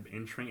that I'm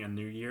entering a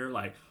new year.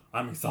 Like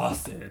I'm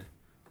exhausted.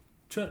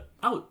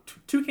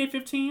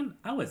 2K15,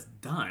 I was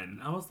done.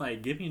 I was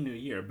like, give me a new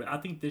year. But I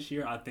think this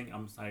year, I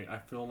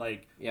feel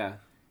like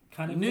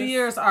kind of New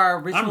Year's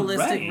are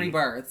ritualistic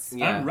rebirths.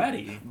 Yeah. I'm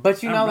ready.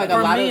 But you know, like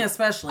for me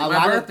especially,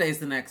 my birthday's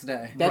the next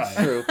day. That's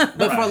true.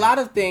 But for a lot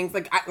of things,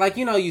 like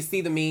you know, you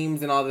see the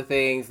memes and all the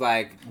things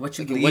like what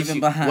you leaving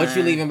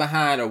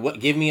behind, or what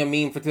give me a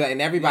meme for today,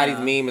 and everybody's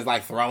meme is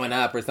like throwing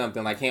up or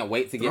something. Like can't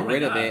wait to get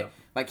rid of it.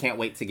 Like can't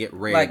wait to get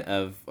rid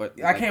of.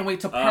 I can't wait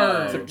to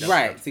purge.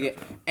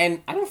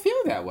 And I don't feel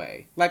that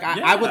way. Like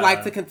I would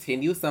like to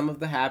continue some of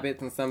the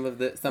habits and some of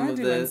the certain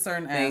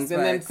things, aspects.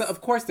 and then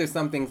of course there's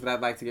some things that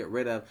I'd like to get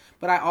rid of.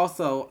 But I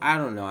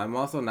don't know. I'm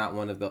also not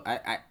one of the.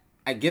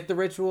 I get the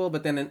ritual,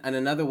 but then in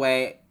another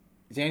way,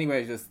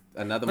 January is just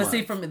another month. But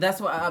see, that's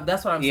what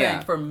I'm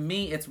saying. For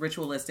me, it's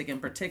ritualistic in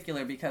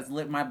particular because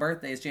my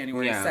birthday is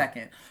January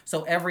 2nd.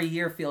 So every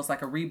year feels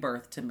like a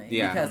rebirth to me.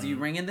 Yeah. Because you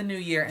ring in the new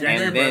year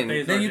and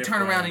then you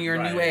turn around and you're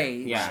a new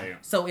age. Yeah.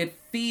 So it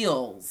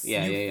feels,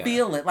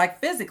 feel it, like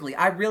physically.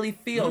 I really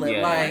feel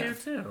it. Like,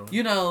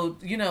 you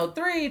know,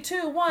 3,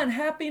 2, 1,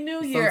 Happy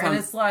New Year. Sometimes, and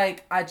it's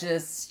like, I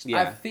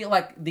feel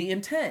like the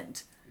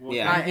intent.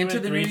 Well, I enter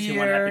the new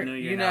year, Happy New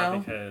Year, you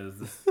know, because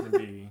this is gonna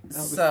be this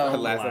is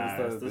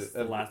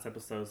the last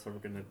episode, so we're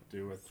gonna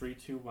do a 3,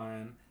 2,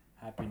 1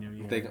 Happy New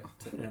Year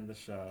to end the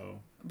show.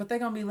 But they're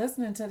gonna be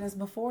listening to this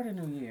before the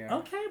New Year.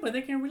 Okay, but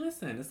they can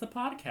re-listen. It's a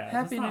podcast.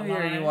 Happy New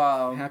Year, you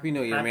all. Happy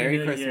New Year,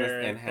 Merry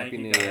Christmas, and Happy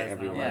New Year,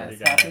 everyone.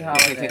 Yes, happy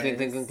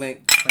holidays.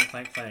 Clink,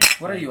 clink, clink.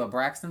 What are you, a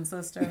Braxton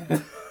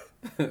sister?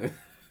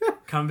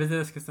 Come visit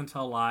us, Kiss and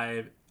Tell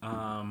Live.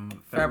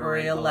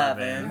 February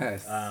 11th.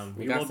 Yes.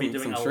 We will be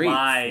doing a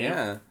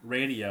live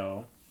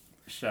radio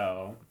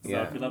show.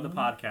 So if you love the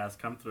podcast,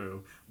 come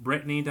through.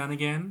 Brittany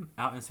Dunnigan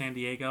out in San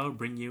Diego,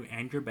 bring you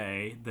Andrew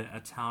Bay, the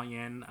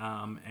Italian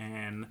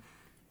and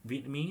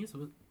Vietnamese.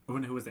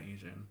 Who was the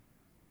Asian?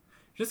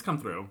 Just come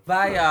through.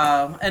 Bye,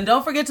 y'all. And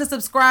don't forget to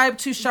subscribe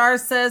to Shar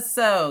Says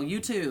So,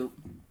 YouTube.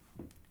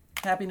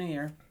 Happy New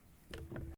Year.